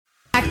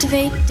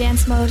Activate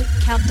dance mode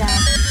countdown.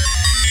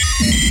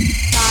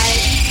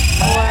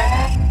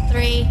 5, 4,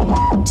 3,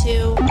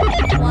 2,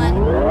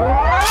 1.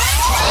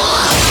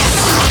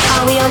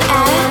 Are we on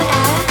air?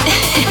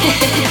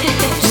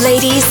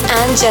 Ladies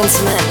and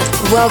gentlemen,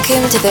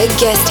 welcome to the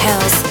guest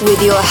house with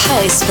your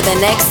host for the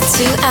next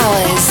 2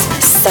 hours,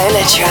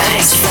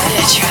 Soultight.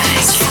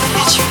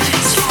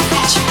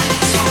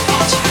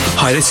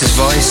 Hi, this is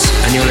Vice,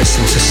 and you're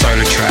listening to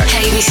Soultight.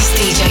 Hey, this is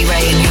DJ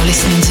Ray, and you're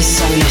listening to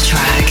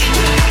Soultight.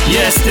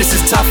 Yes, this is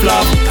Tough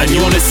Love, and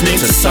you're listening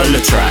to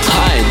Soultight.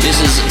 Hi,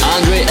 this is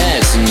Andre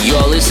X, and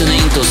you're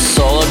listening to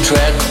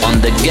Soultight on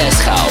the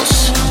Guest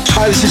House.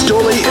 Hi, this is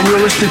Dolly, and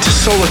you're listening to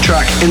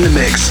Soultight in the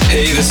mix.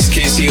 Hey, this is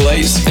Casey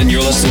Lights, and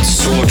you're listening to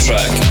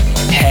Soultight.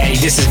 Hey,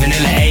 this is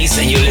Vanilla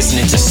Ace, and you're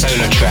listening to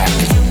Soultight.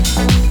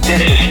 This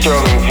is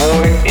Sterling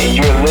Void, and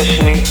you're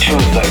listening to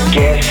the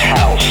Guest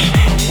House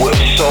with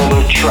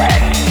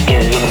Soultight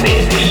in the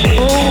mix.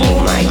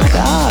 Oh my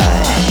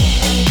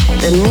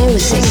gosh, the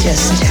music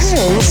just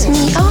turns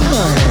me on.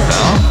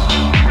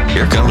 Now,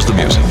 here comes the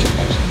music.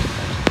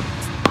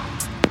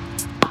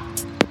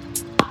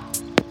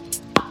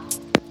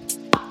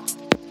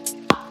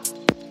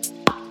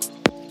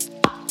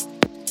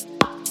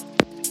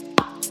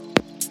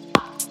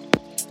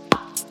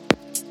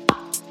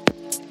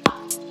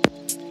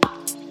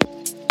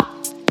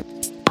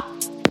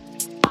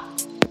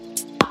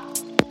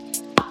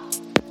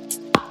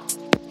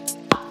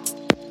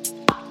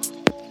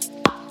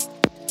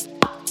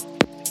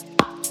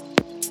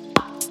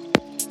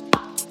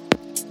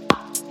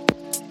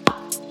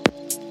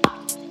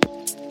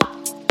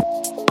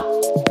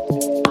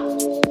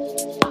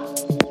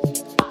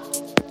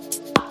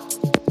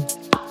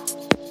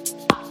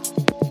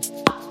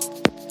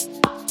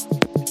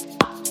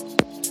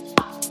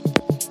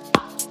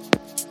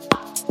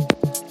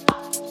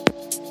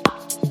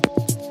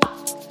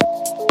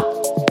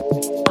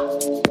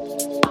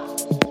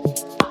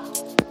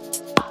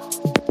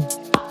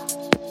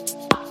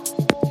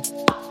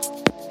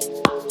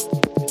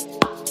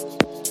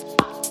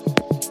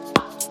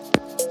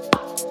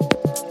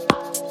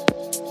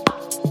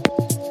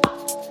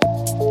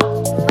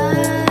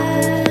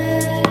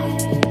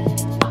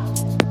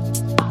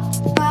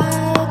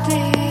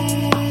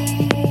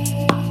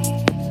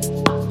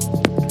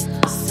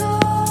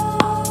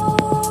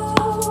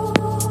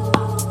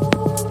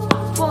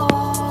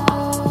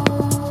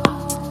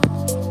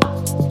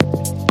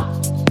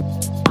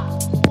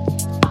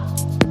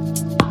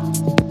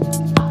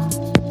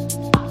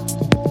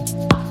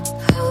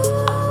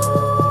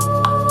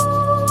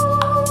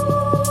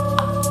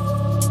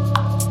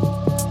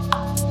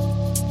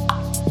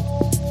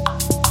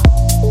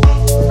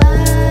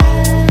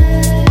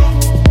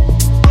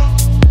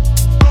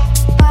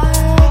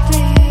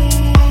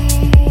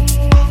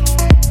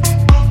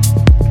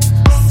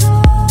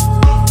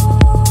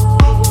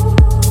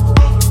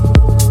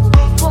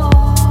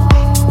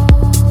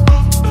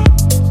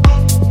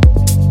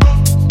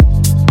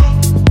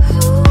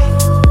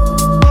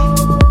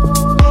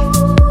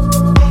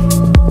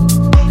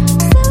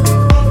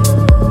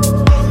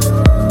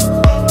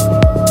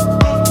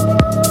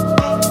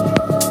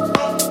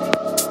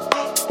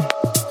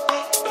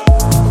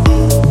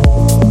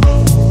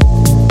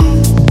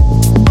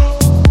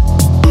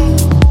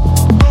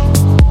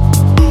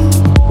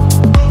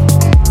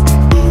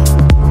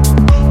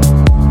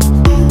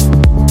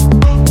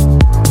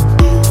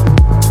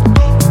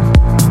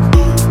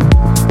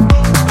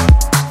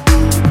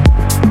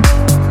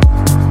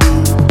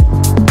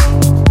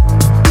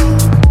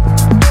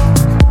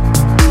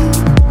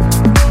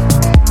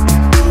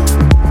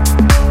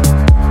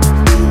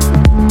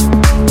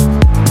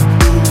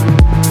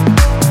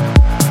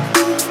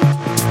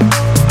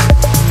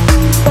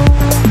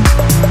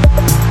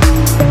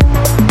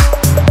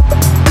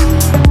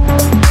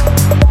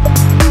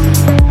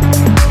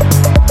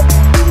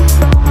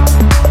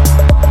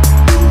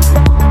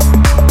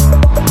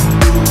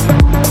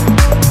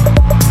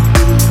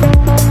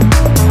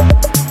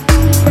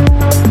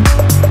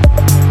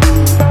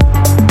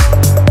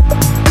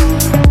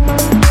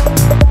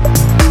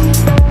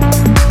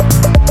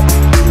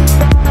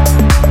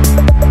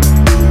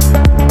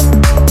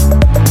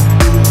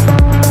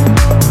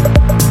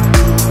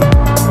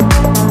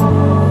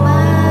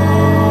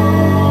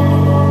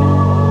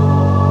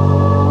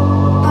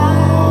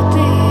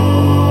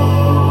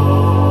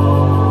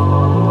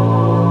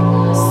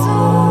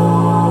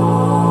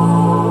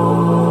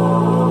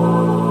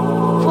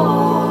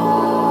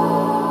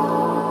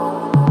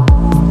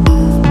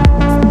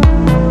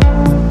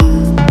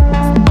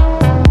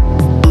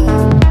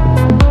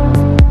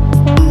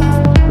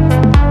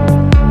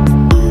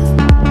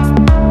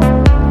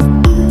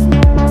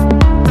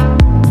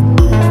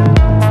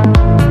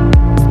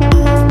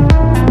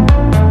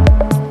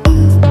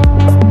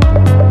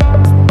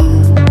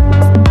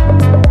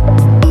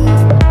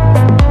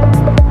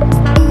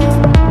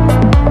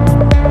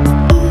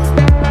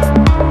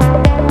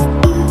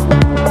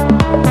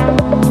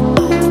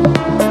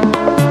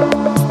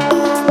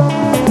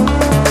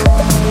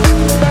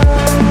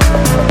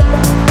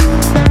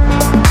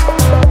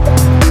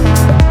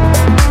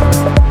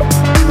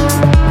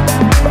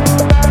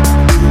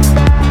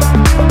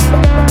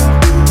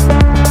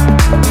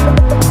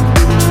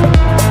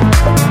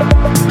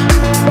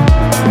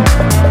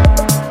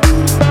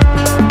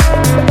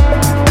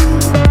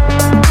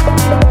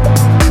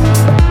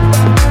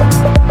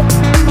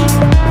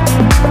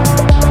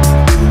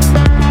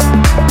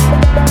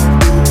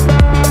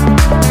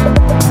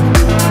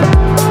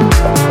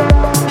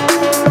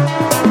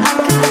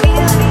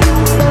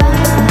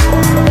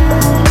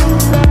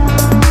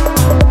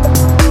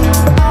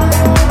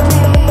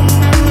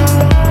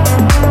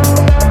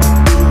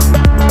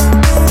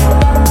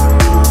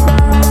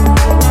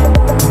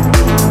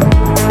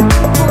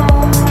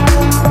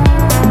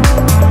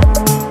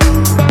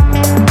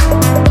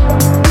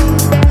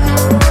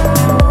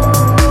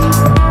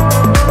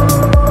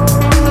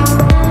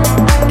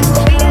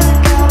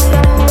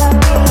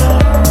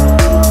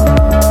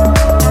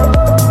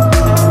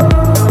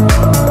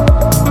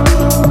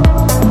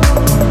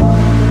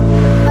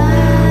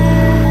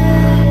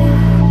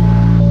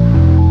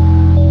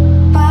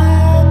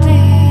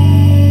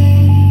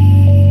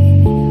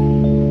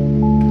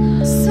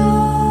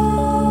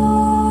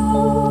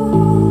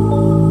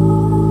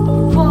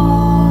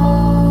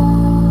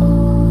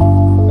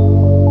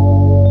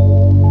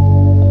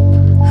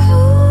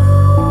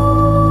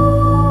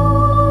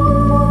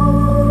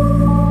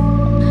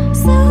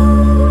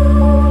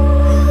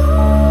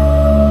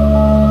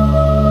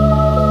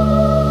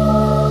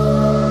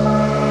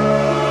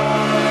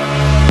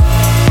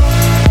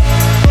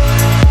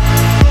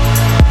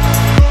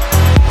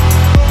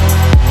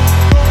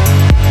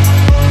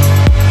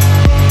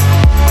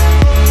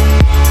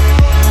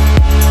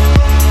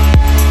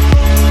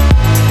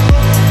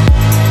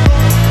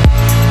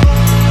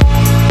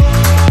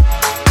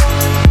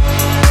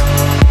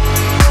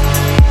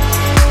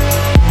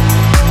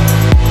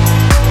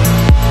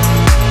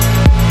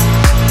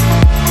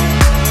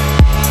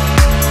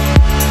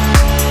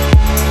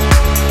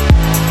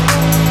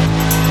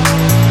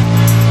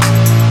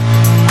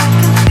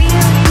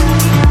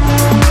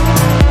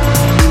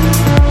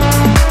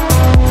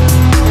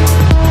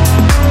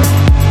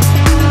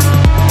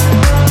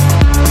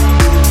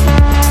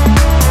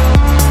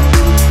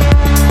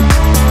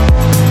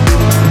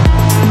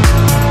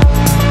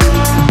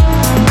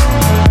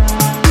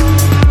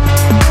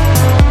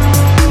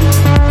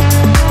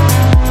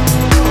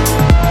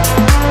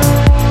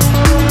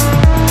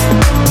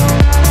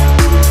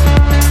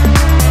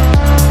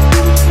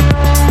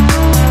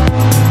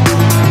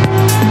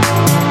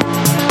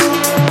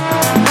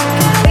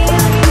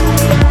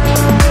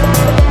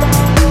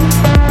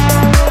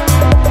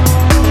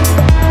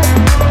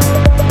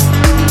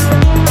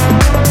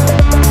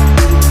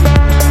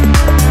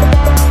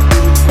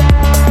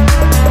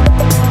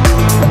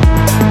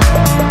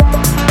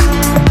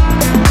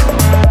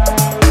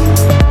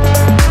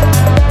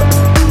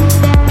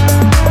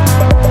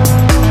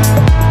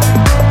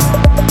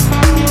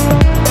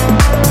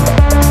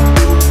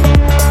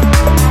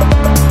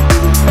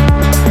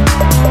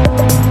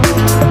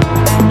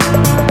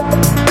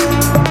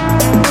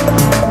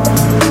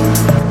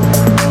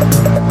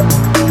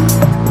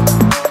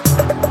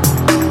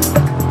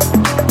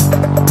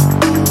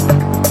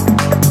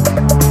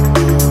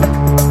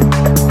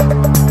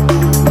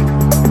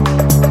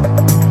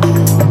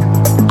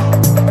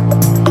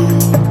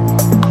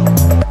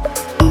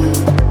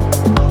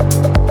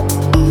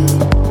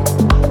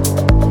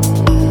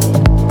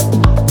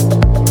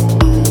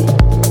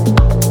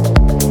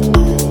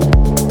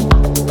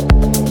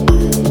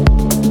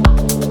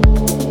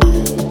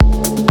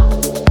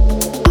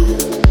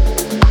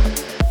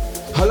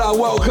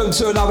 Welcome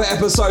to another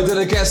episode of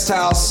The Guest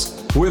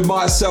House with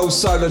myself,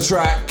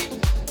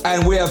 Soultight,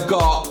 and we have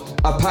got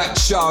a packed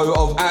show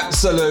of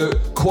absolute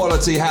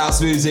quality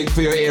house music for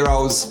your ear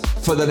holes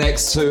for the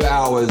next 2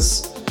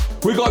 hours.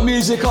 We got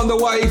music on the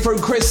way from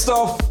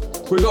Christoph,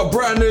 we got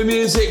brand new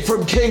music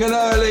from King and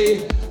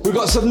Early, we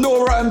got some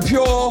Nora and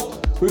Pure,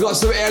 we got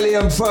some Ellie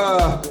and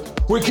Fur.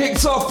 We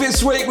kicked off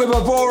this week with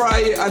Avore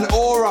and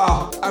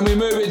Aura, and we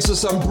move into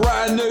some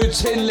brand new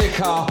Tin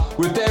Liquor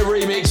with their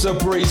remix of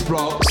Breeze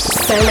Blocks.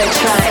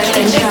 Soultight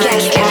in the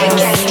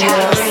Guest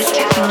House.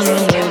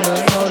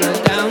 Hold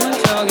it down and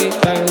talk it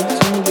through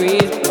some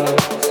breeze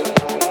blocks.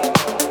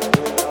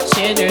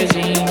 Shivers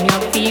in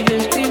your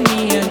fevers with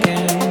me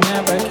again.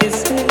 Never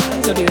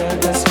kisses of the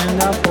other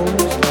send our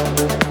post.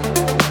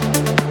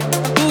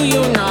 Do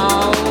you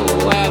know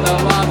where the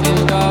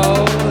muffins go?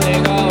 They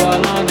go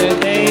along the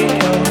day.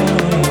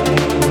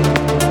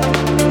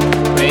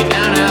 Break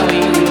down how we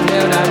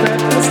build our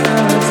breakfast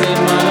down. Say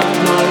my love,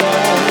 my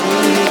love.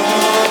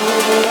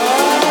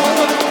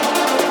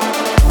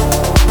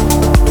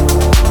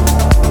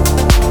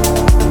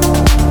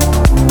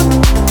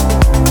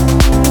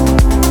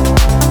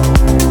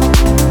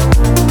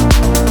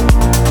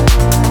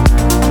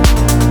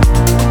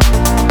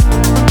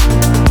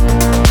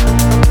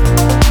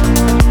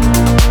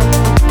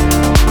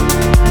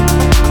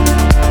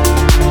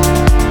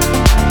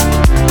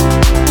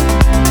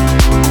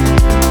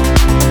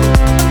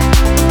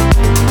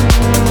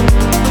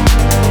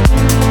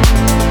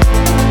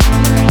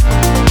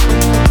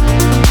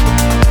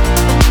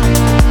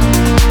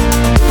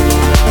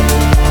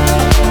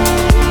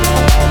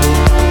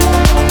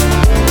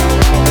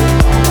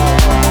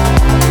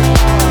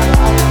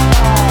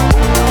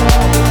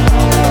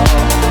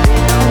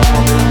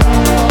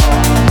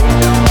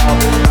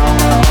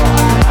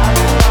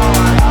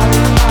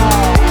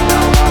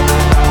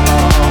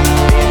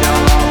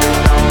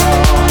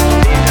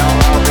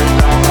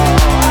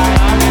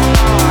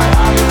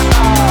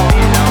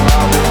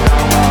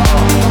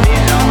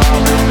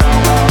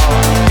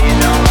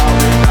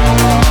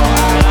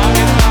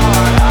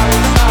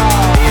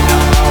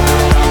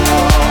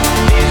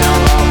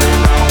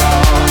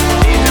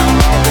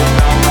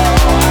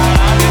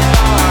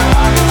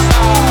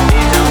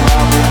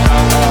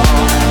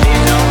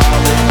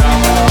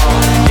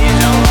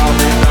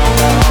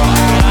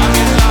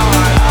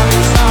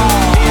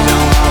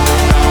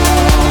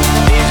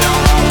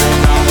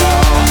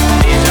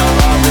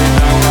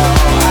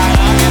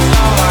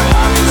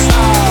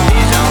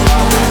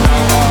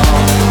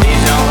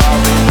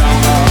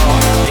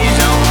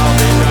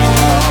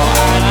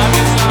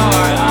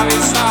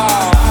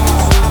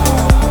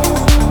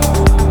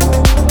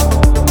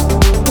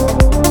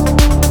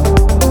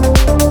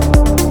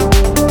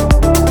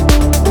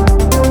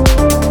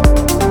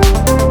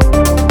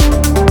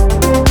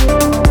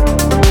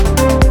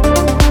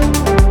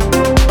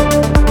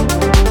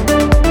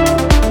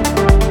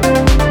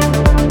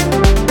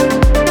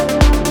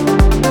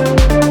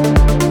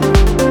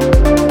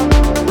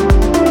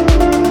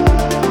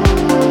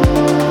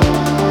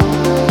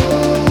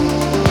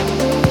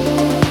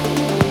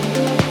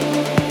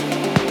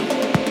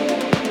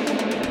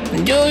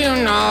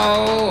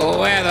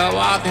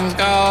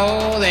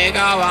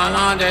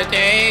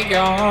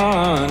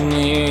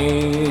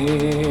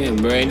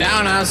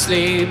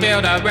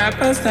 Build a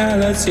breakfast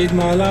and let's eat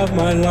my love,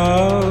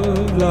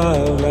 love,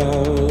 love.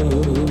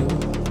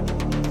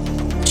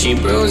 She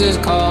bruises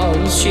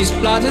calls, she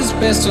splutters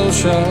pistol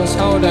shots.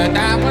 Hold her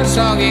down with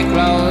soggy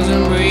clothes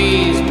and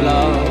breeze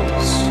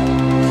blows.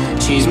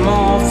 She's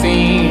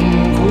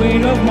morphine,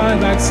 queen of my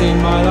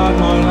vaccine, my love,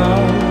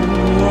 love.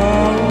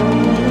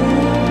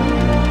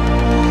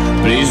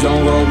 Please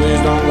don't go,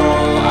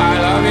 I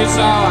love you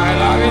so, I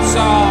love you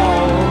so.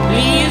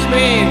 Please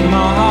break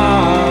my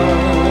heart.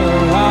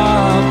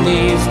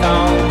 Please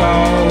don't go.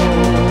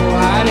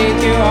 I need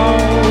you all.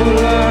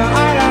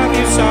 I love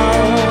you so.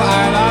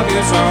 I love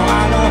you so.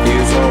 I love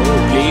you so.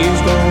 Please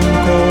don't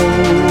go.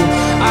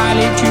 I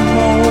need you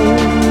all.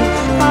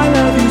 I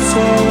love you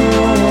so.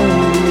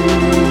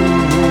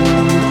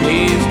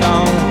 Please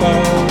don't go.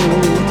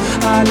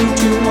 I need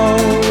you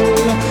all.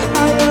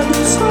 I love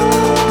you so.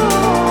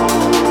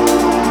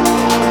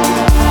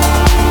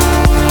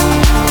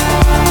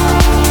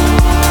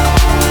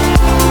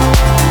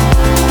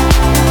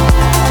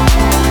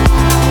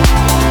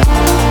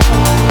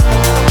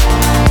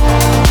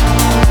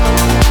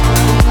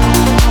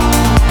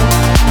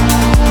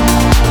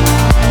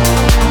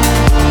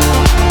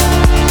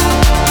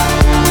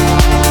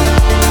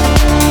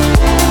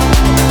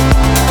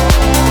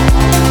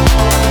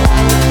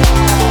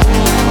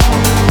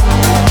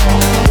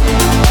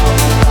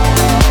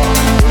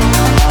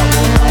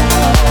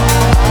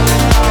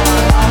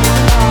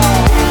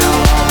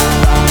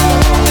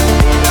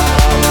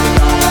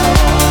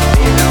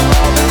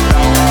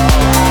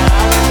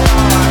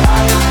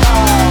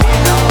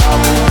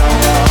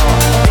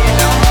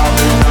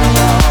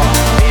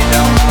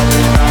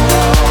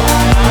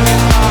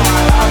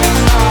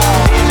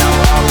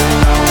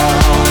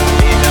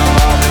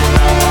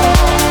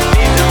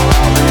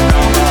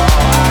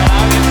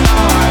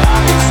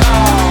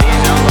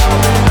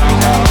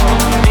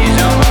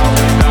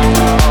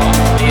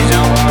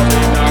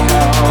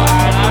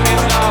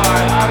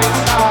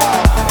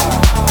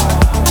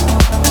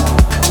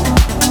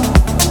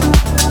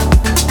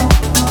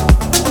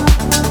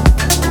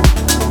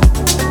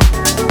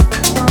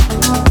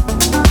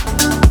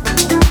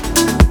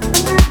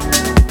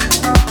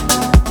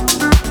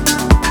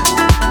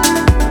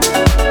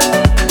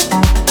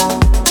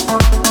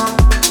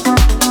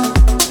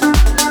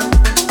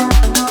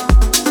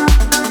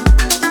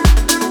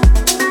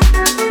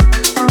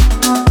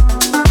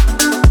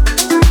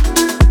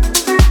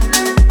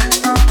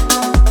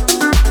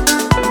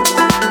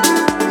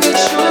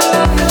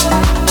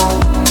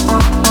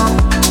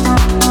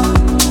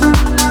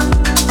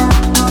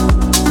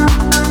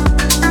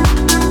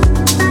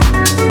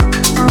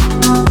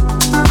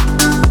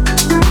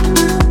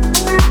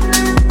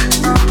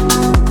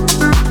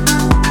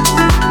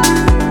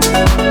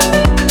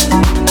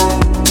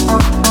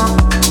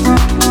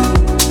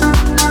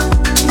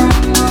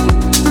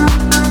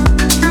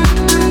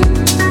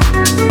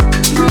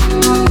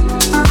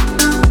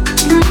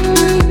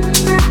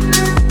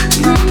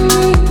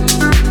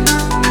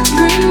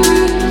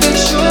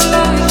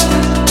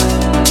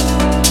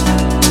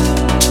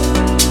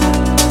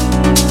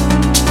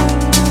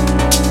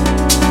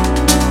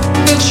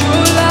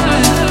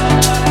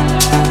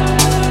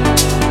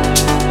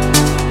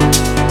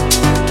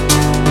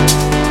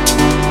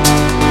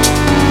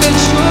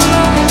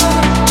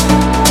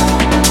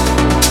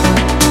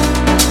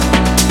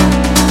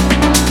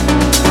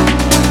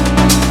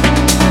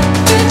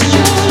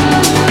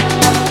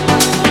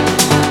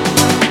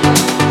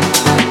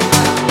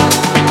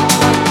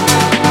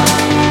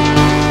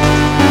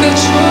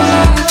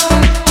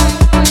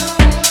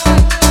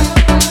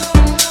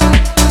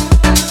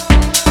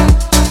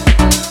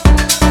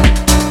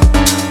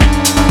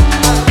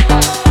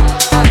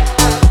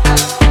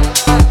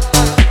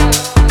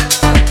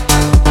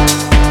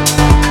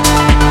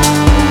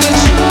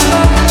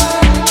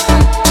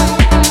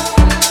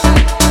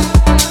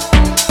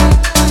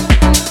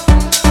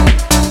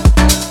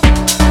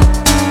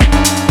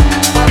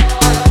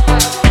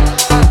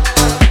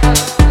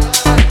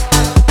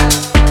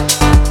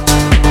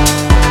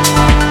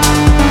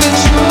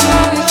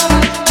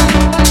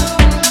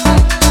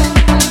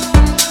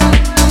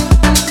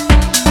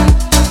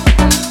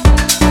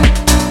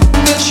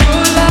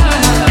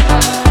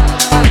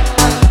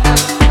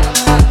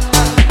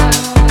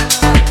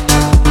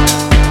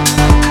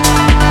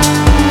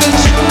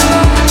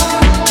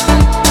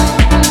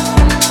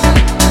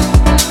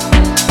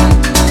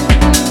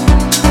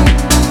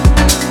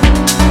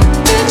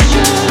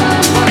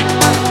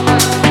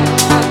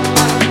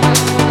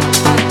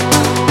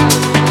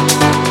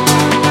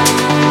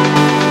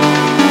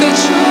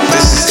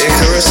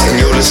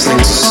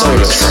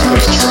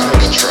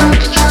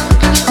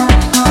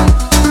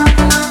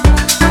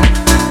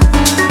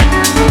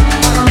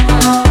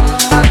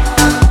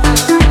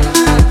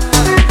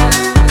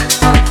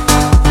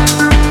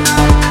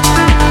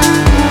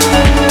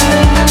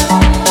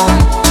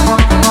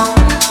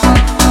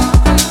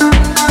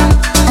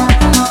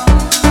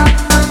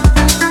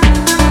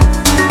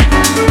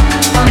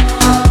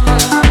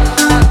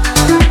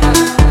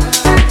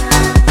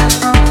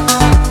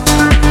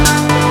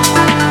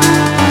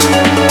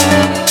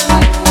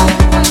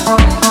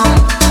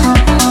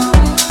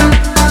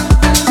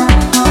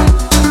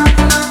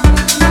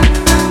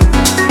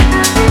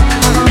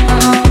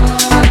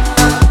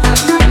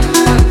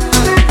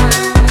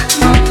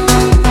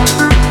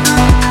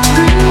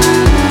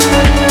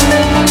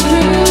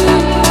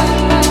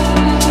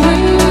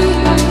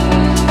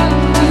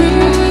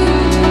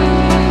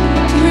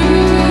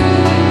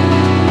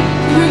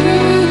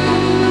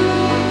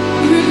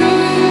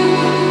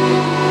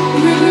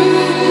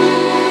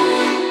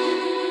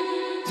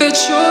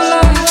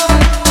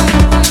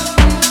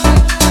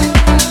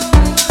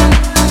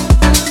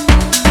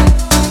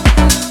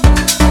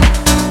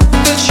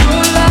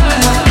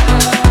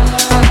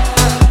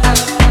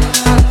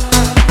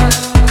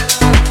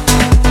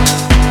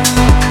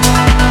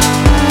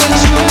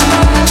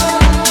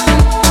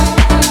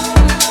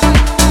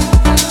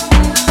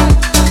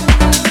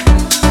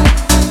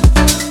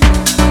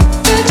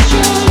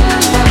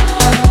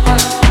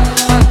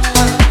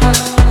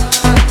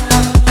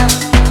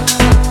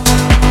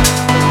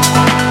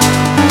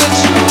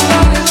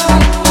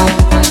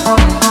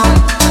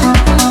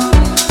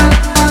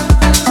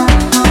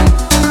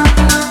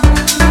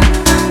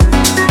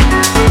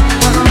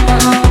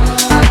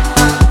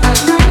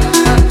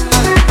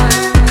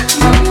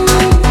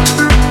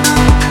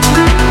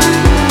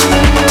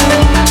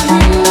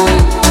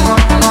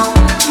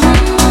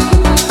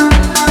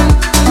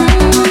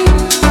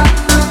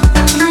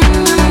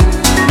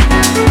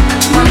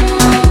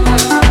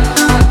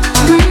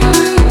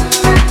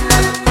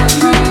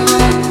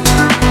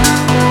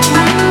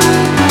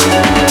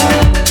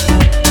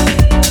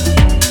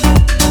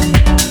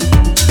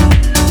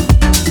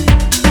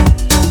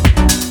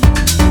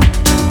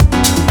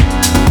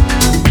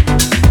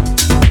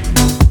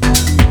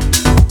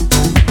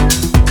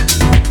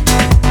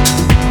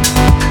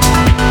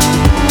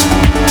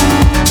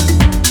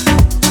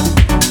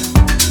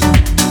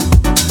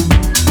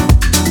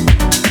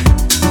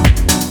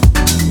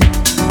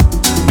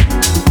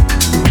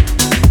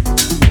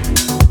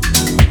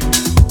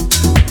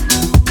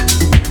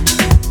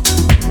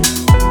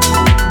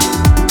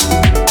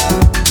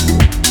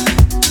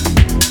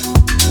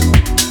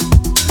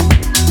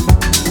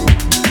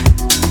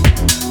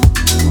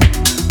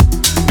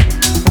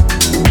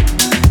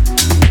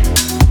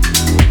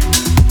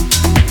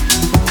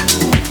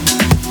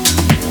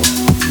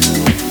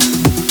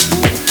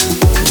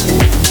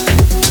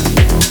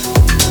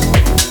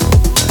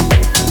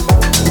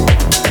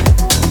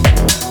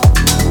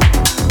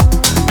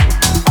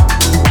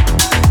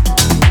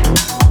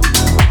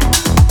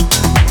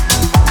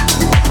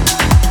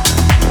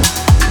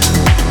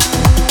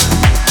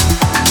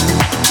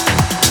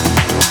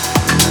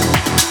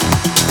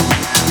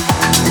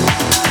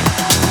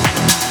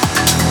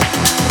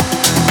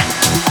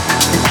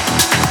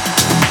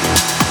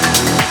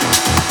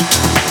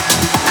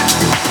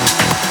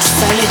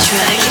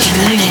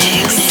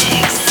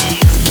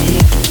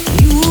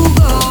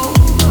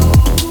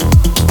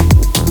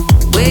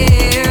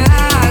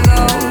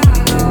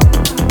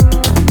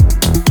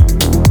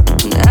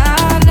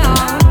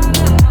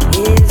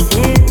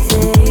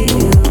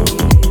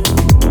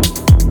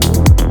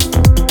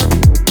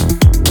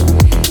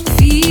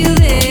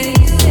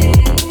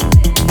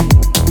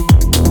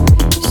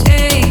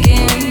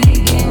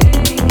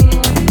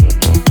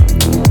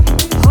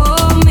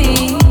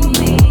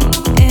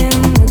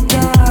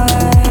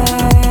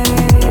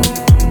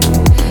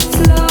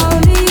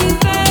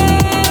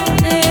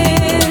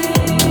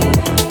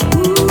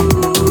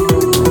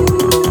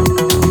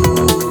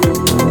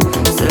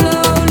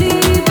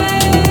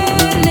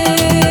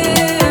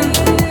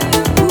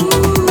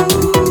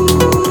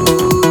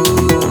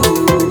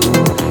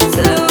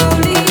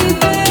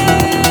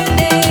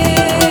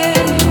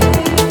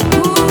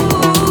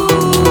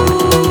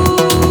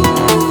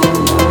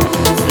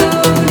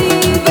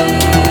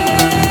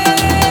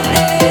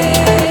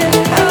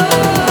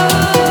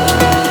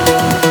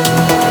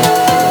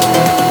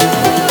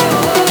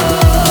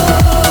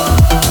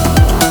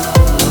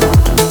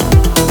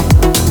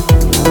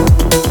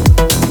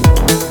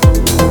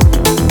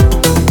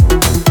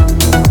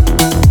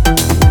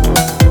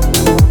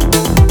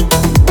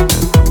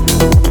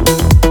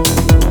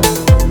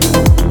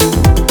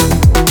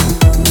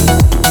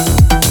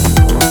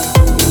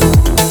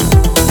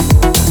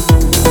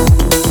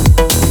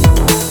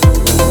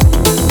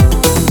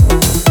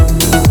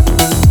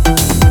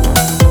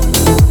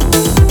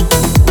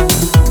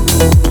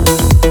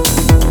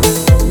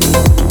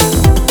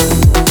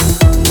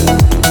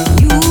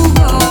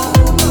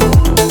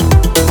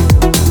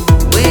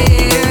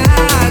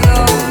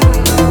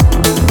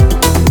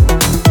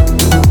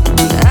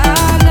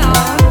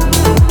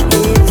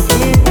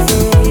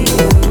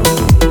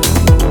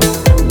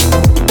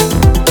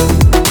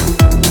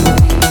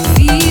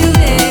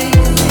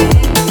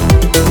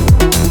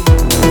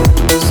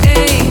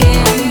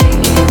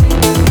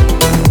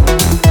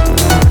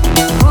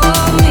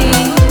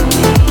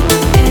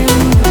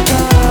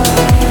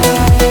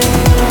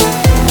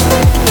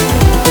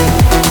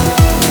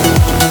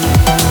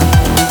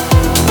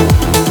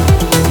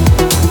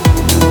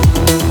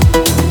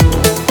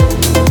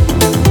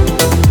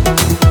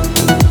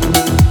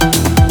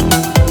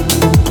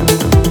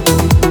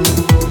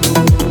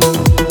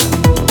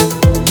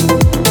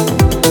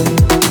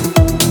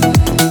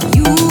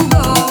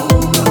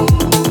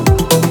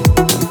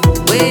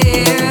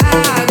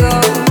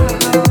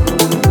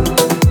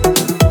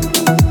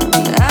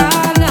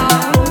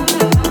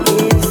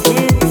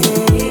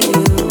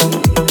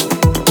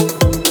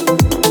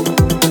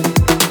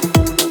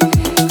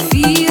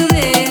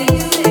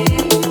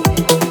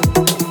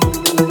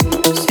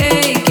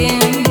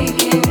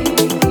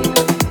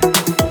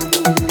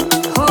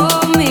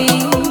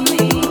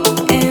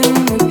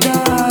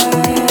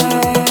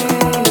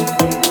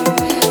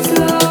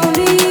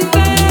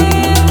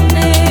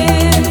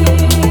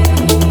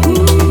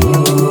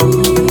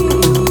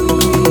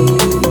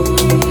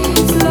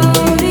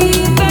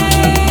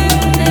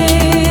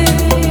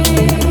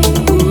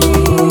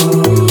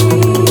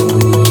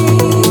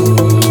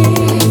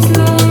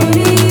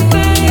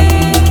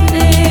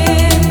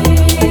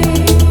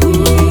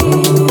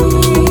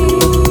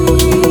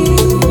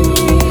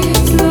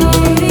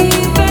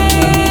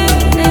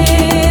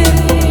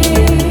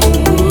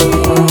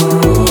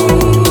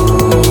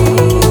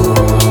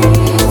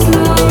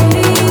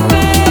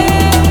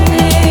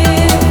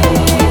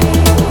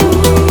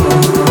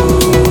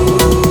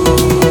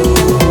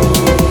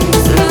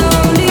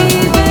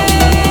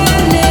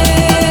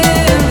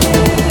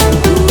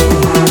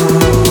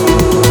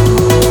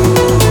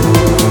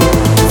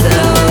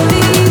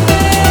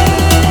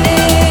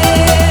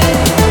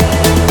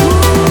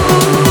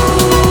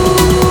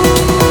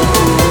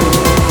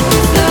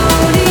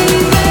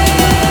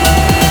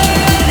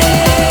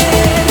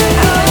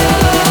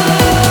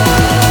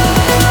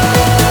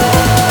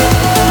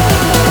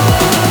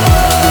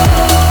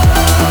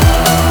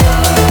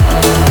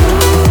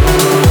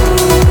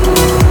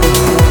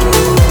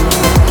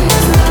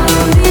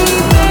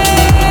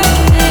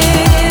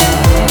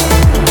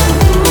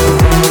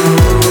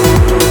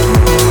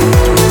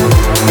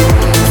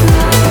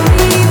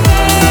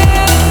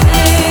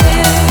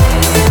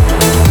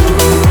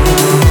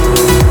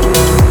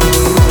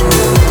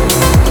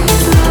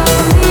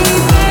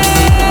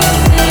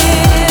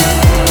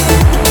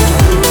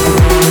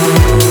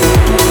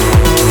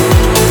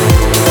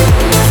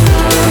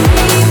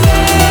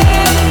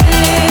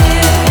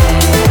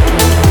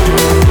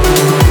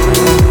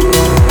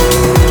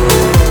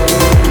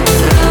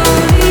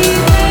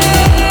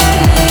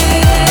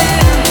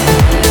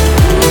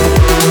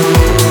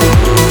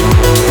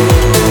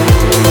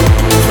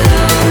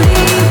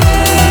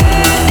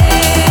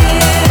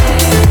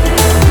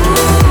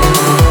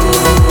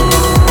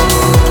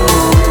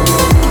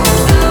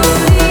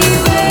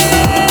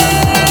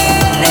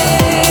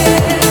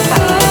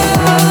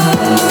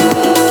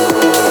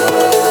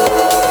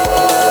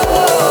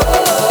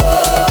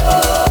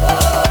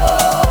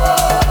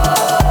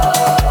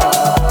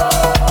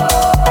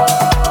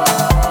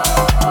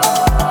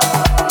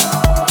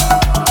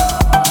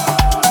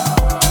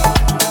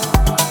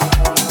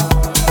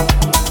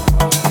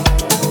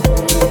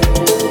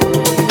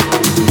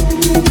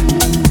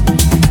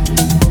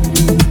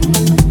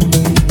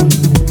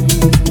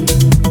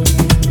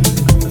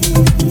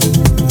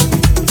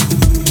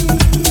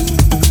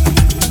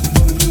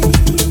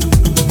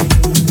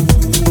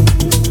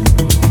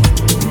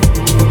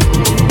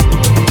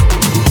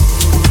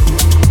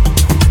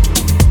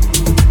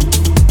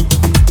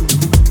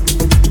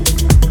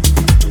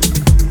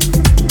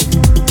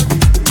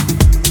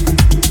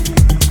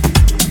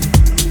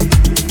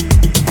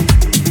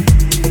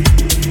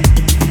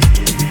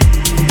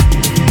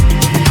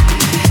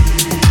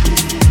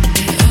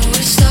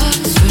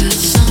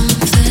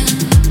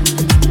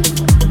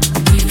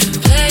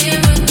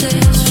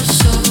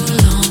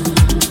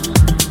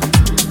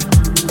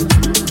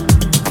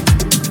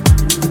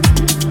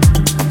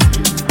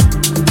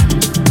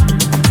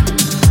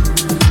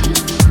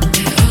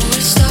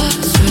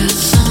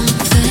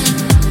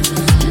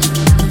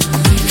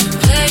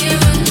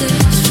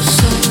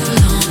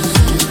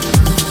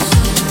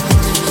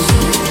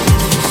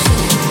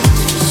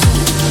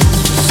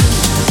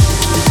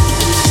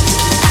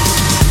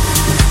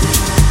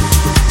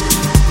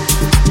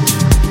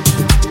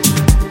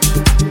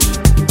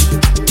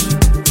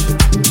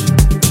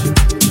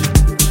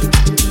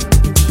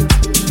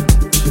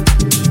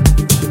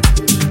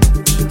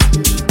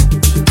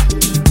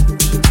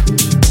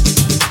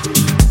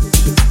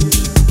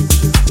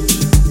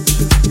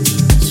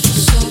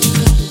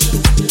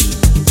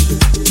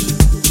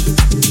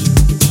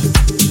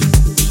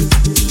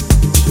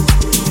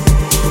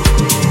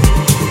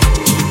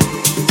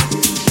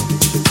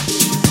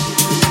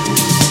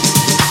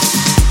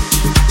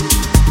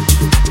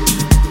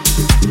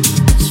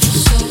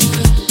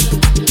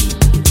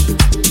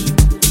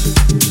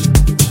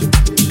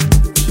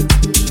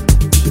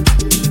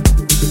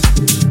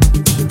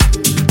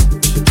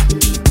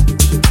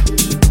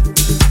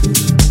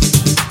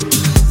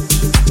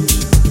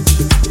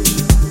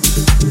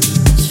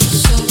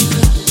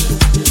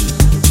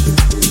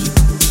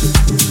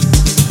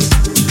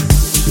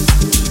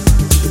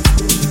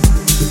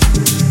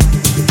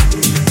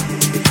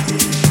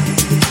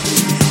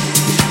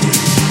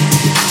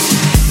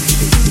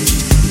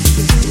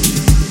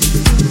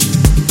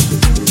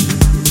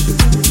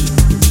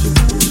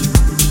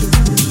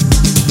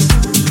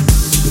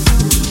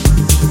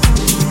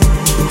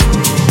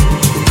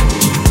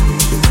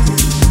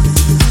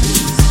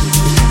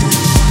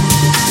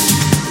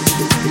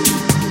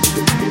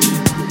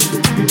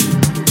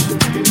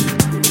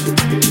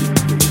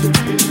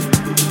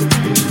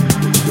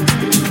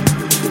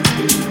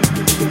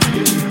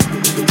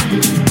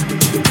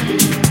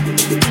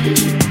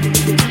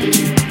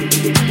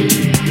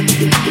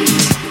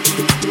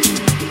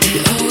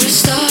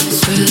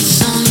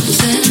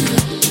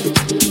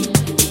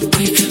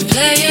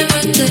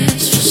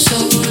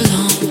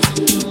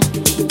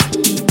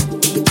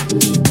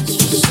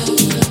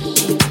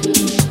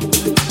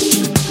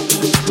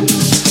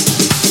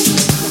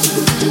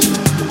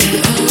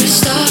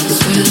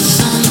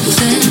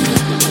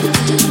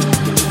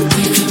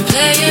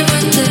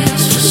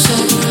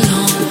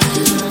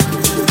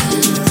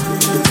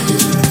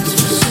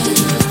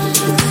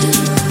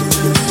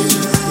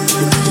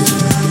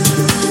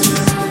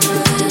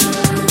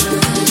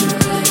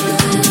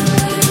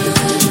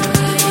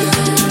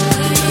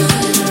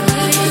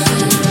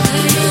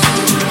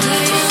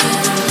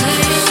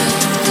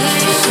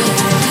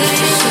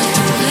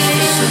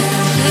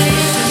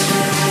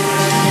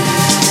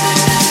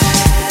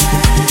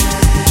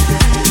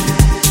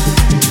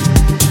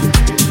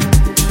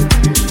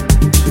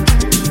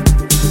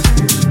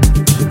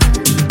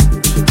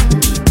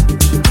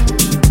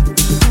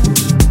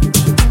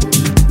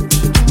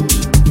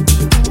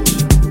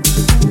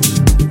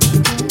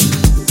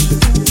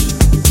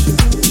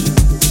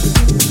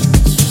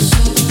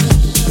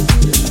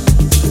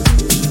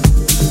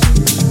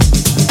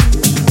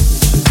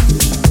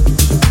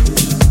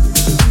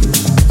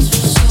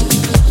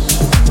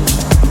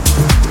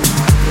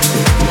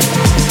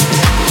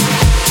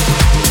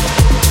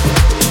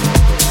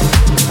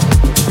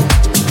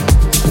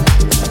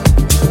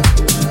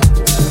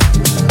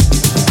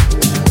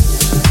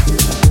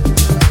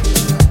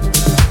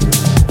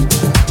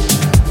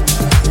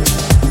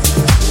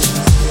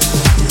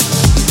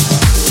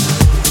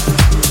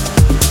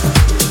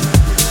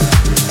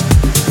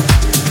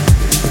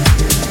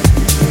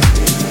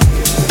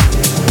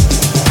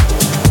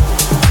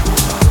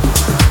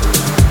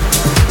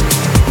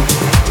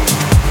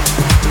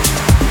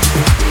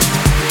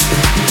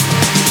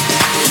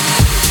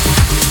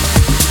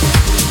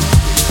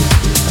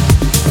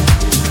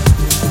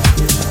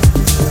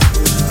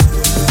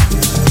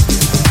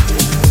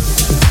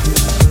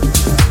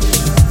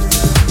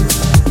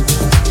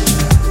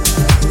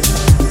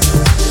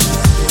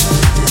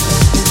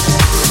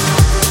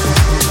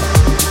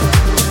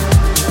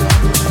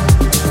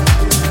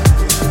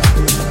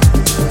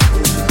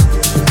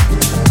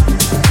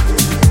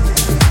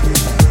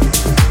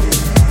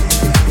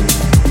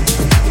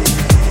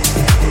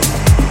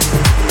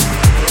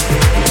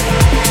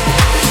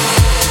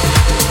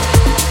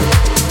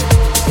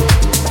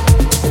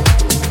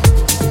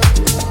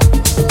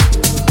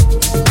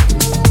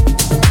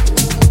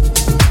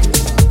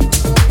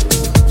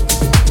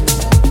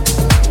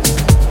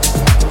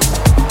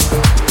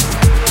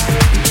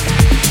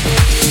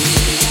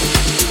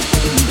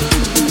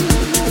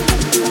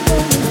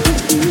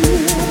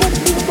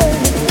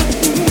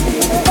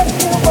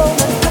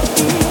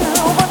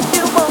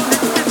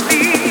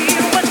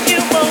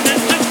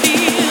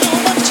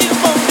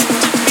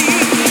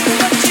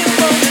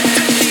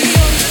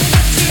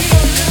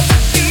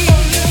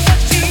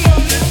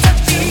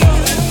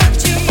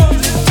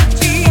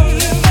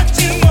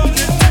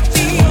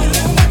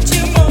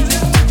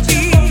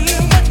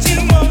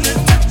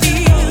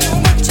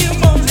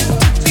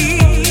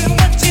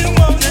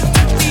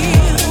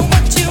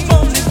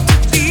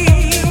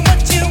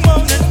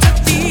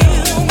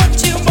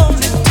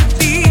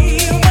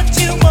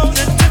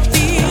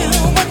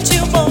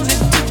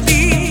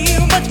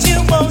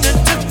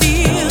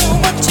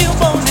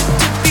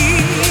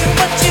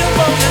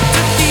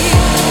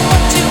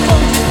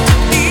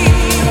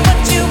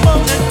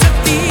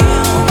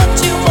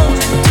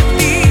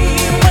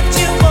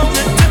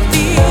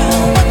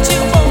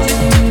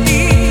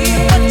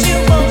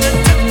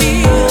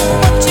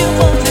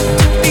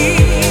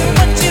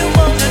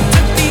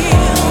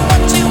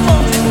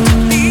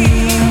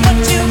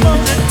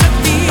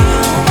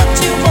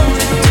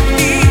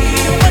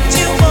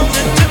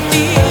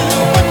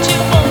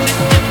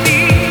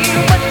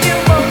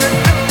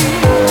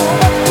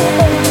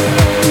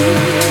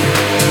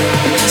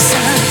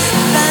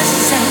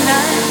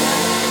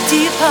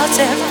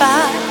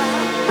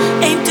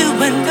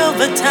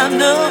 overtime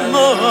no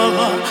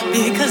more.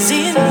 Because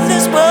in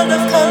this world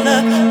of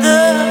color, the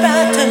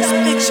writer's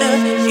picture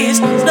is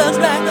plugged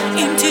right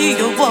into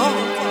your wall.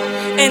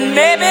 And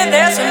maybe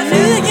there's a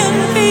million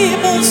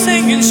people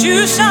singing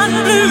shoeshine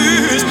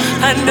blues,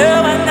 I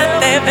know that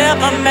they've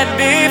ever met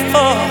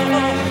before.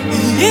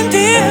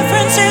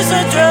 Indifference is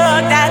a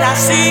drug that I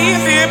see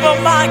people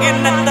buying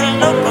at the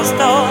local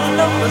store.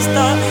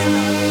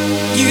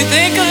 You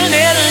think a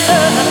little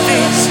love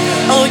is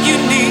all you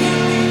need,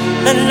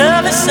 but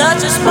love is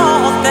such a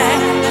small thing,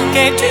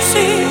 can't you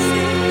see?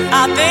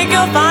 I think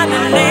you'll find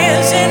it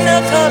lives in the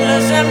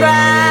colors and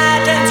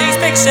bright and these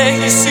pictures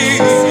you see.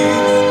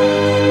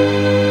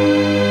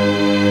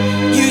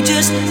 You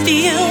just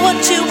feel what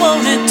you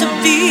want it to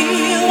be,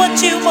 what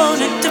you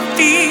want it to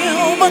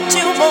feel, what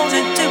you want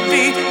it to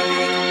be.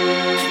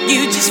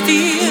 You just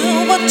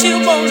feel what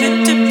you want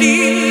it to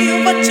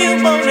be, what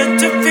you want it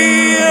to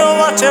feel,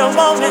 what you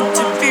want it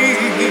to be.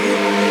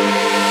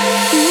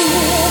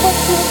 What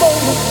you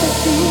want it to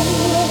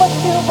feel, what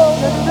you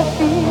want it to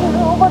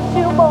feel, what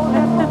you want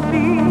it to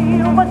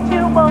feel, what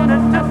you want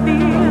it to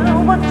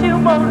feel, what you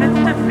want it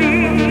to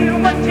feel,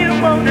 what you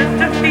want it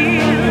to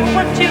feel,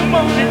 what you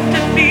want it to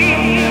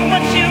feel,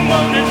 what you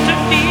want it to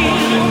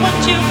feel,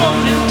 what you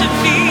want it to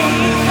feel,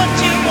 what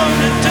you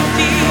want it to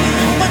feel,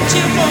 what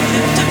you want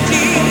it to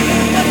feel,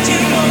 what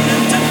you want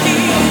it to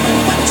feel,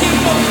 what you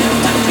want it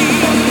to feel,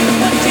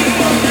 what you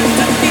want it to feel, what you want it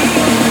to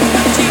feel,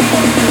 what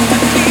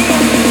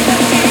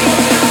you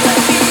want it to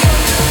feel.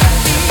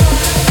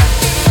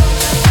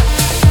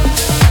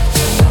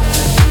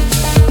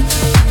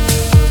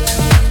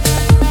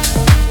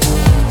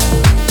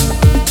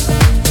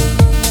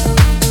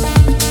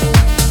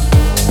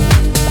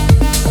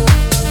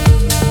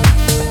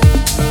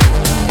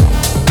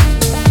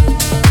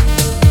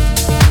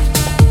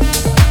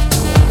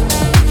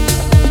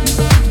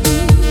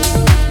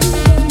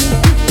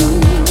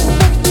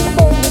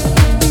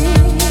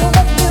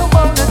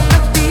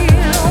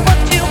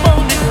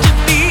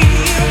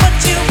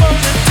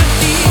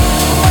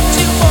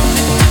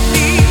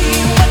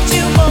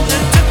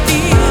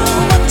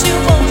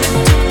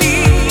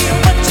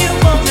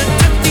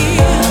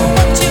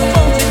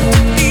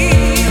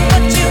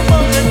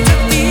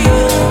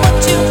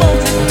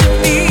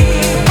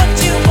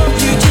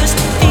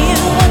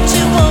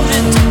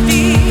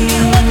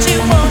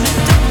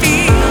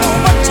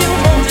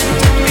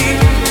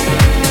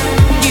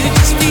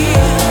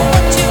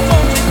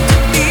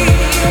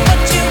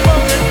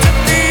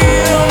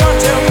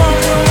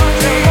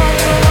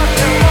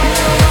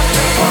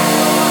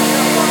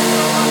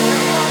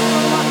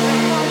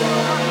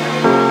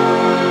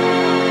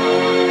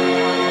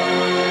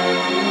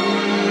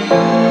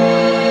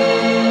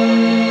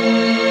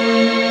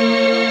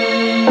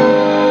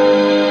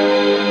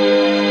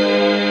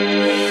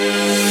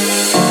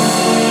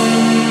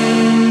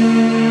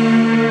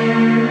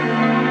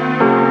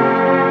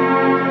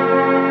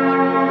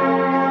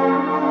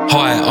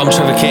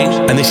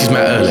 This is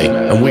Matt Early,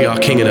 and we are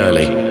King and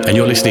Early, and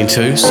you're listening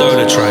to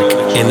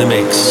Soultight in the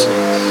Mix.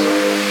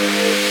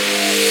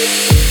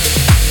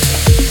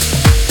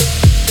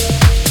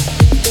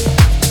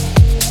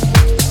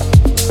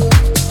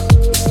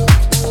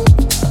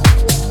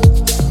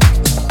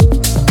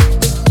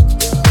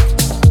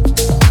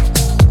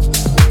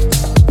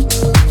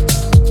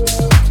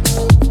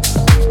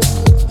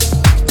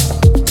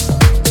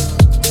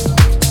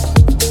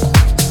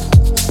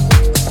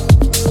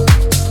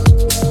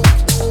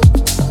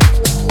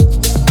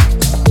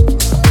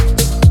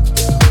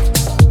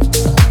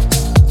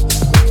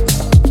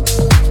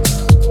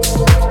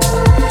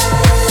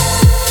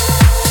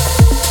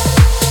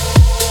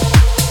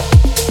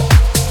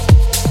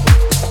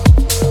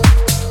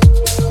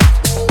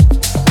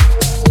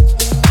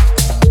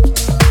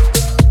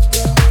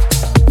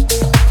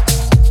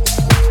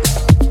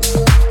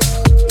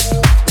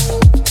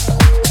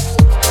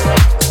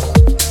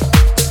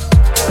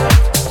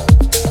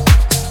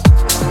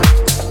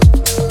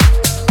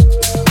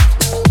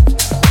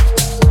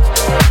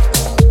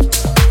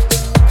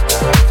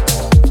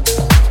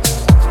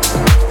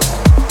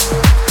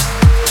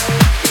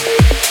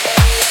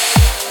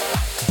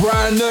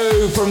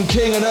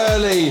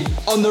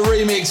 On the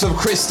remix of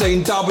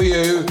Christine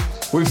W.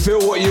 We Feel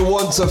What You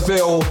Want to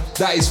Feel.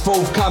 That is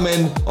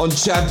forthcoming on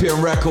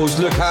Champion Records.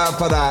 Look out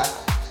for that.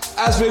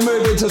 As we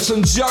move into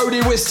some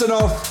Jody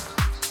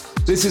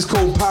Wisternoff, this is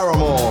called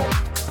Paramore.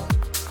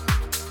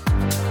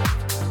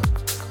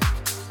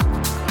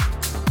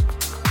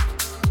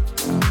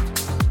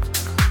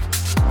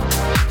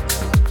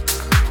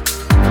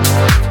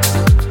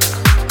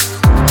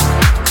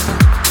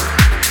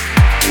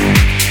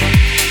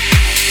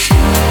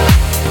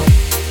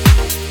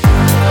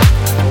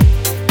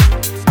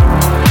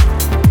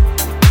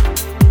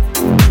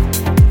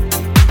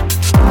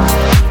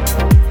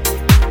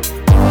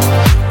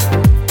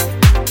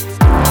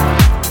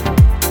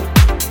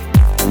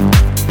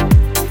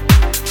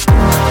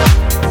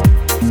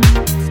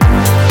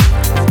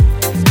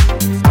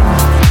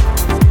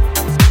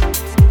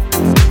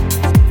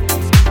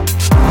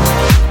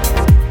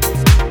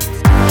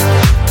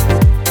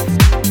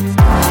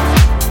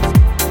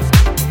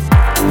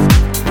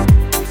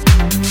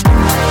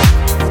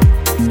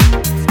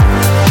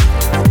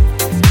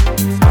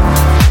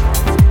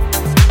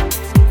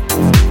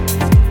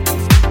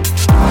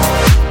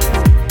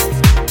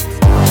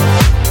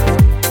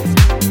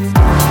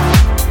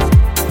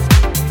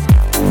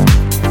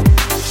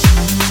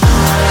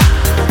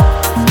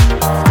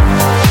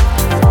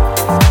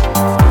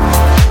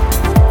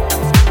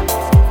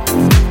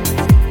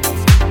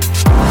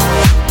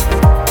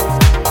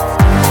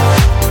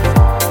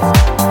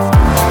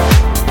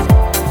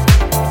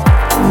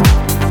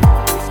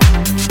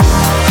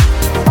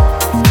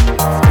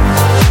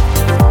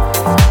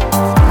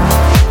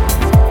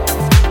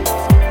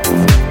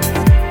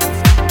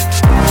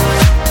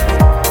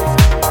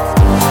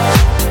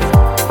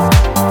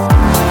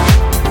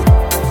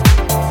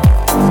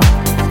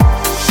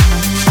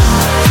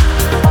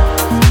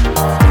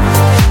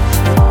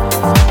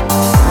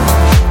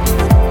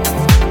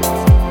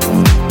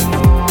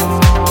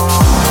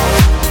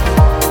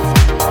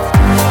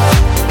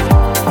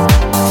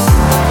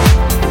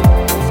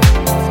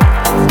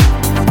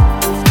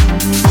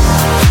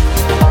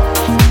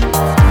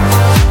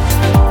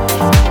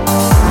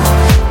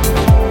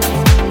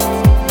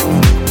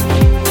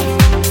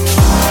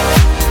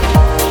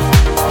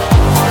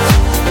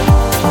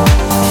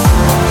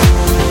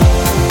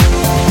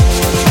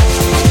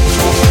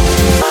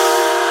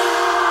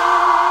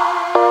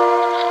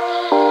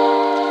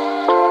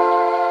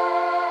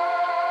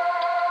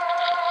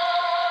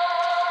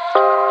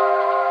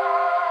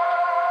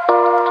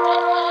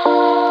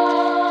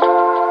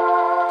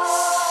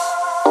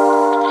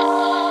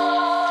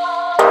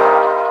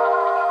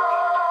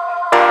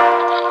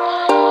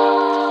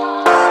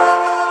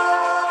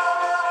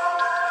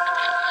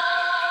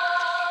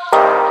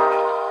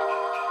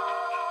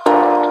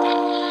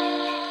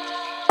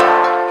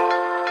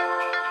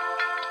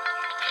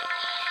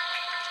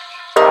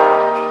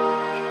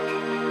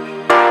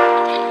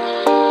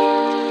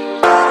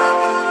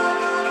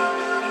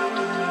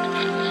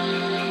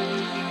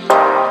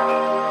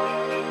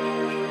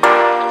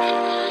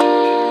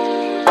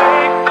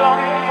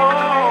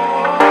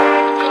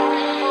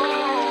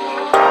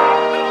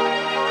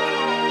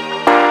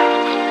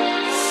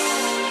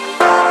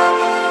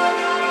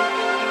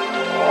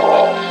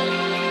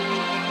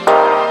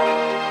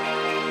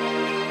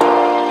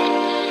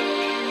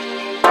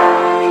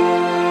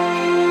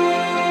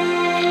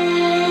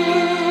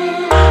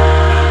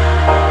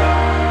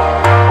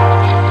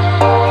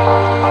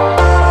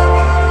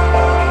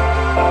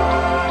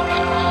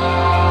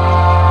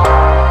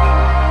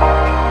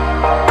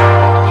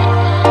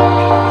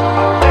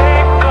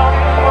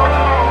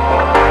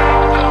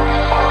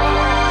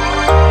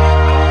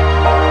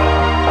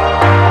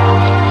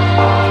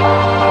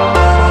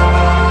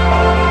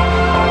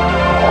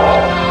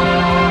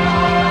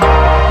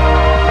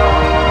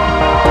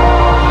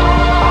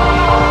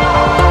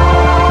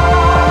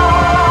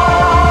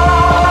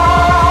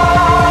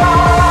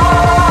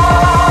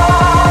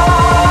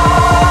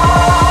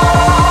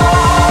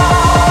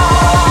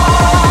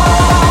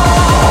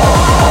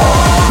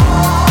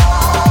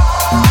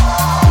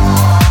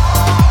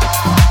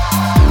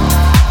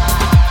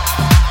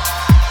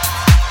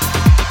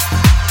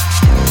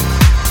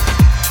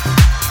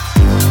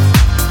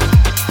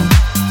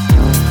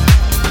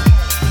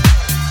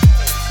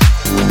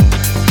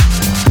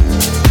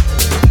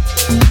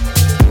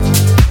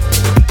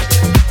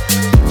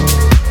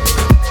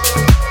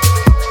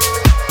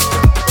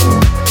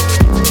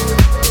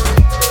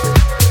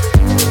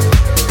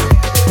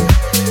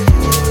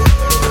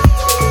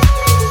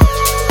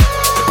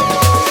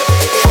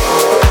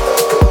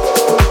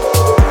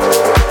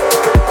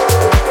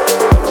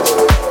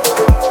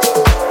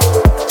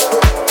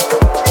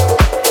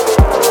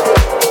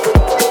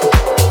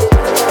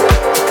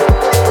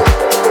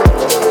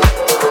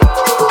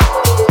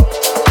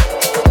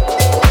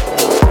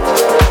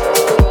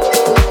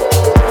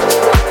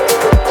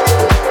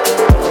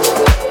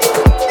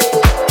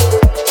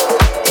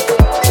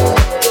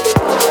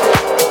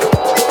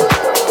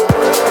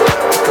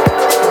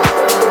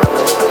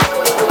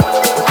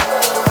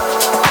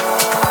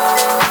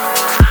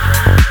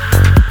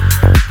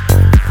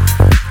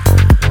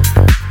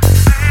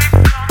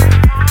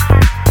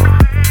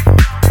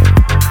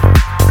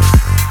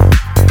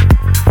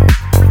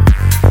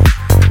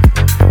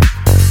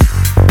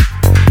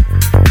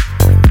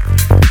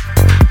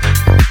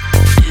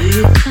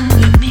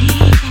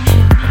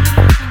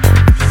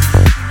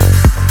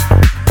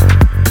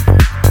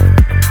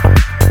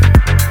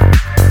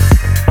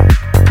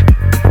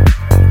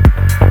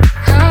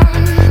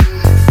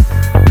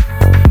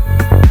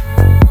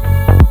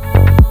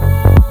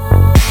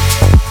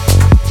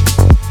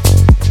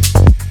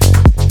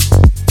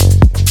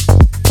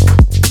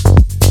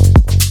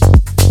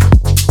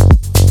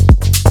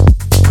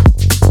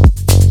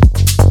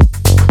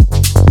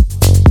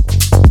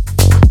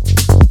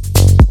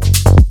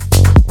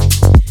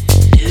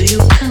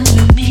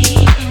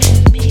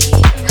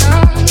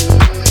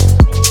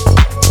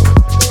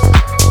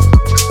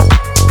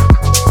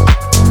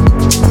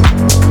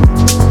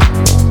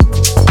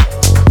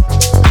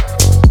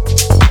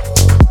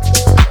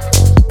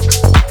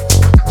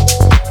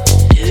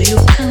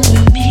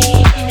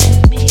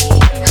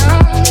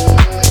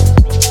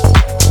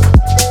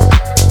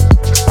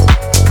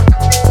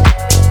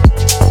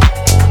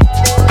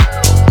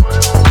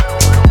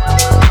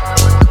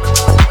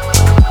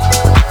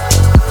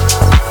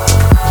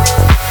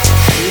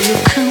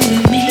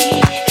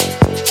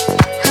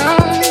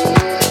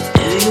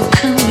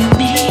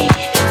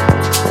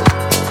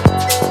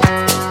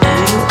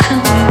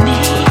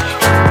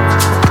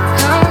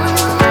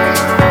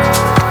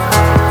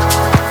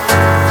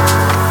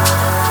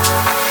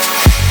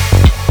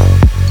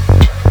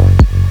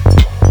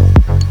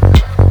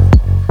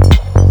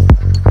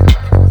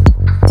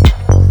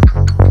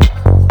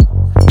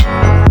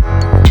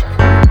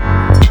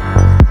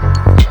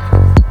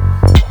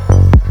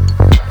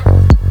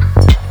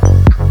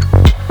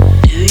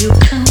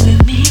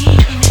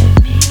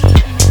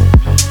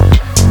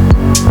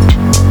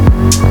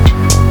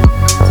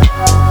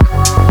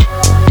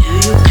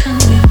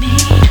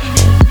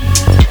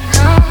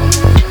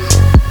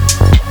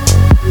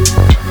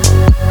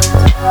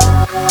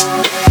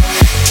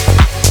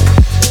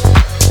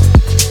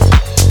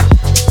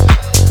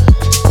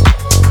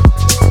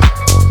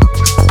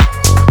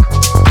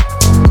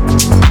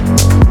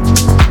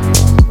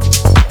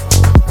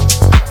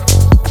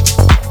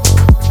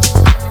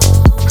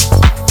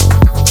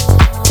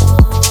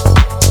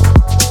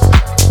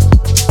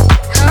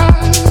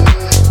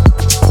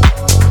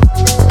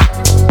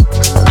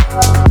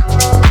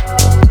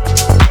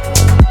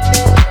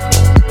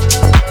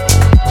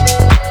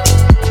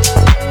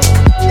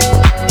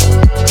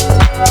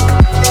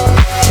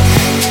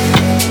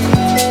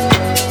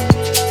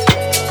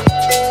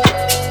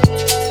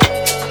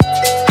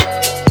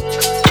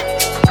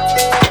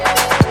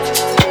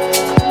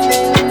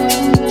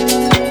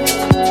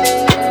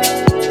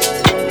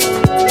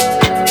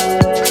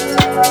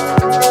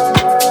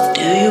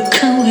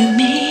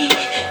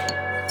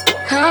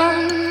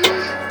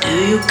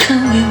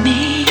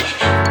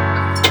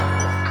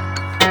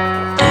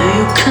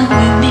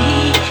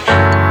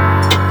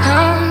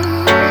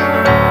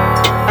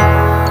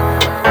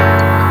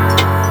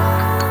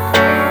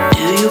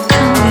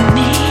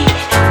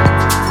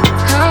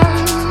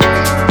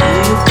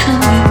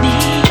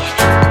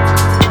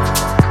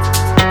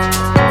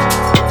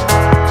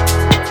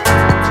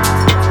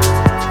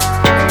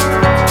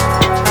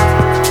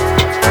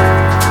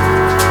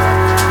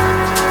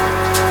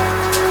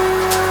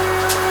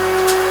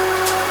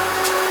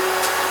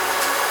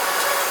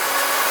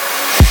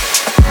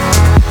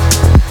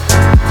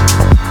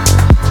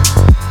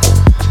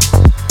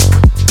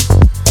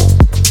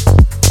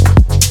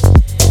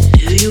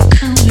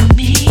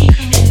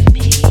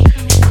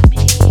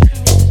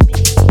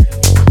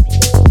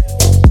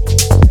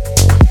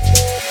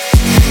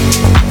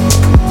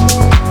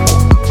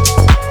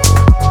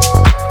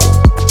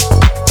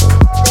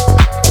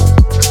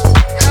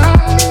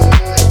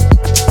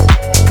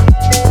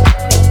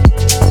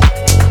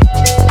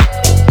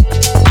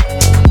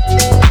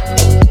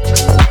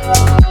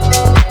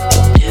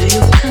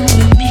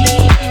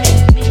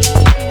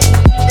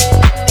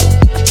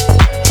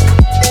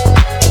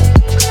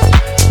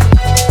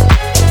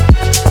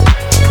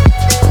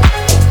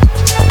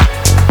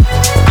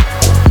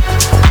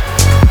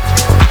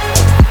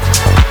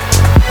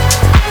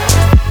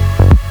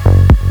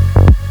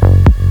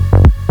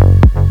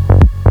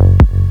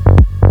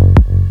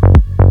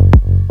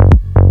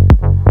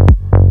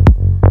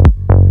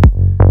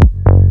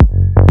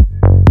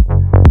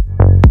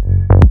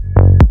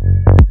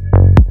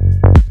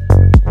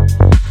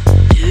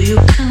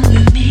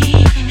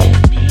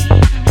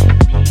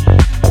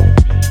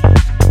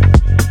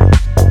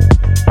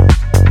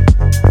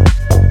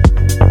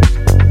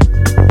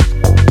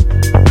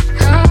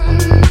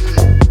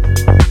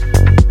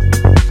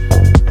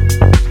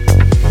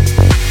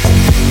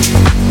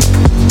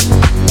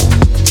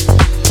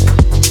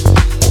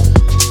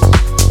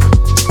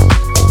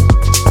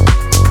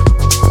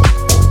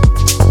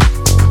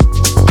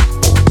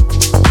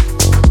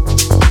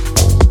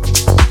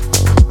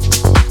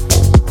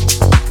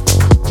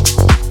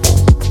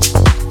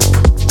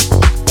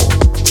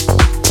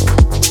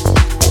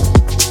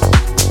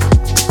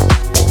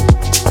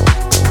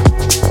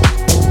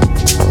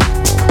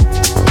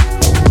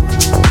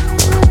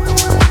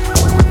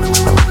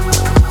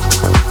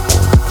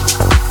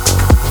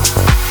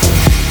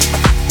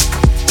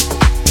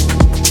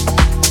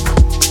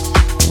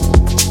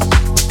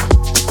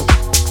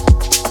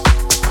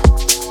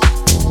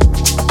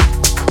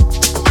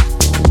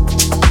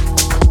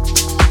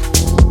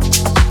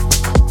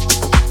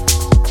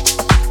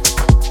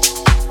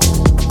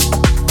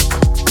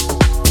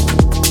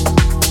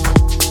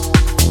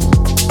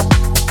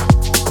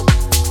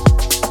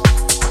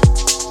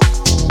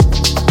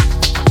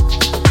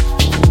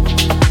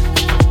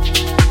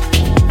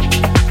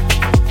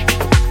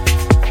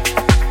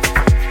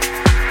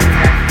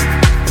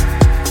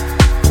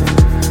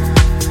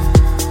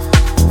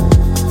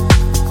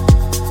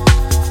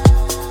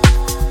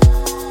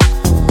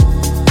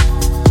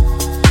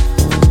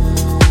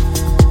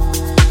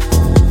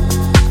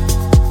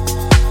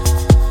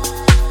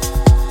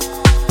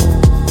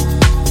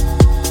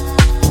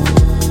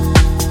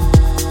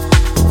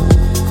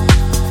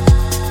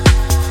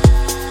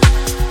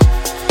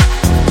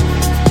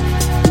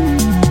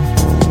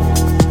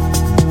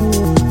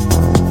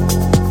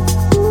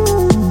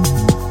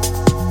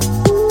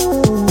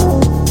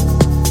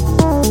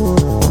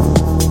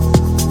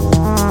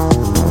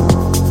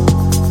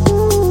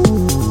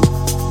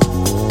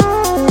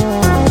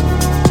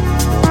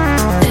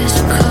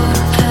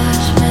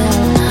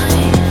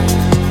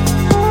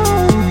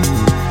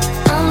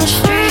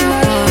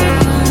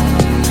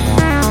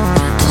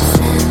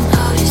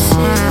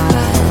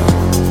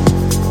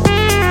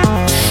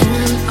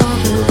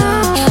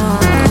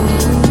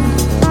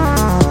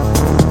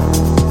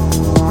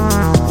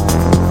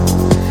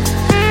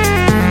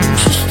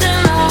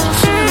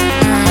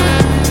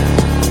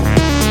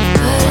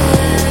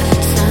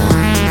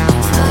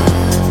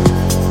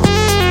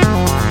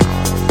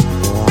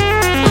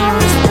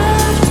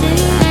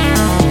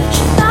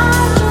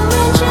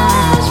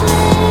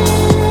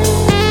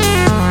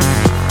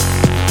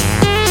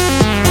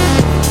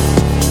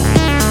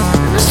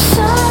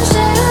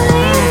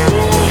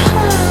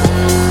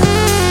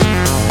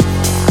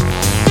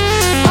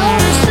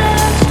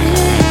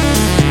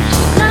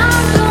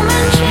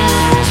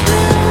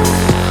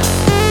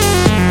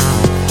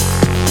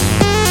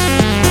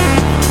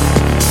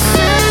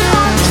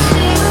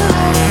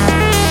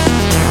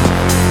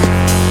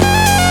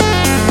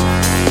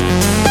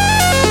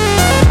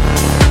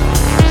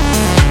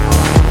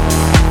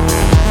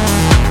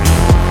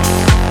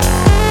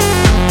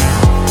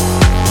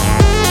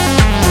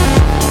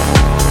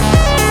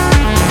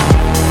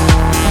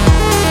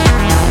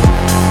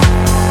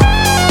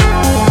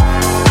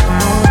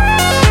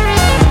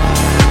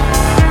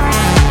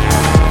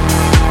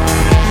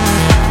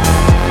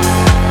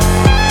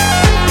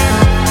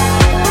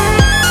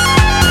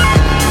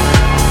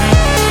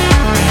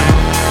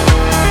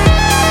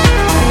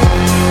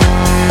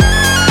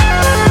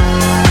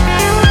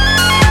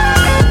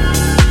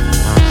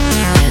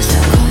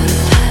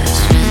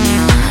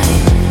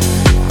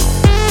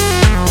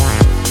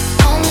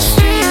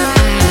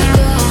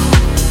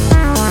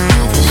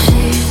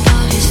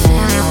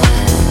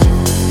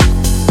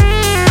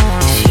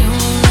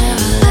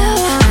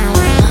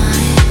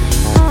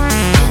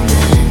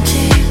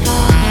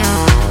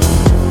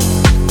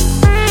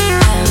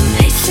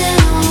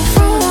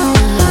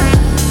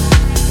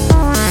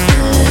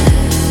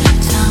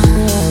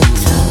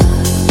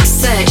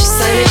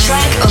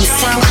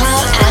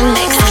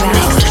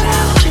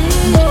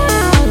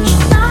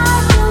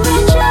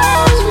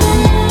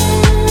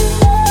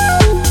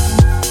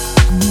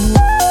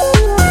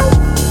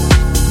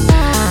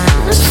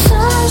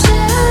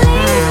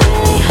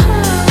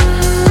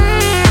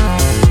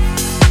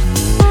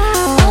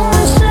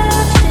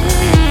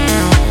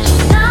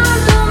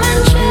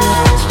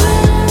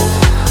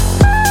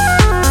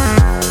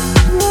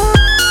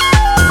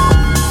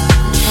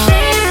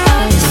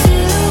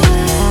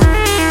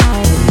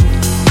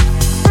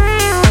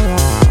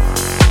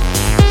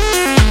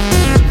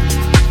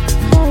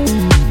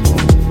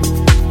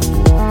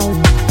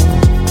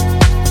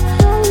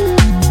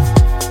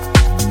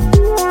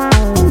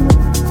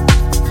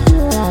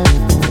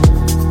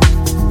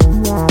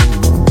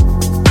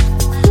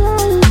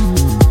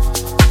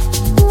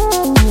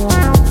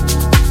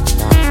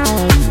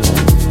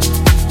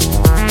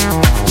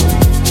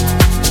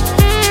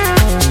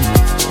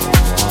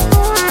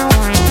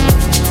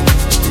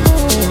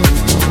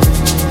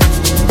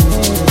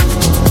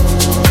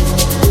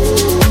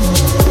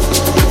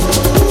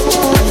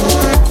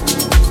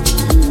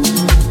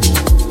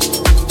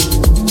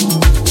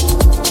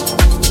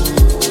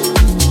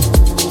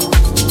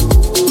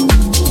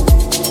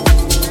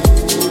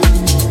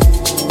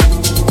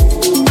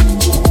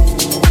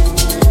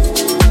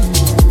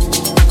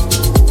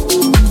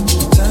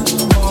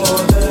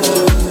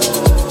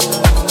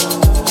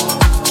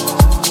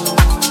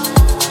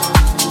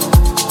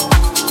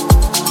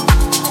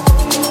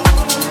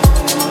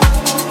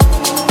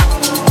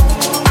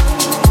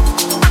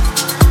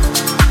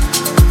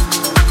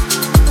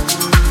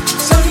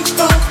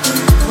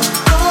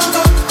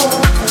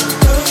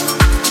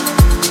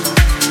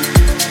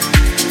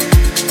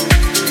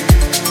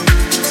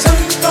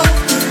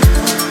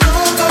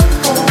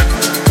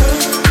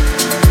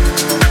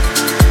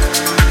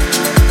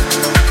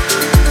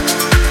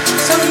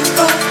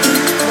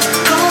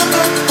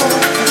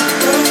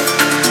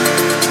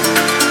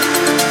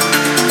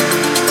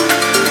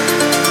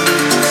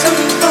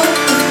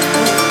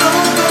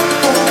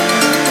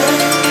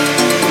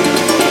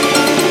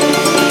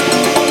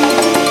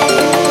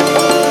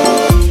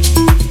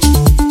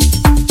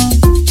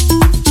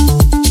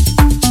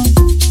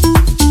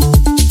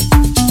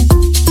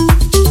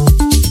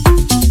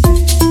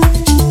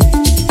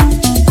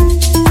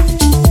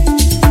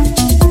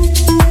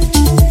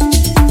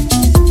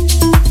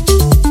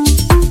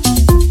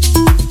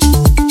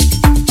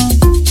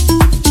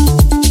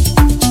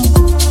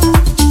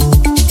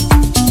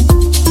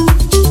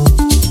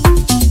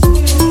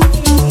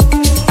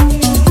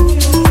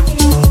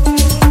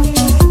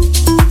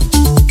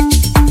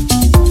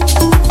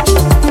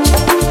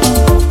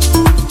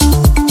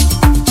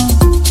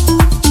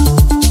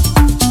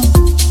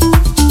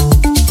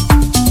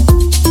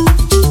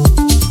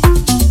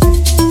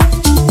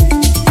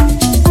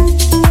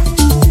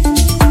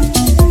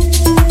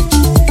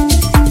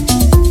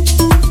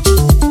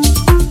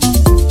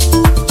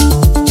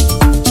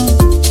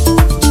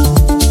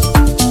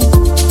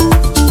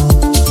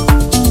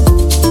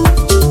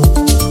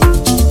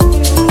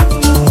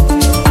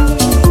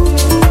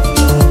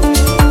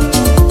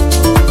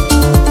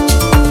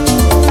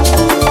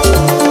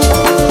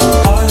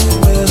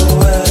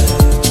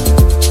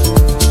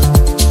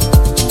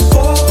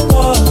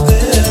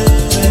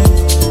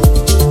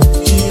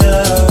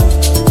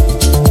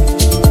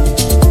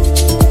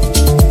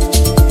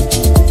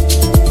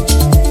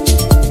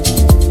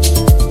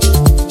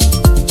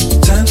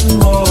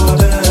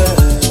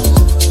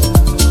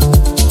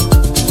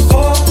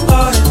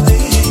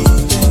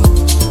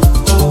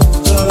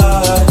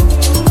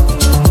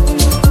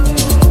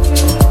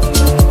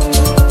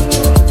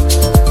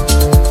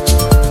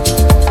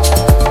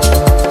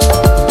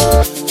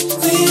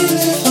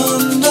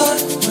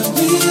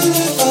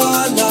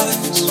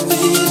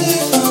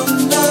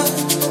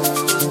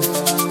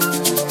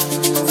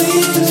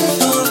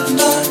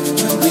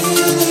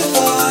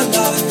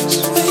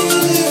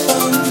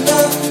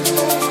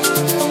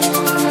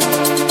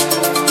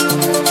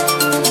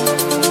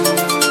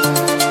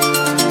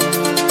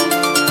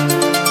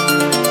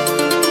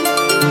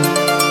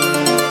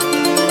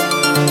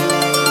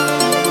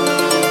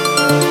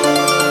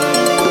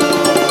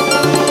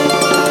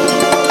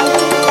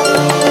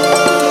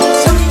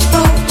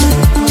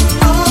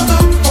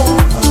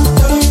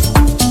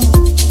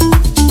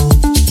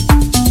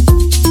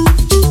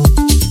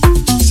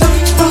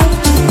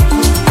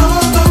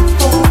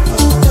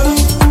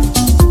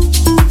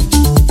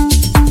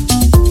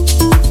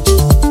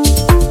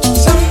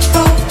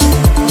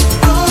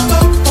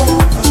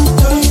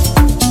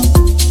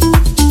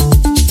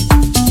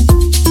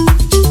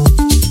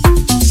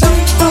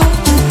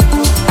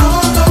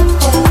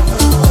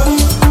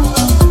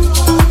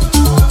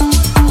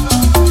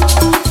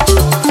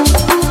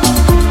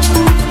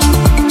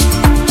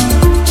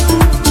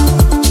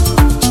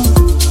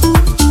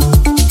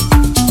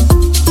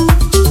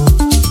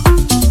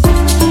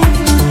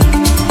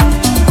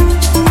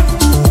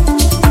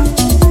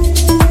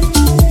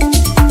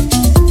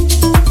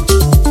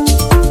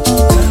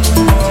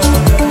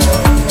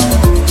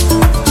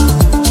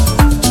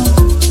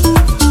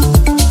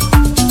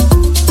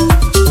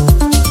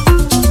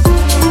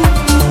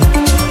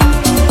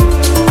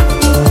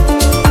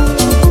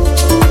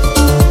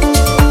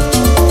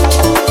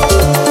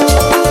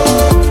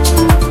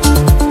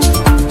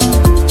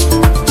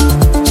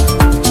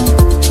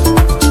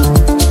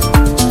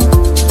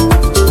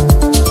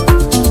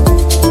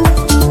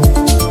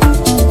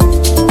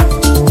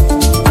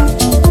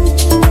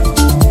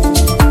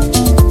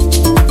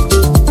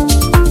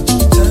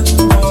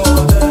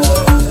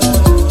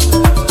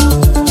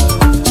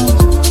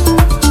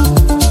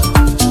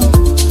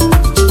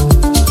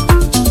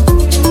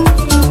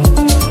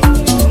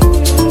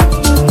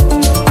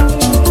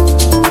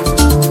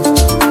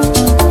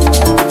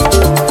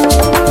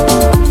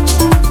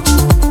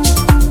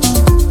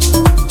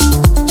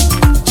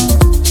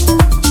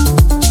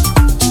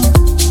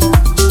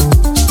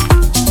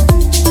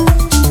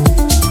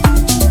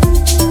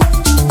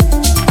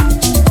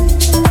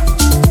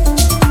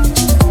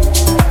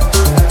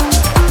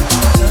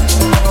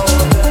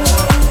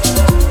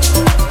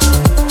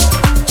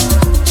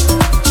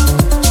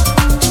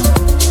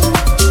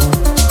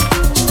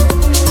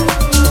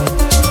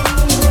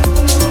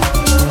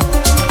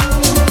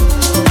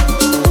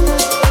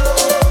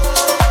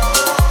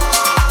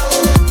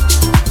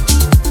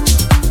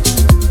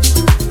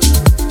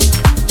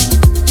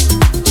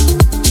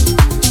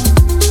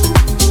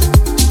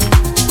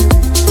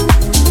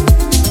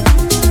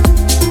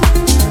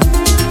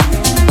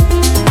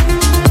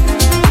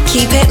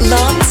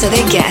 Long to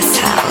the guest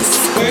house.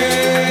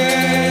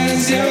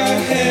 Where's your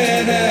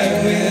head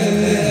at with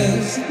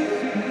this?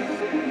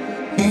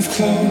 Move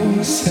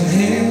close to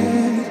him.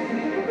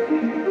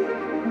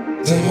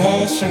 The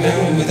walls from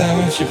now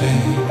without you,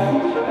 babe.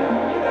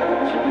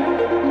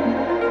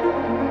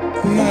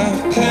 My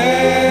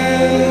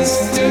plans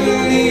to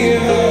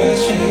leave are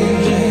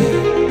changing.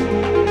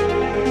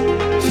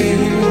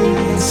 Feel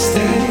you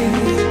stay.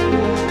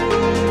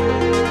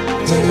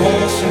 The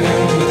walls from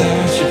now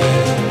without you,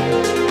 babe.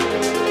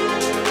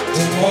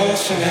 The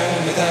walls from now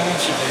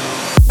without you, babe.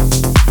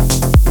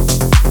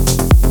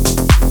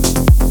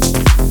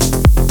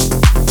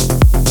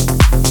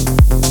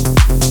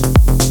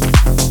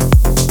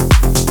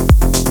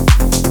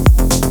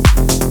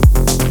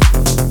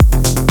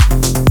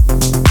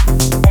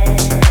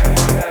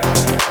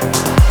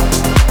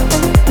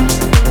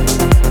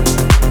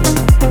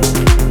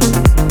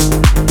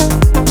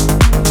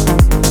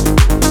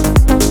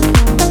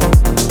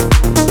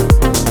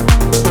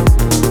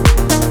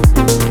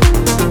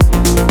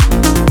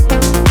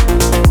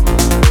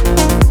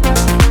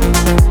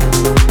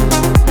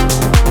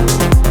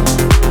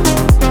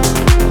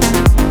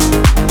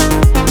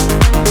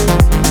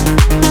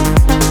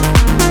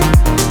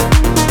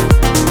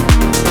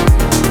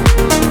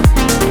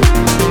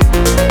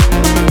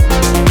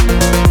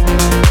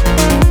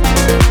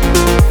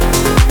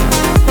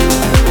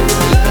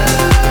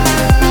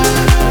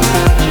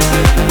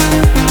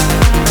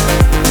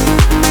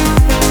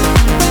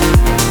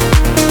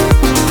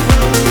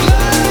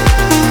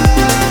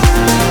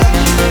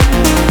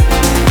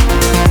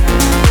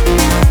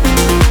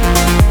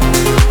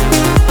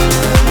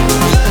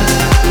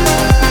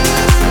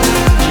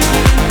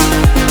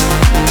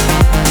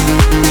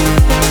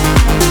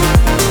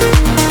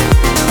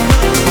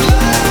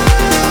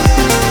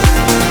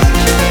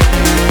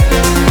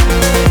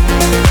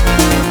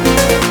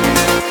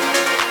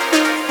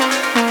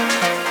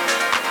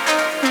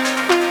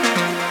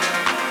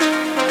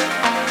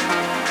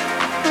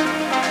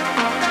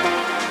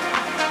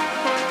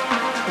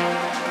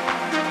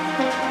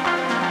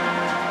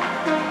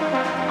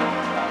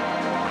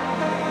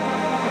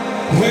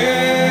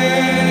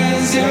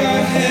 Where's your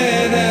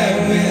head at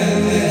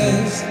with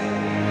this?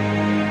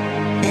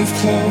 Move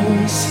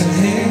close to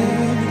him.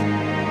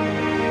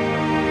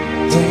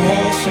 The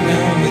walls from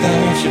now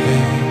without you,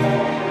 babe.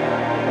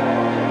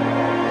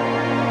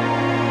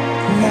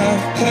 My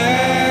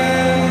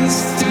plans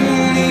to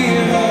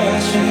leave are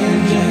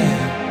changing.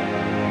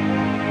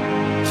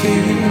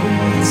 Feel you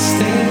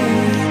stay.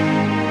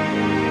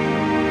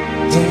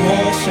 The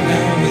walls from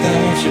now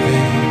without you,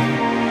 babe.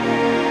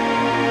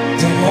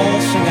 The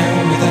walls from now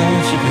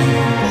without you,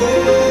 babe.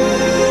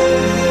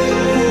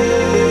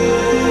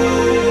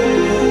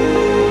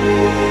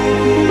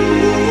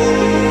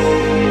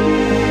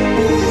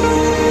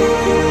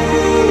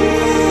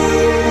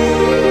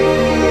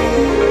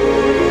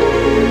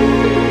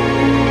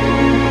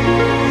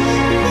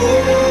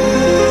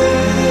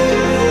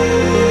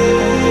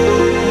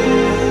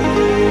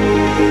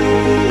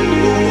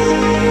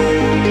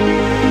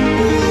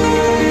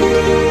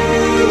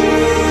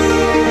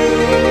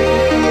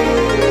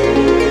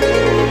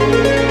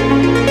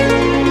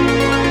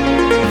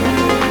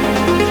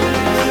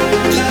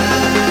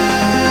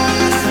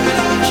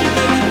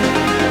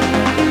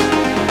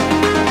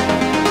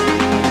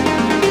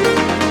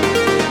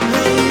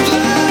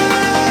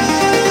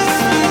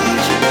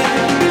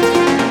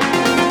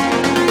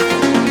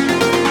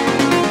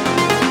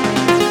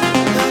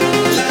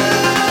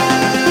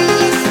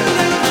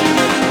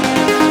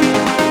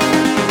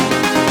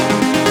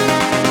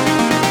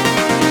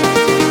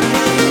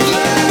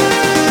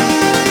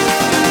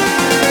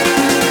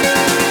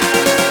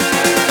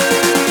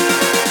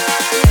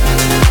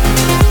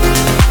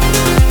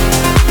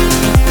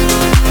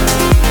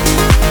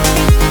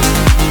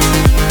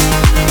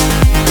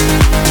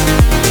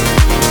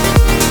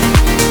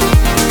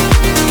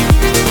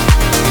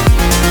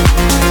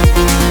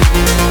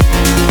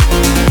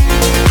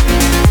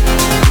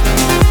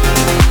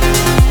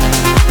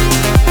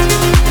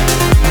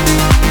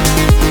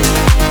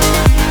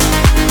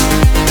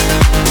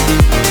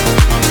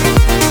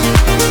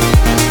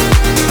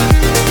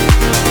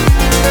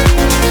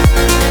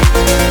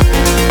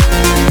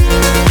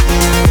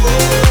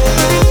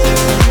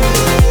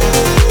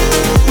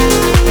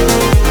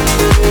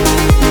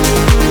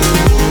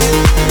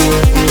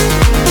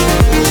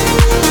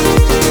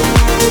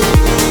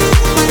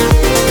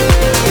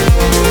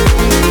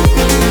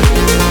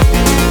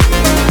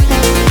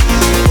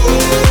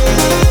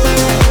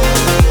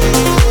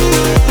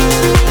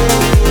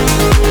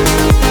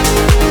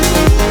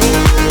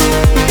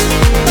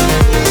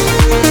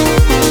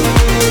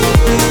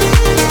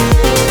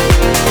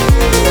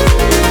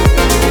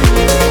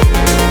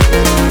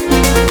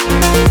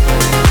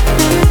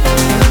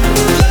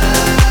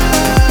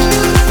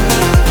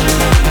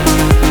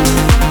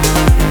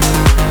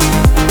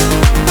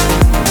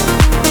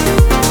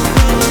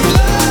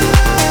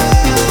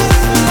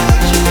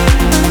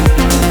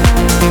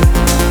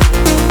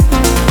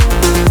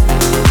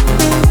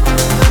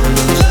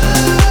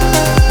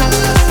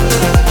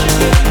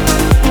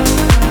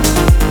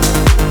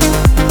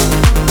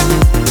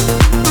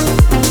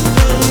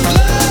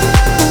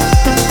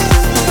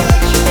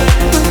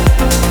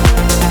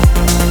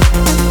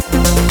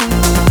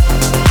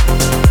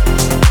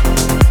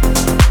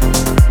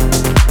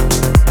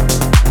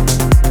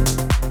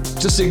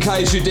 just in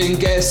case you didn't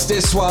guess,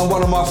 this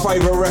one of my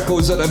favourite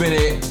records at the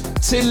minute.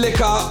 Tin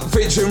Liquor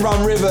featuring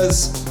Run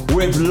Rivers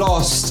with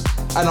Lost,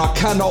 and I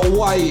cannot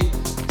wait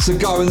to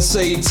go and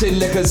see Tin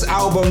Liquor's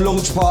album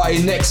launch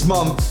party next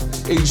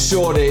month in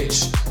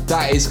Shoreditch.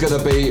 That is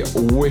going to be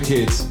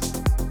wicked.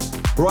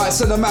 Right,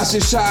 send a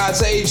massive shout out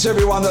to each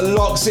everyone that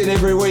locks in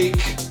every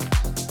week.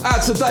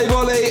 Out to Dave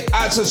Ollie,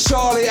 out to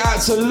Charlie,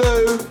 out to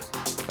Lou.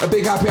 A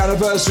big happy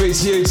anniversary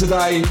to you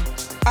today.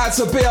 Out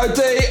to BOD,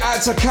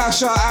 out to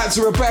Kasha, out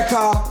to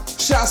Rebecca.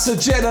 Shouts to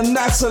Jen and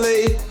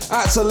Natalie.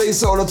 Out to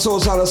Lisa on the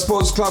Torsala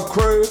Sports Club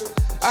crew.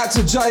 Out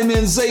to Jamie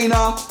and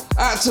Zena.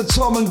 Out to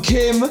Tom and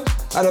Kim.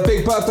 And a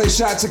big birthday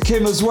shout to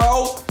Kim as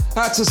well.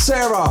 Out to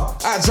Sarah.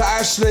 Out to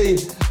Ashley.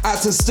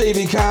 Out to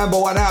Stevie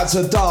Campbell. And out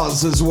to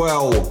Dance as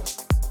well.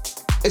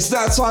 It's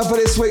now time for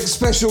this week's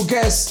special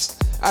guest.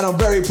 And I'm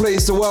very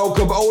pleased to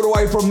welcome all the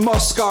way from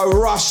Moscow,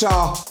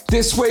 Russia.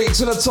 This week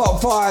to the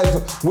top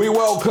 5, we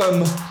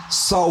welcome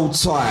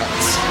Soultight.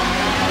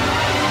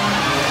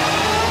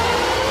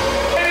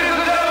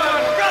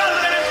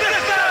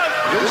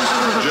 This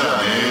is a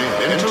journey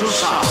into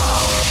sound.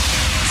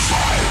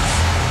 5,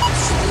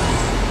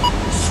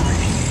 4, 3,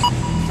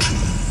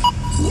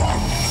 2, 1.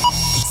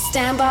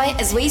 Stand by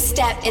as we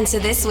step into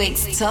this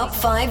week's top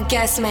 5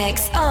 guest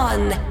mix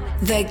on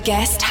The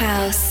Guest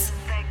House.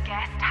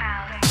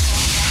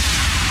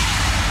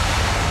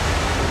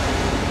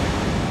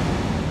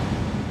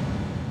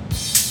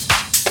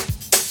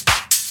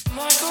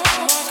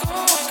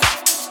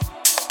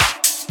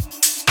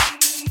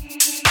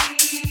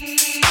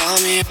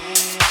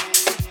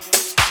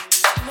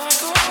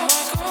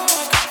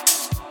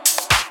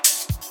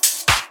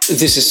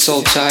 This is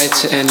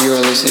Soultight, and you're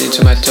listening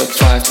to my top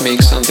 5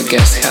 mix on The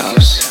Guest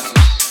House.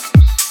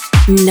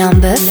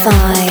 Number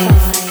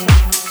 5.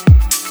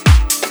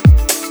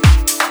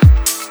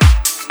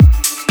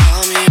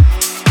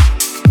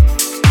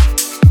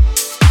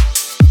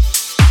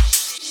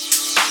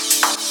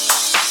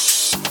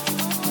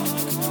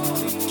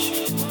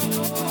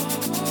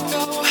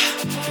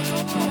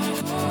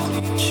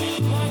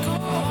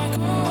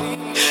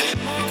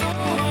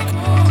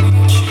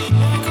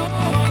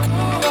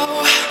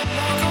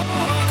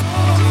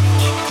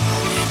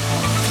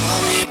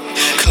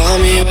 Call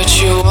me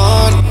what you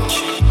want.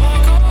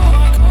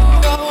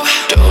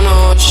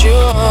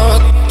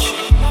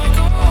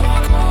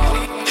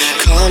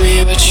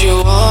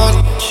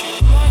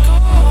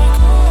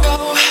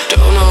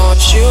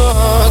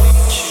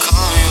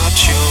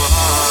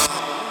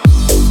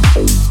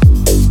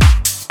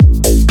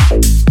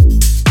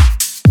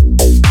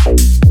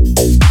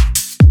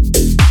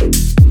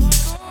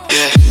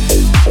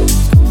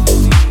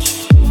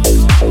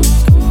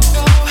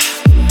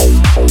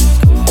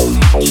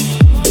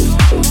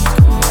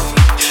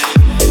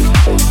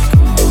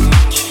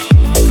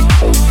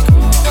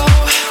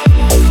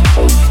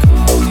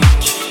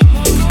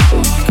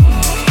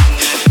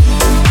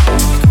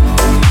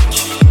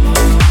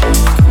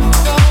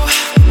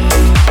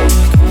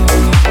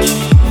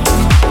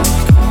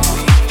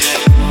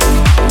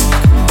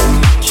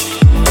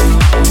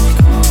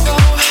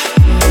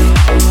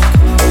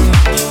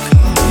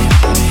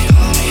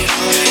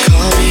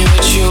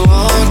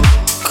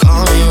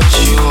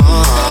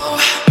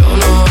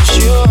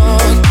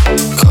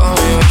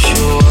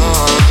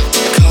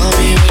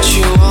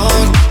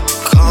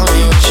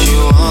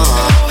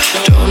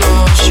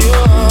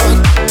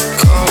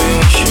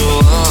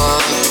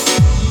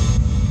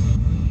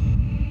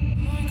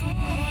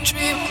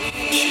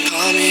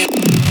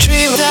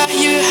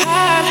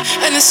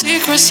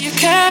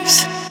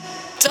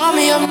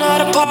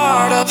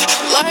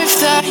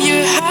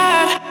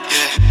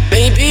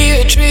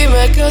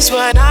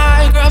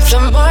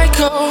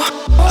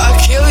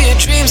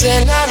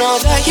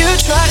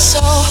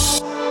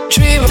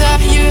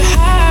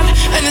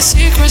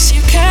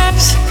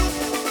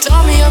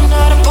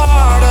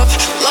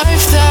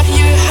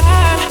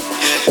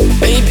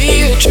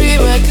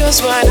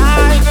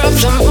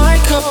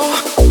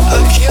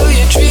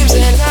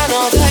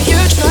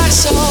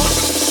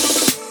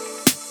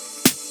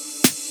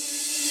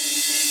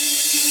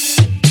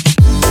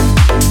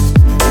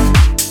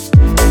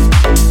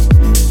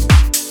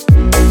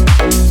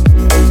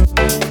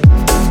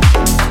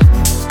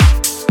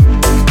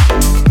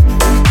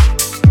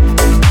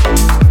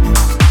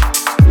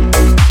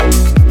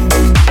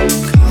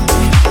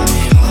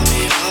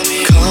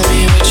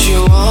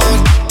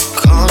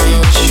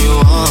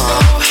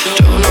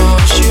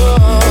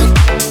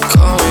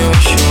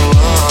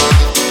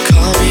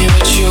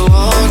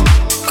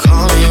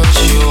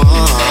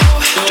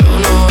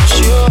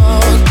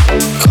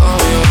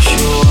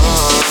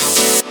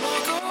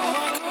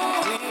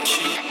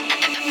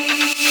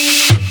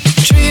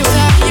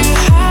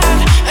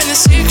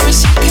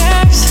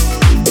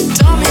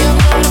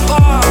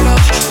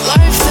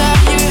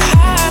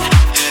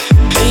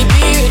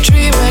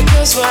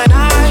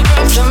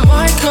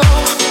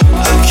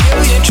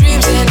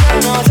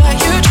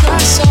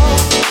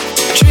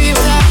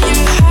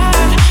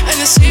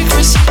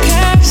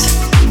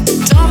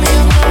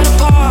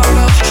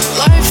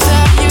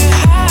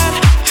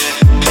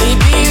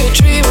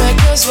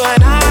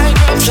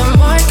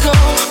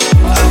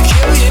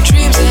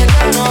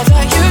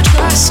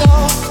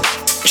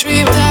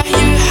 dream that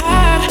you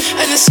had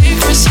and the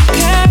secrets you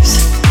kept.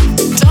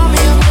 Tell me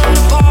I'm not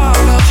a part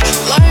of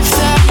life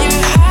that you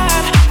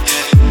had.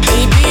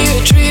 Maybe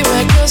a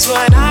dreamer, 'cause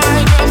when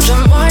I grab the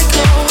mic,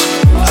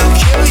 I'll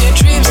kill your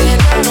dreams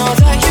and I know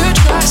that you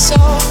try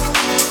so.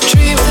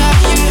 Dream that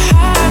you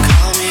had,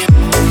 call me.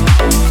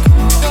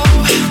 Go.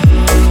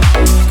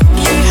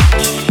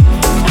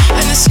 Yeah.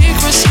 And the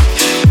secrets you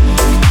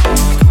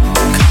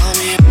call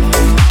me.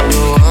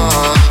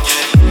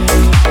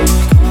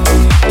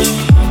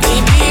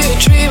 Maybe a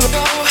dreamer,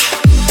 go.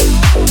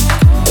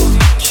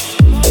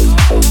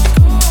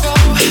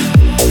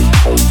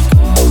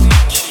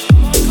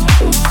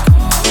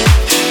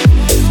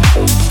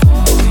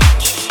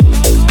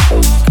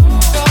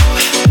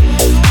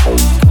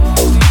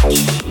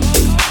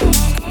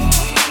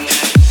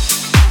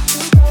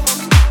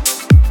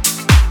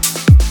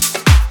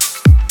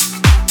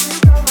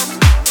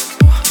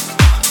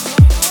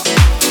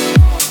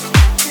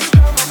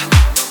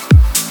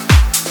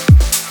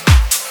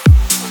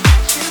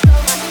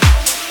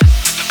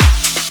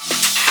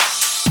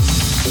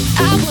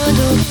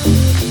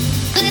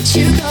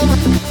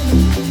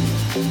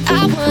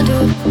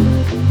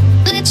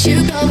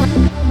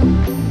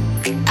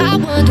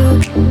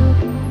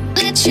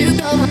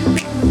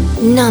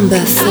 Number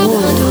 4.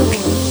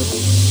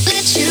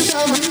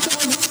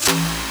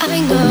 I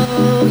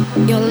know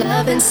you're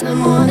loving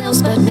someone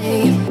else but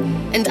me,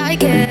 and I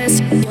guess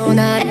you're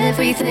not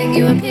everything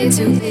you appear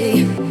to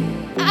be.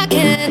 I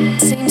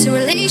can't seem to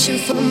release you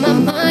from my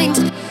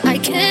mind. I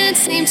can't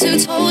seem to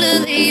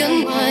totally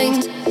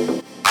unwind.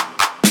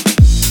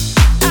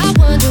 I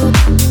want to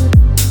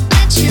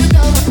let you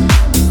go.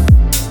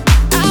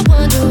 I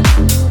want to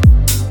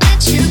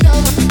let you go.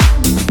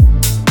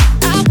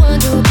 I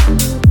want to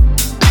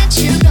let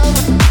you go.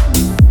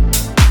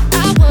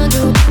 I want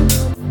to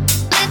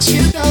let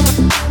you go.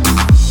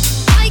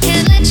 I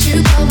can't let you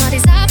go. My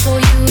desire for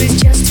you is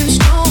just too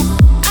strong.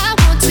 I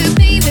want to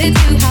be with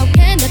you. How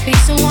can that be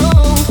so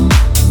wrong?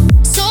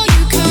 So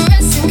you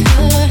caressing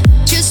her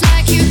just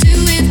like you do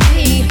with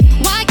me.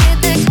 Why get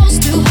that close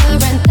to her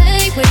and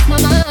play with my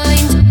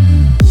mind?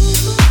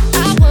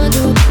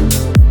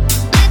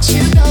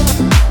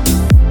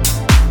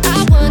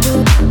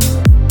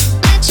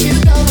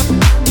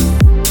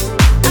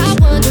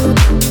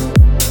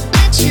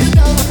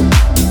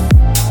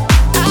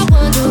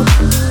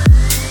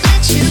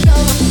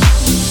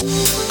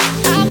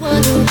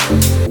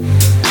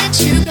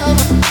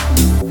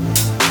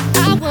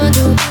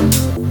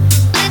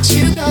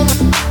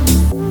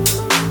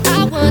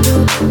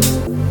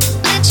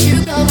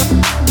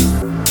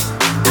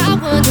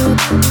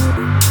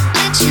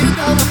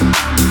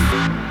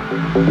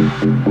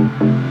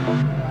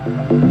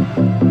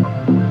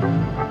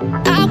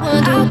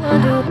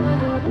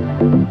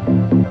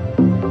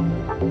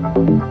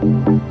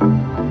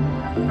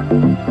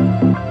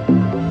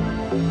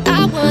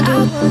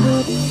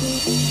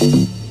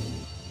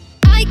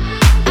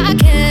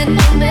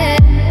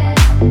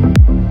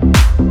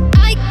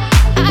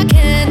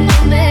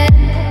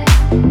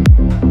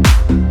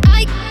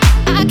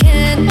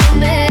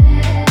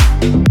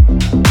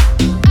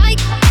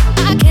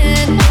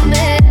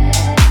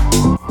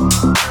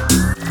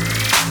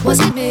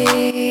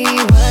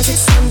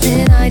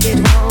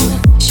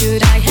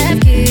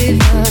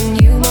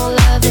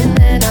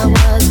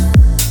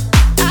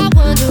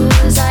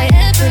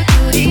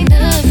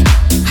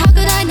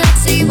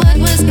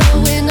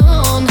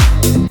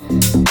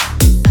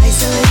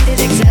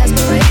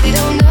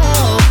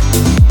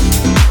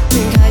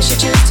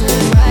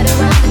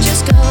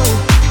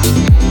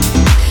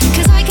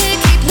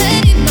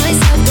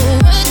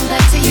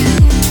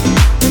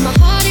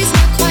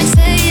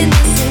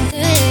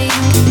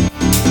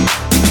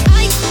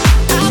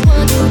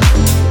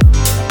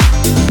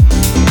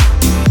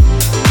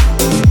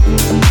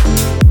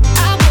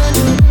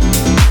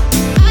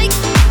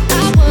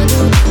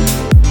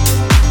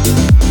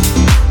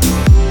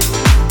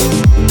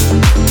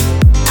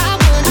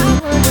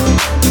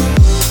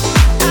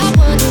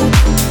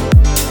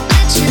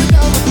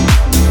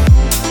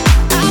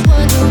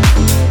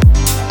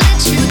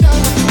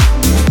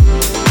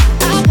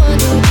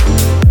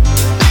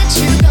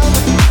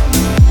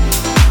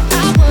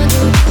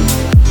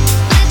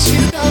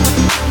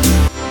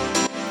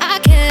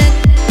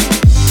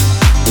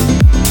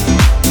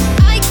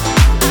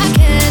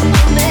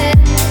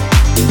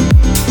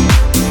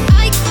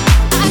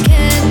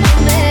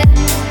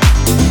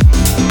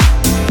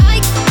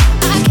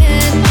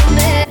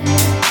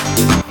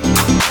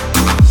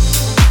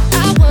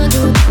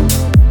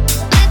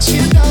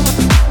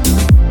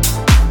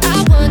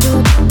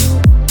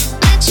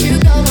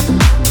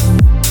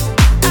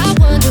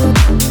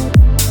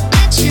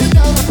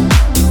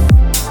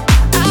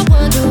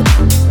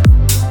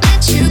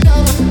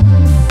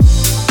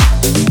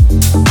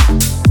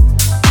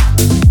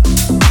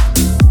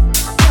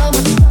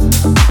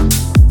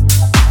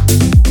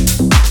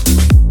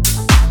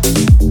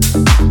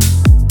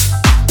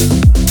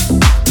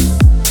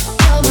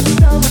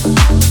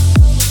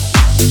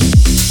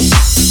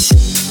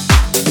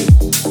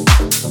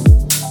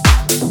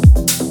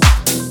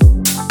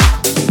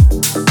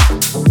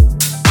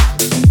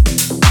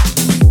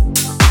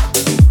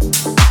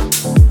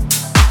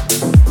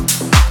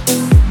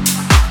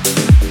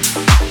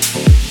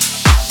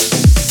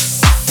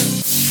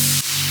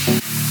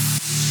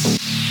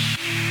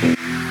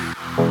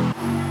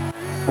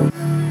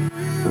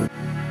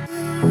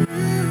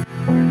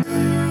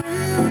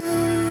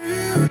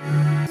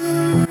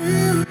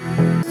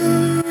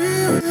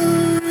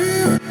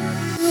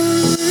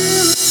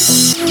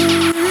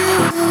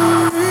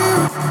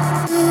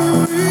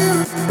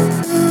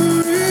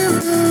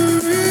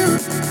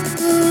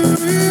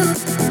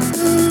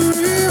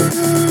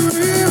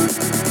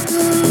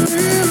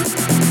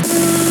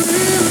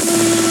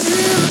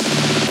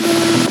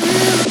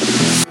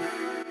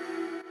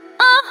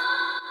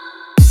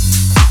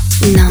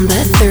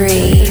 Number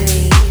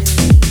 3.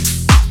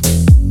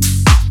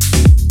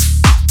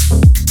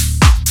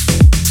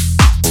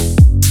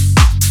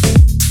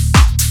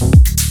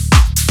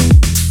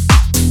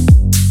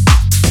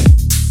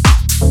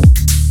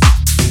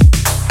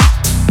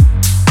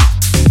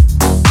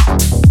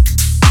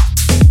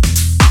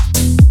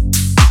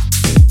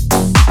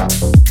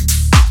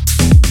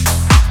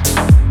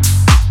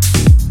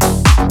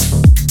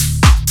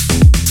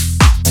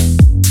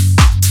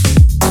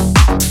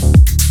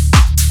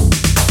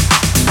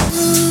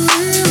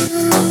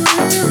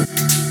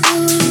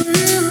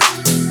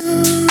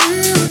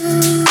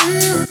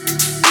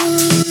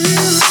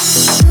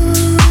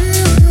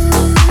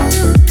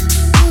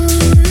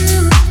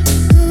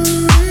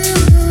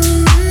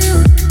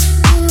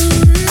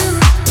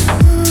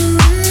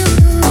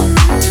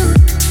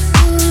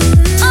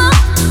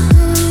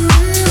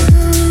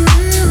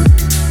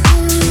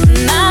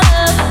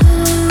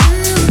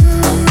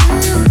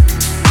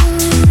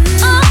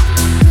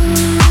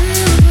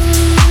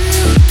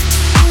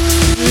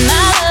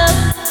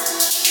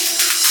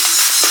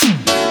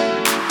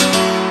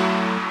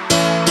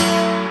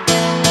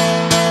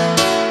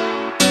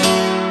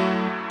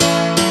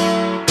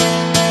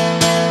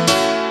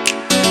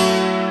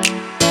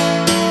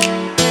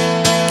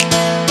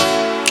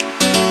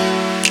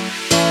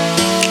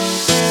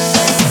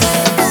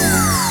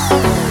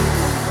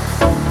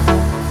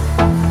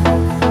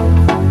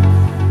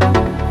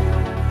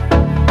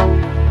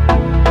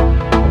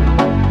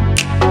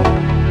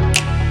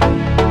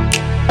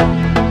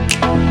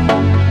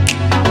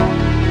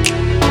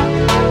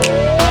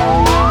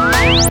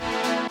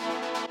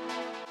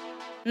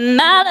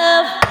 My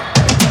love.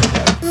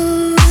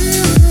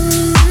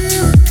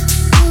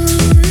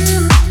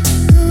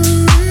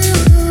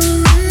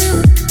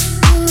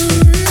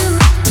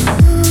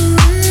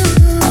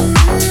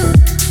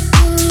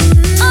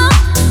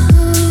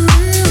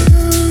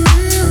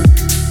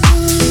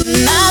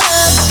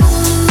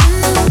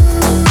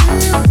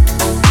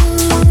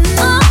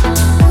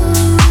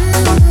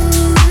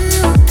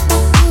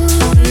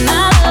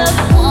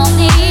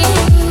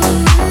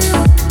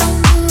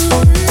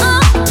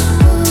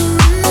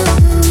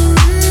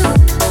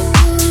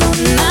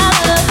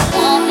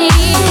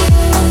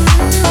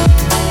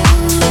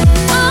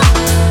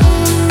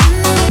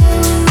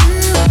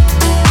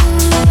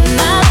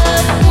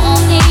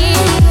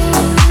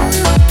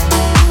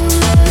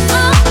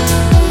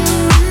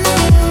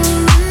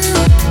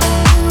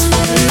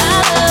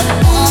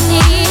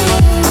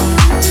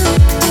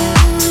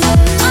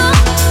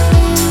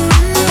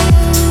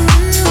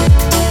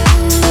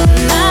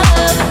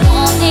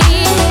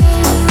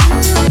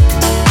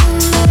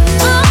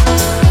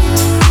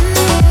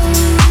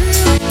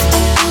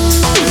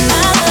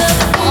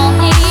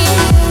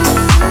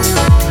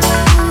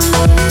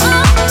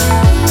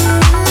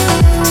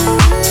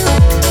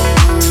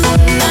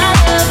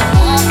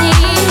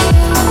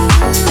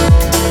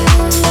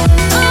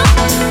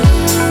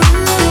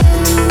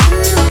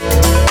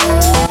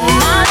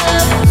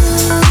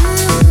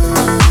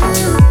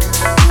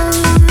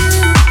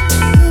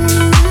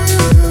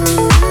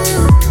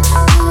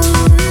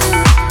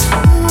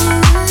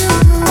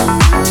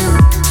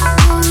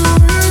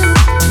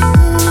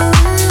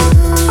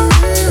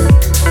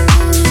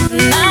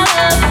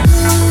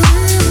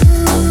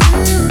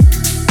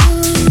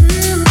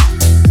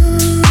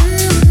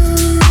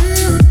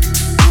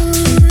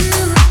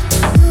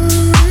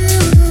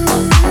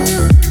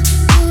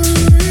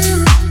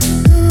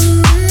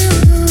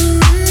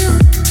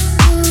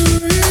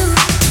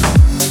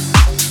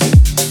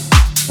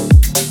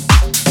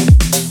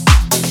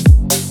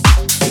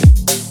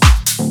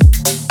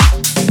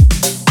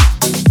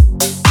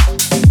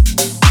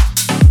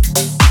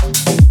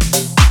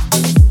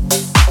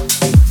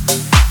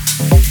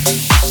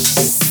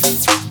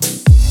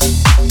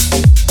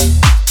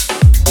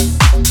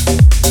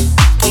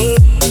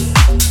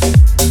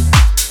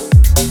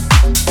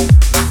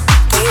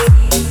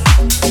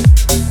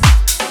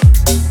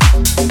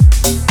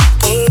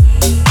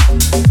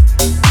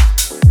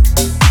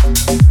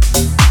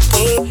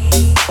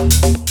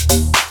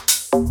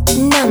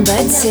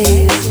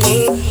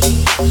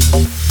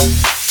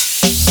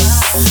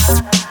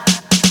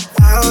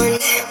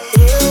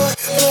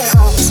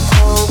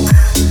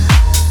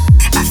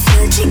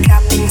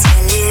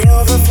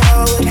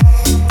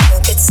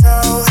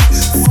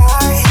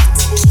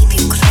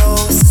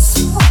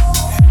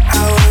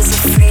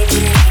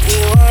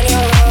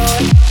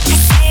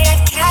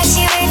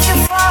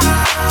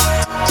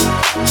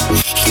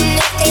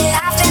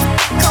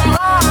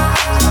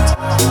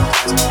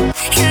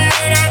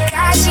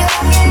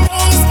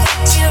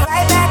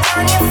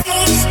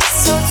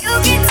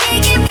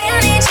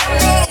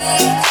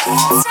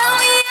 Tell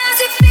me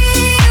how's it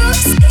feel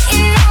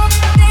sitting up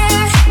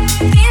there,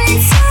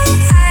 feeling so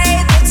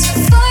high, but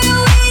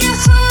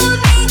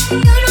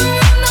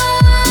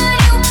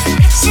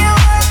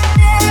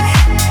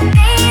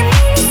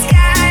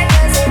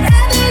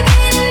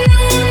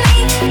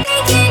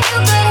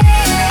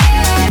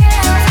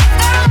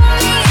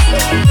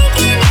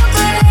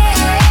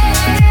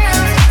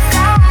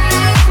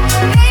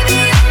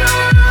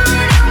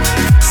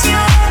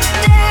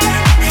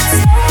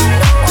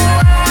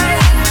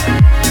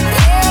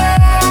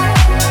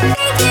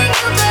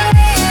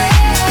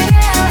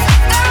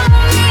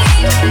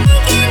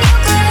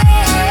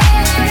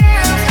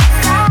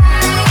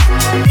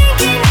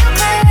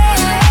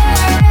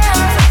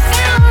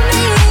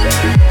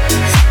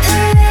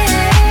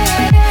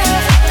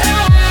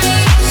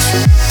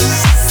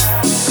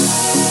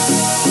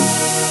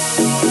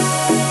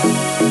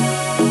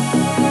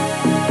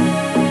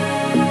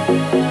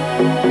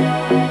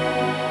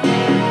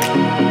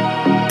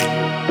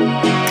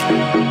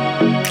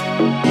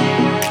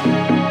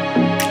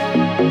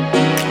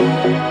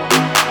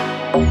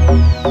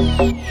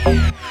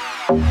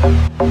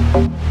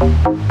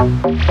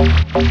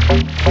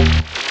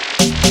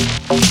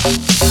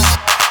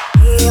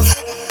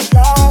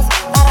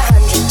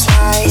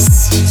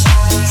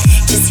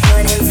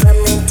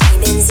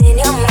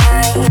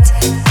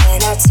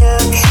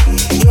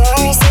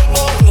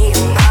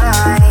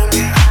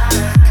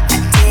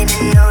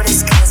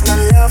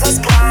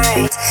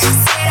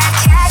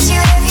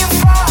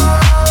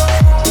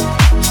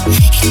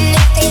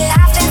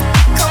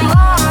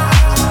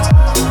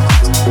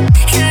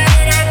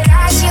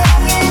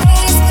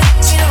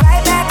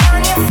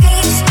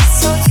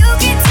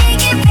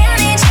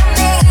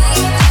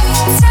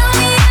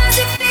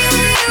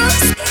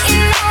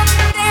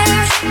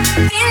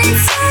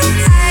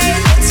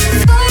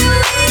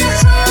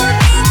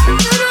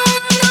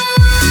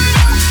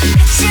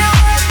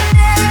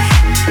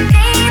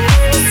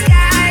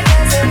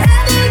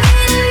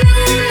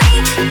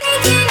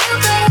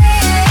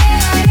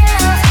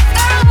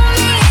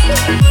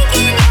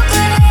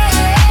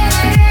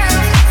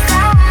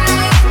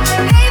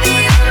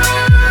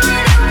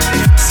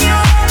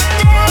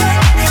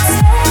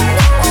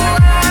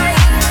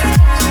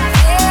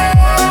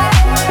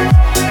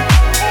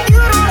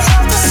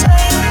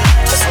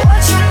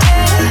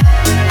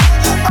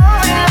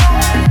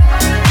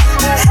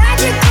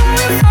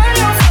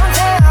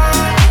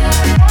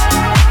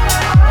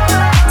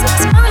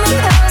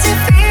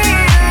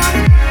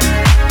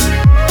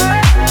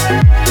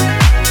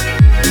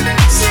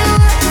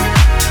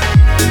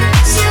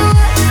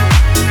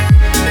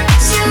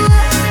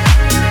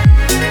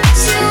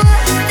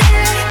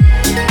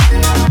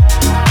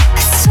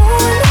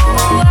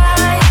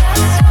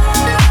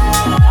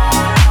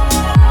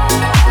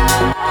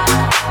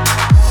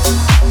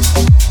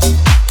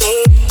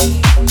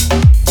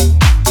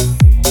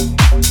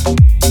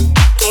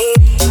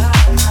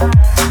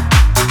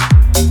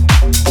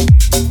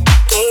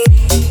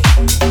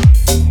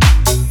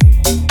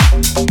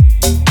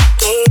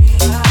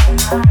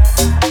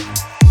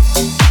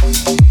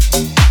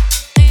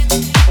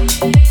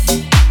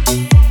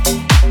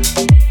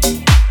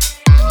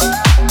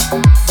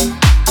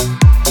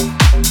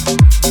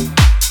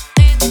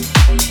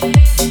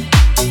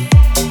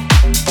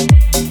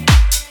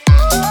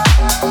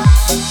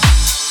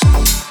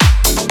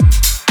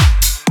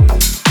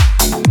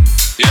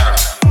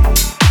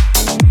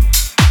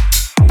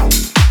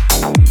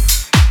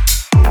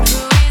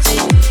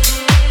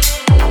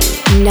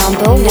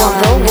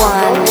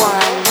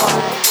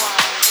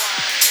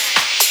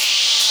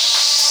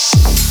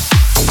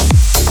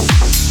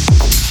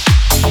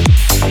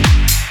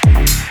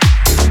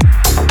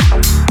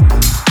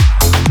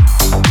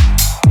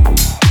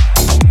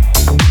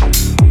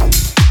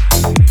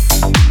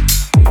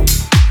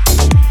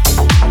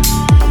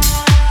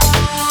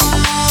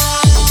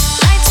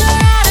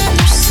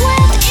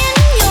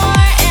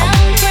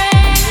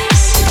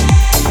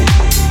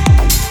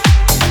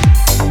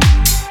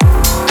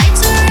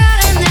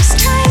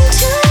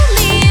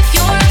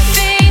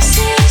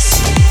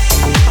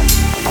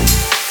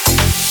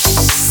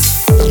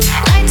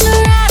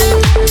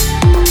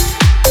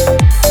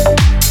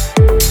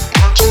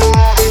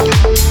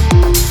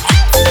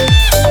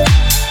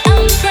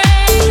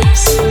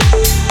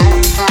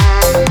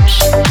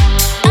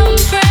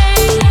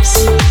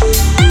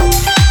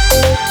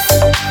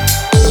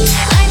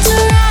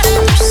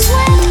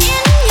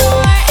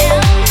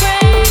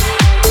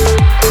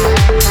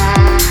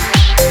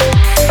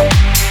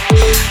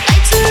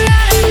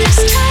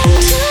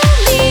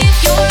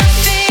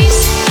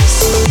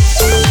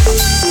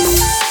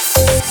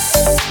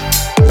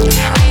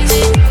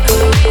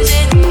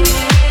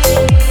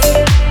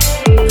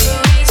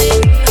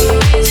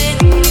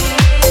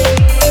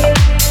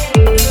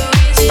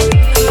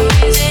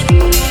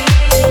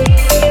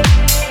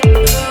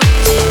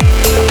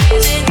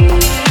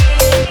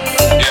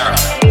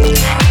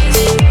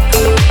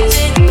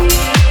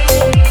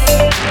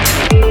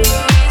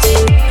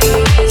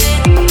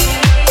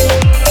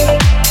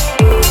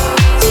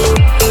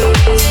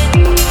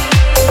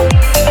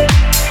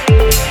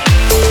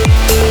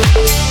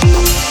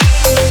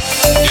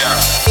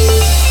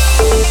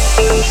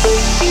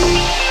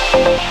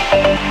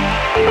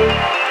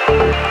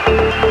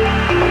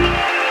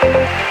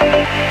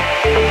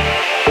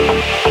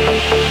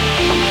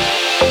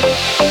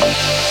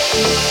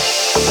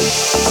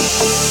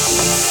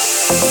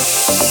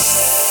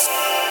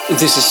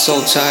This is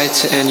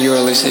Soultight, and you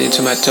are listening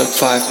to my top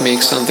 5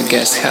 mix on the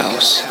Guest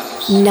House.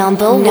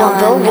 Number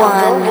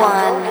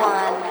one.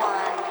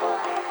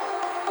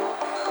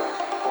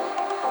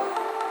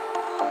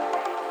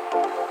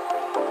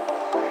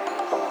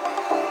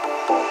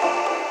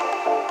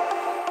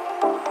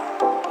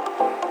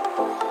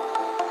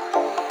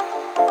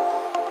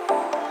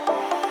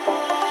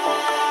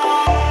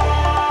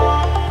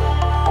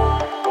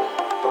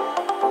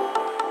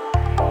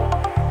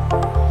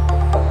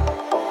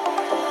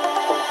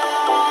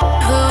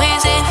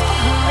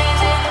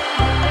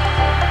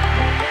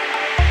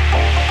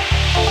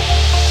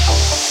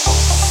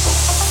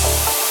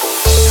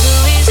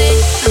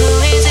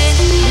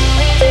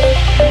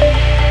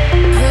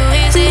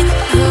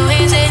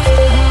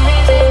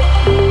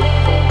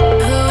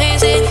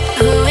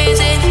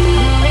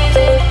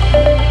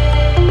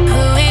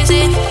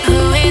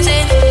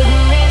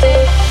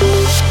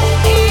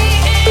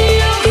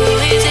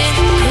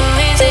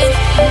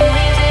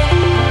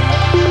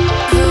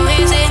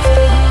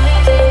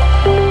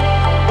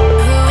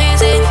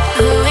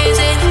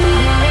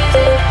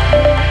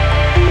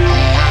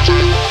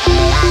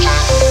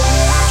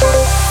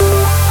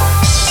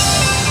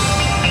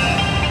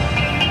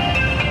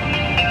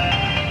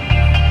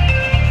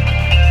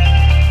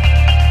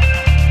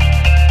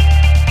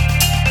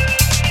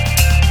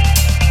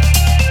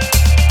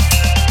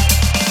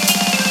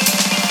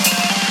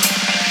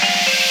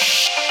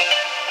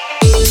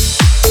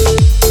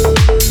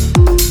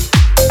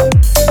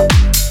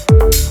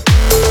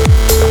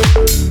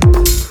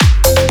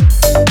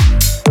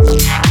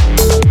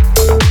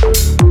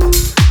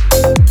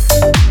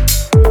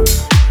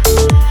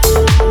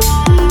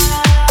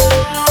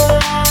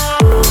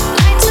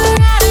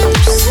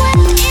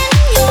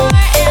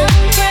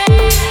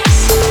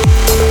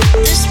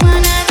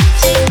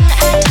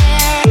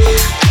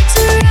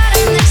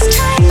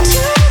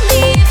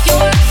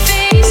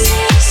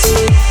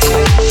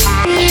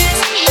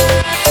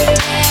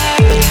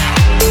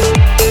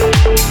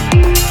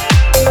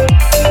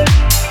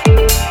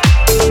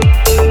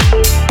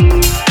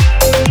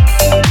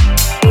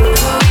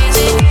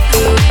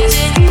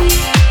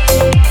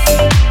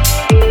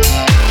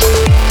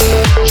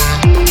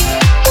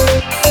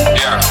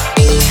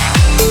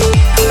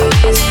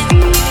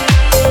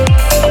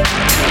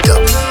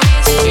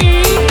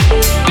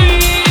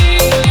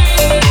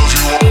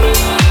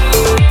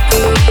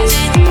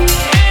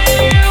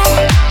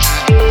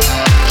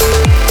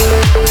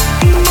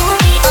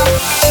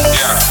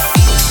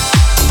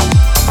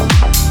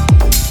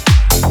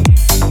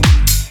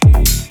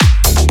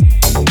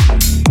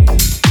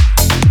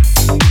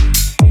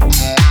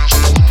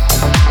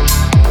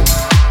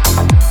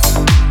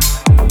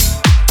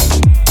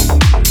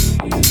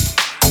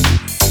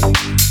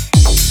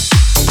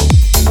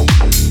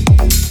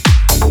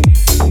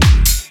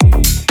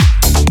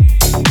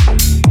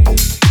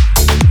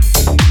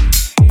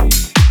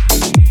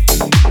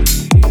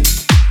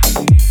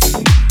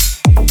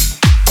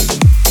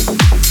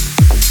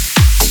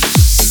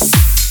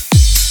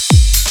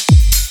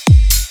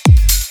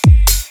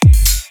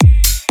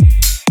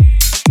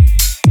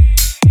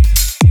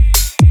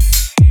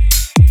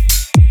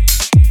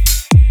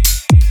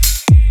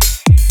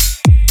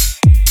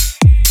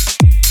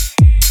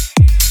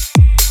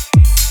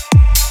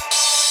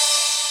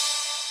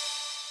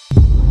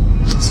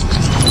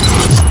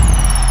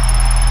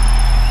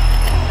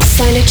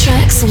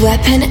 Soultight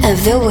Weapon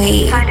of the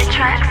Week.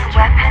 Soultight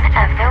Weapon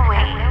of the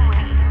Week.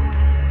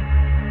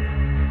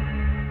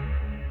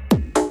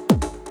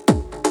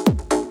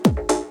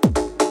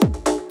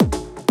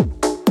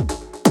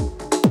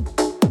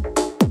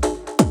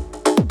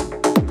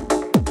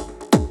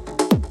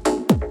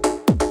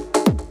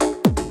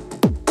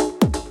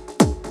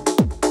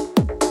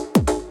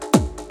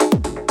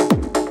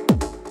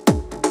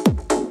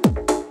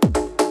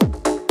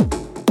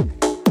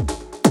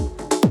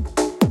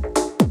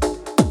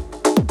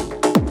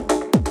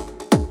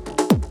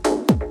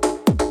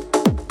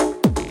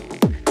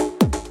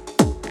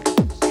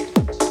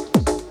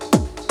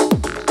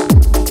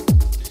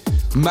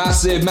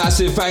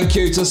 Massive thank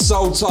you to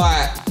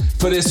Soultight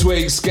for this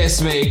week's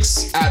guest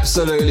mix.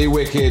 Absolutely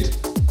wicked.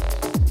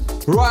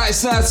 Right,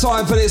 it's now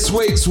time for this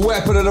week's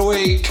Weapon of the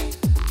Week,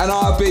 and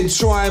I've been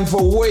trying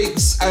for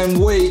weeks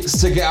and weeks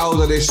to get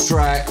hold of this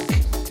track.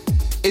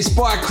 It's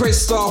by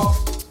Christoph,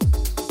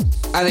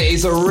 and it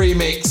is a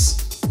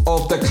remix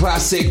of the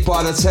classic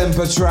By the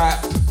Temper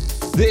Trap.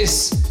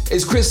 This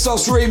is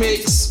Christoph's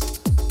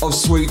remix of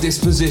Sweet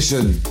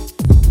Disposition.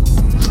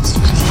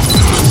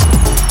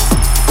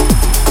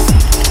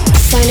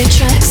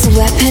 Soultight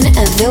Weapon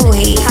of the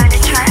Week.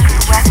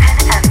 Soultight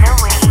Weapon of the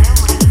Week.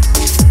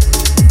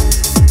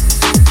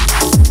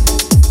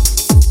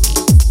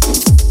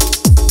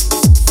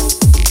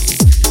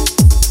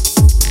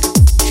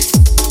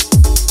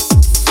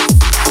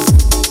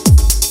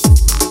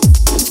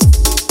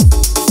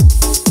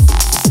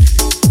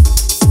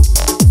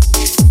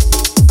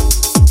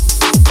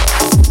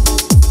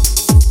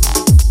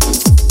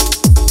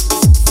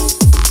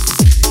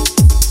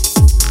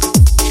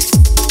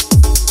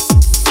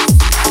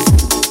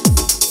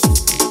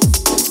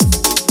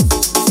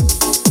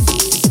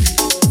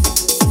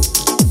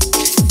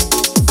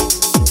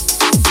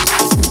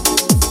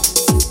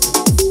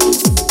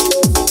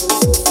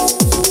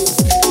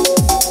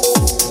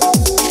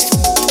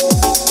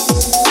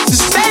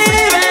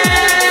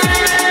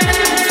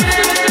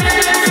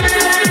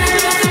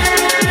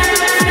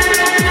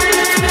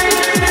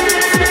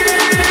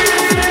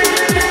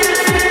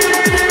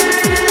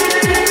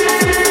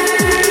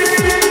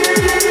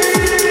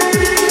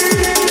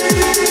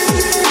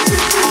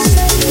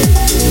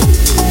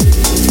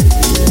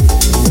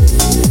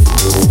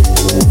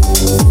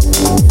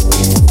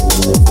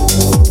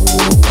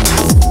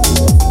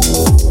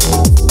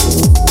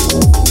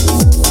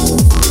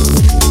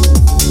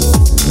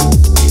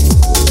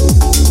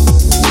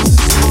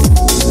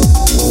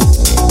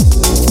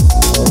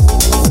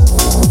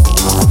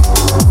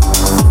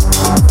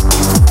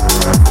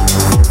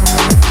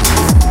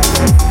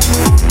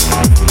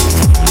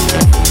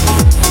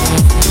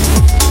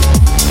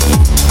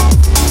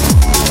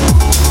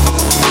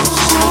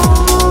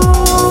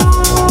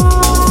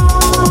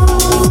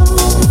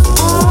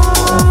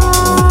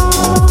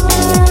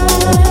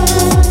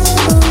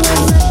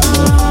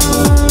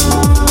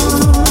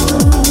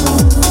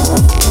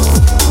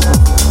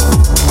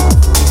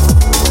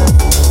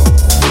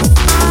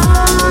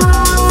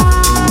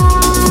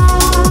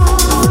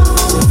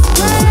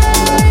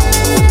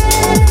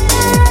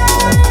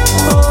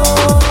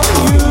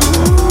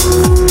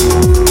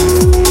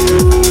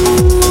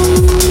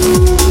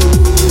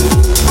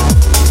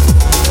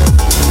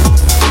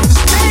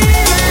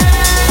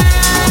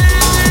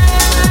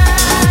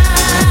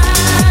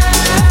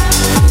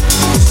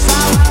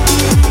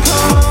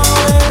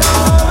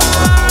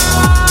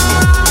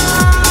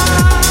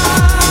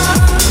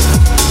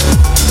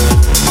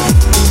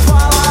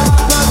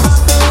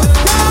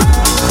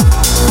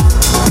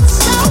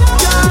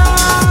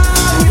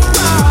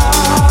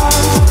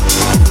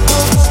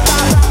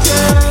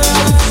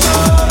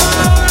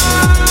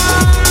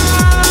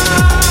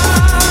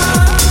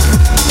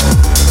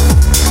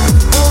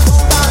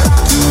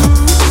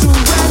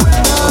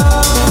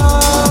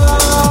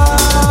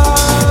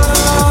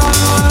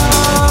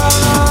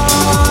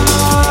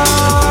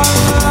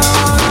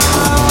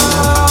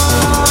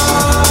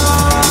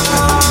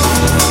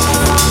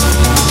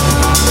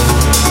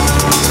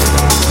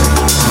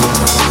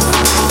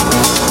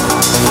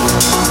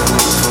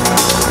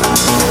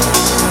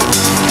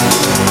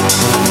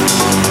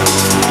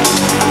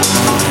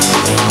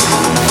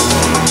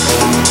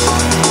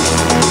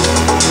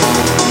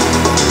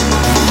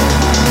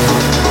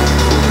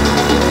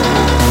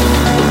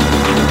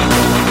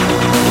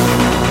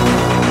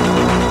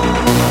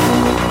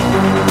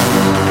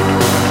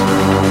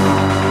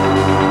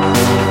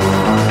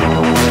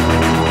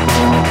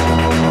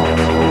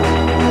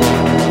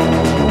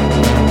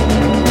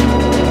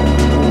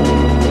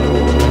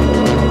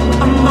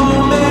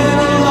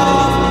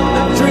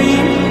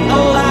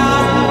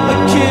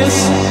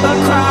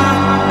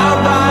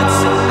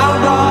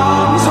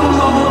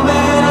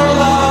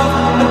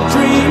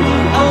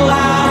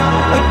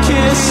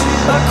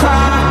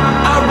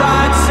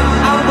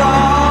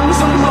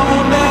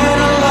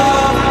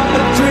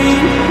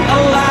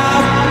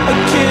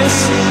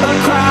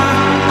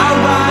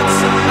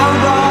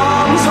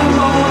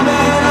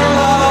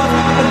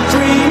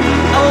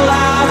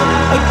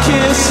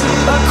 kiss,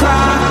 a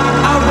cry,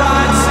 a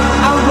rise.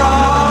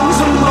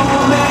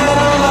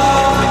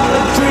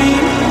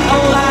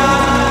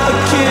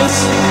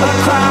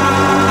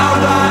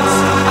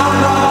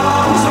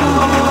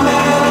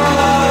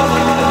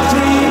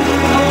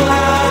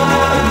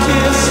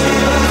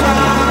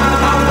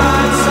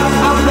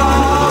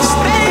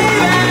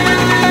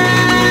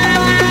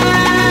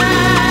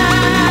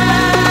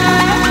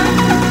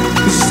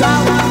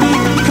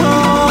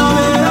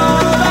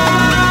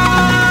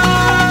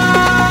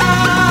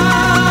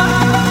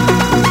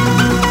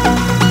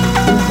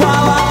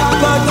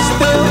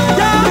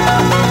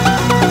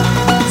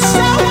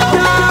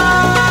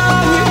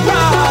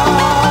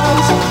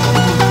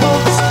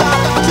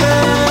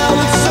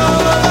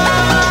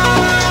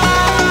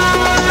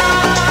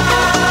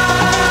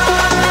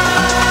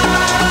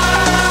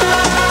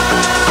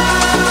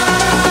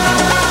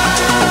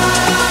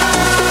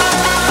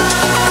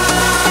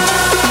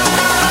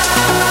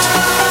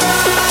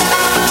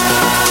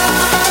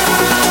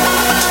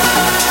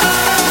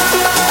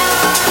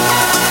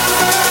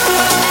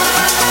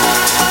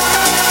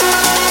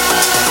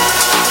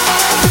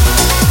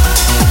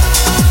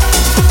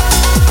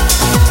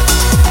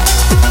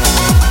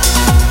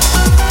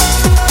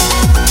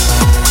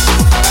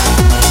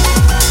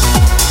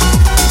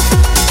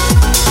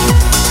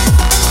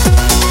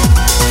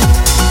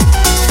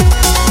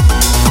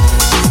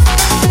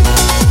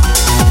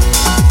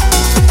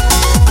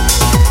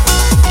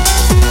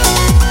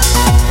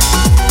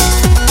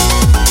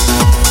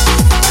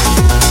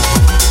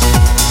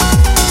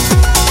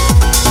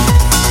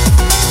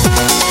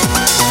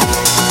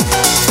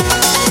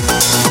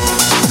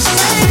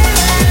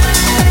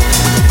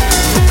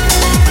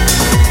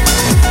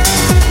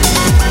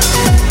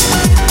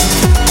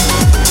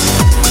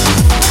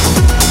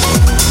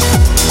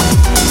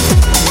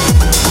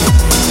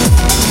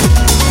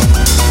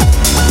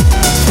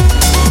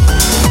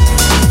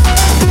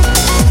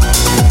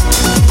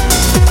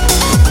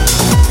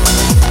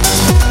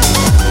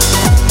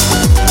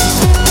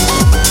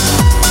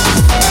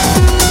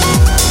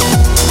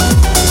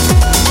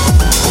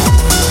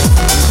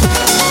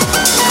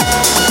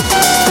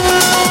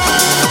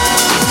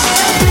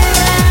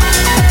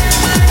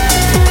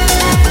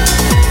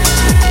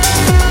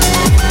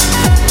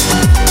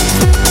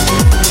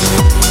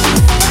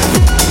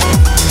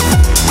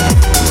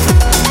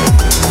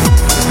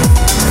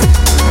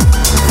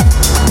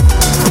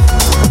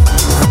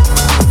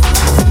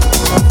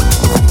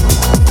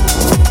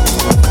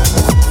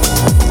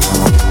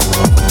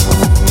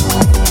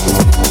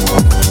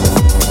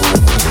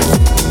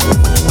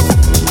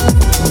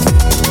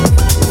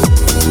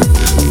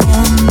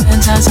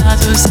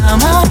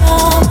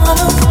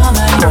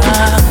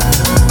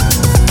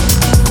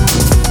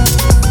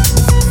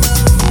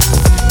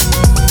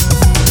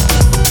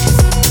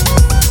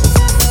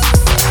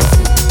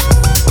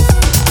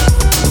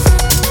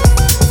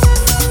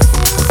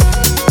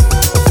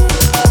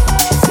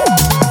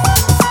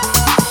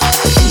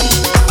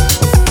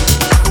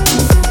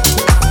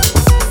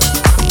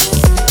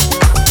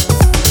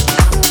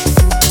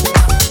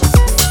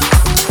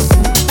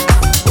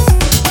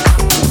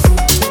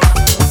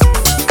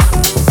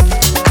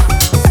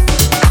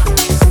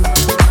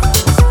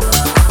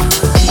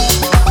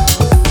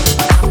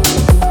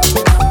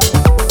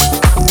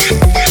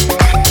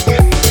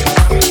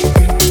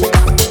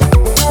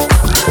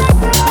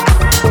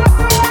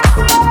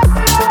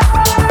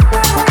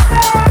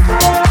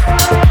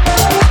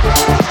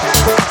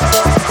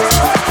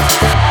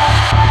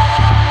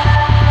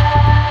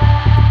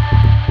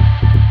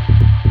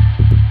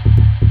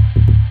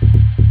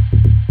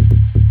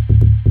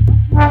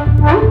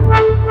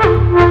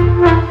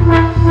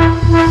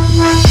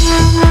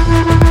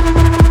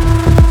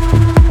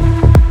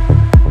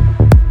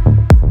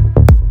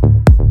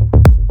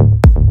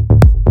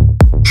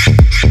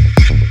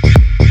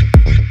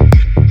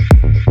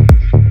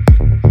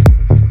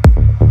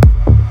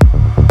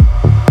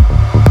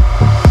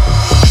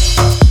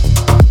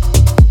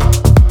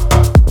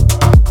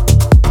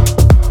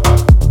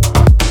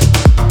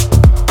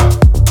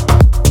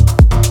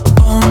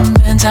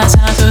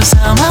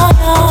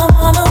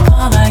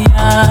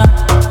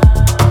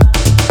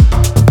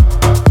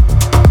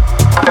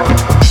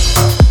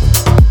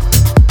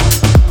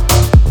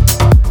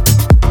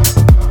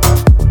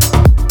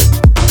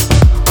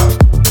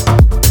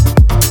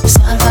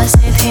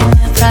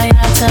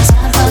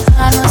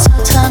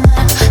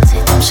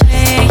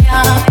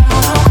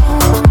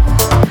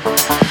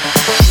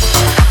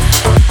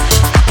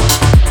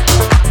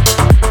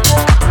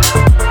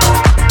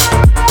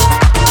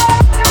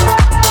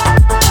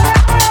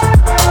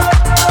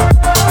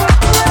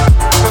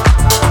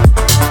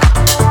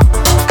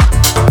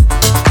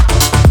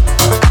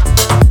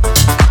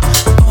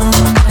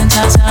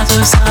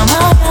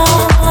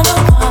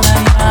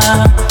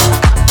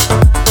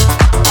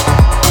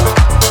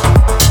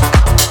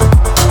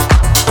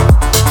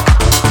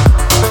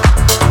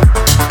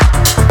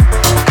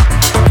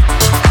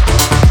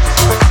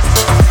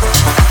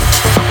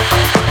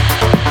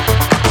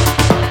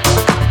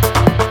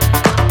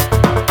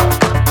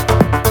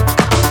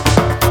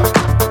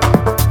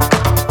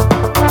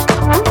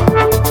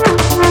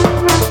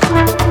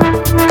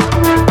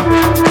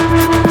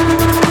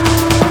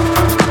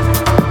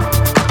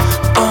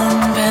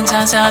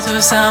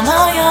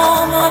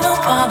 samaya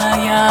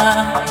manupalaya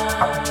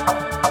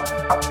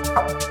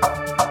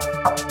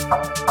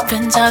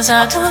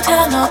Benzaza tu te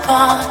no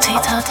pa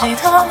Tita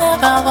trita me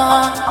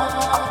baba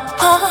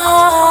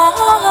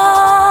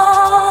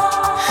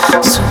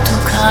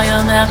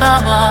Sutukaya me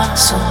baba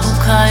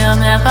Sutukaya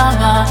me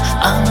baba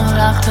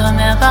Anurakta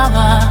me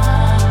baba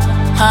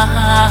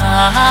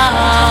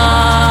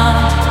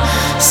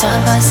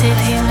Sarva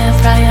siddhi me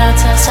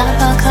prayata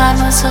Sarva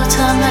karma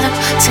sutta me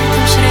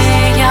Siddham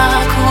shriya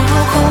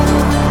kuku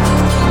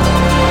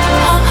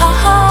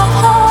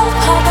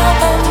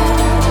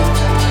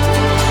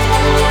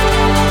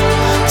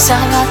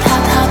Sarva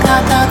tatha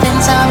gata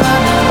Binzama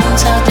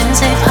nunta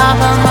Binze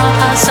bhava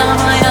maha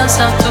samaya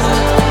satu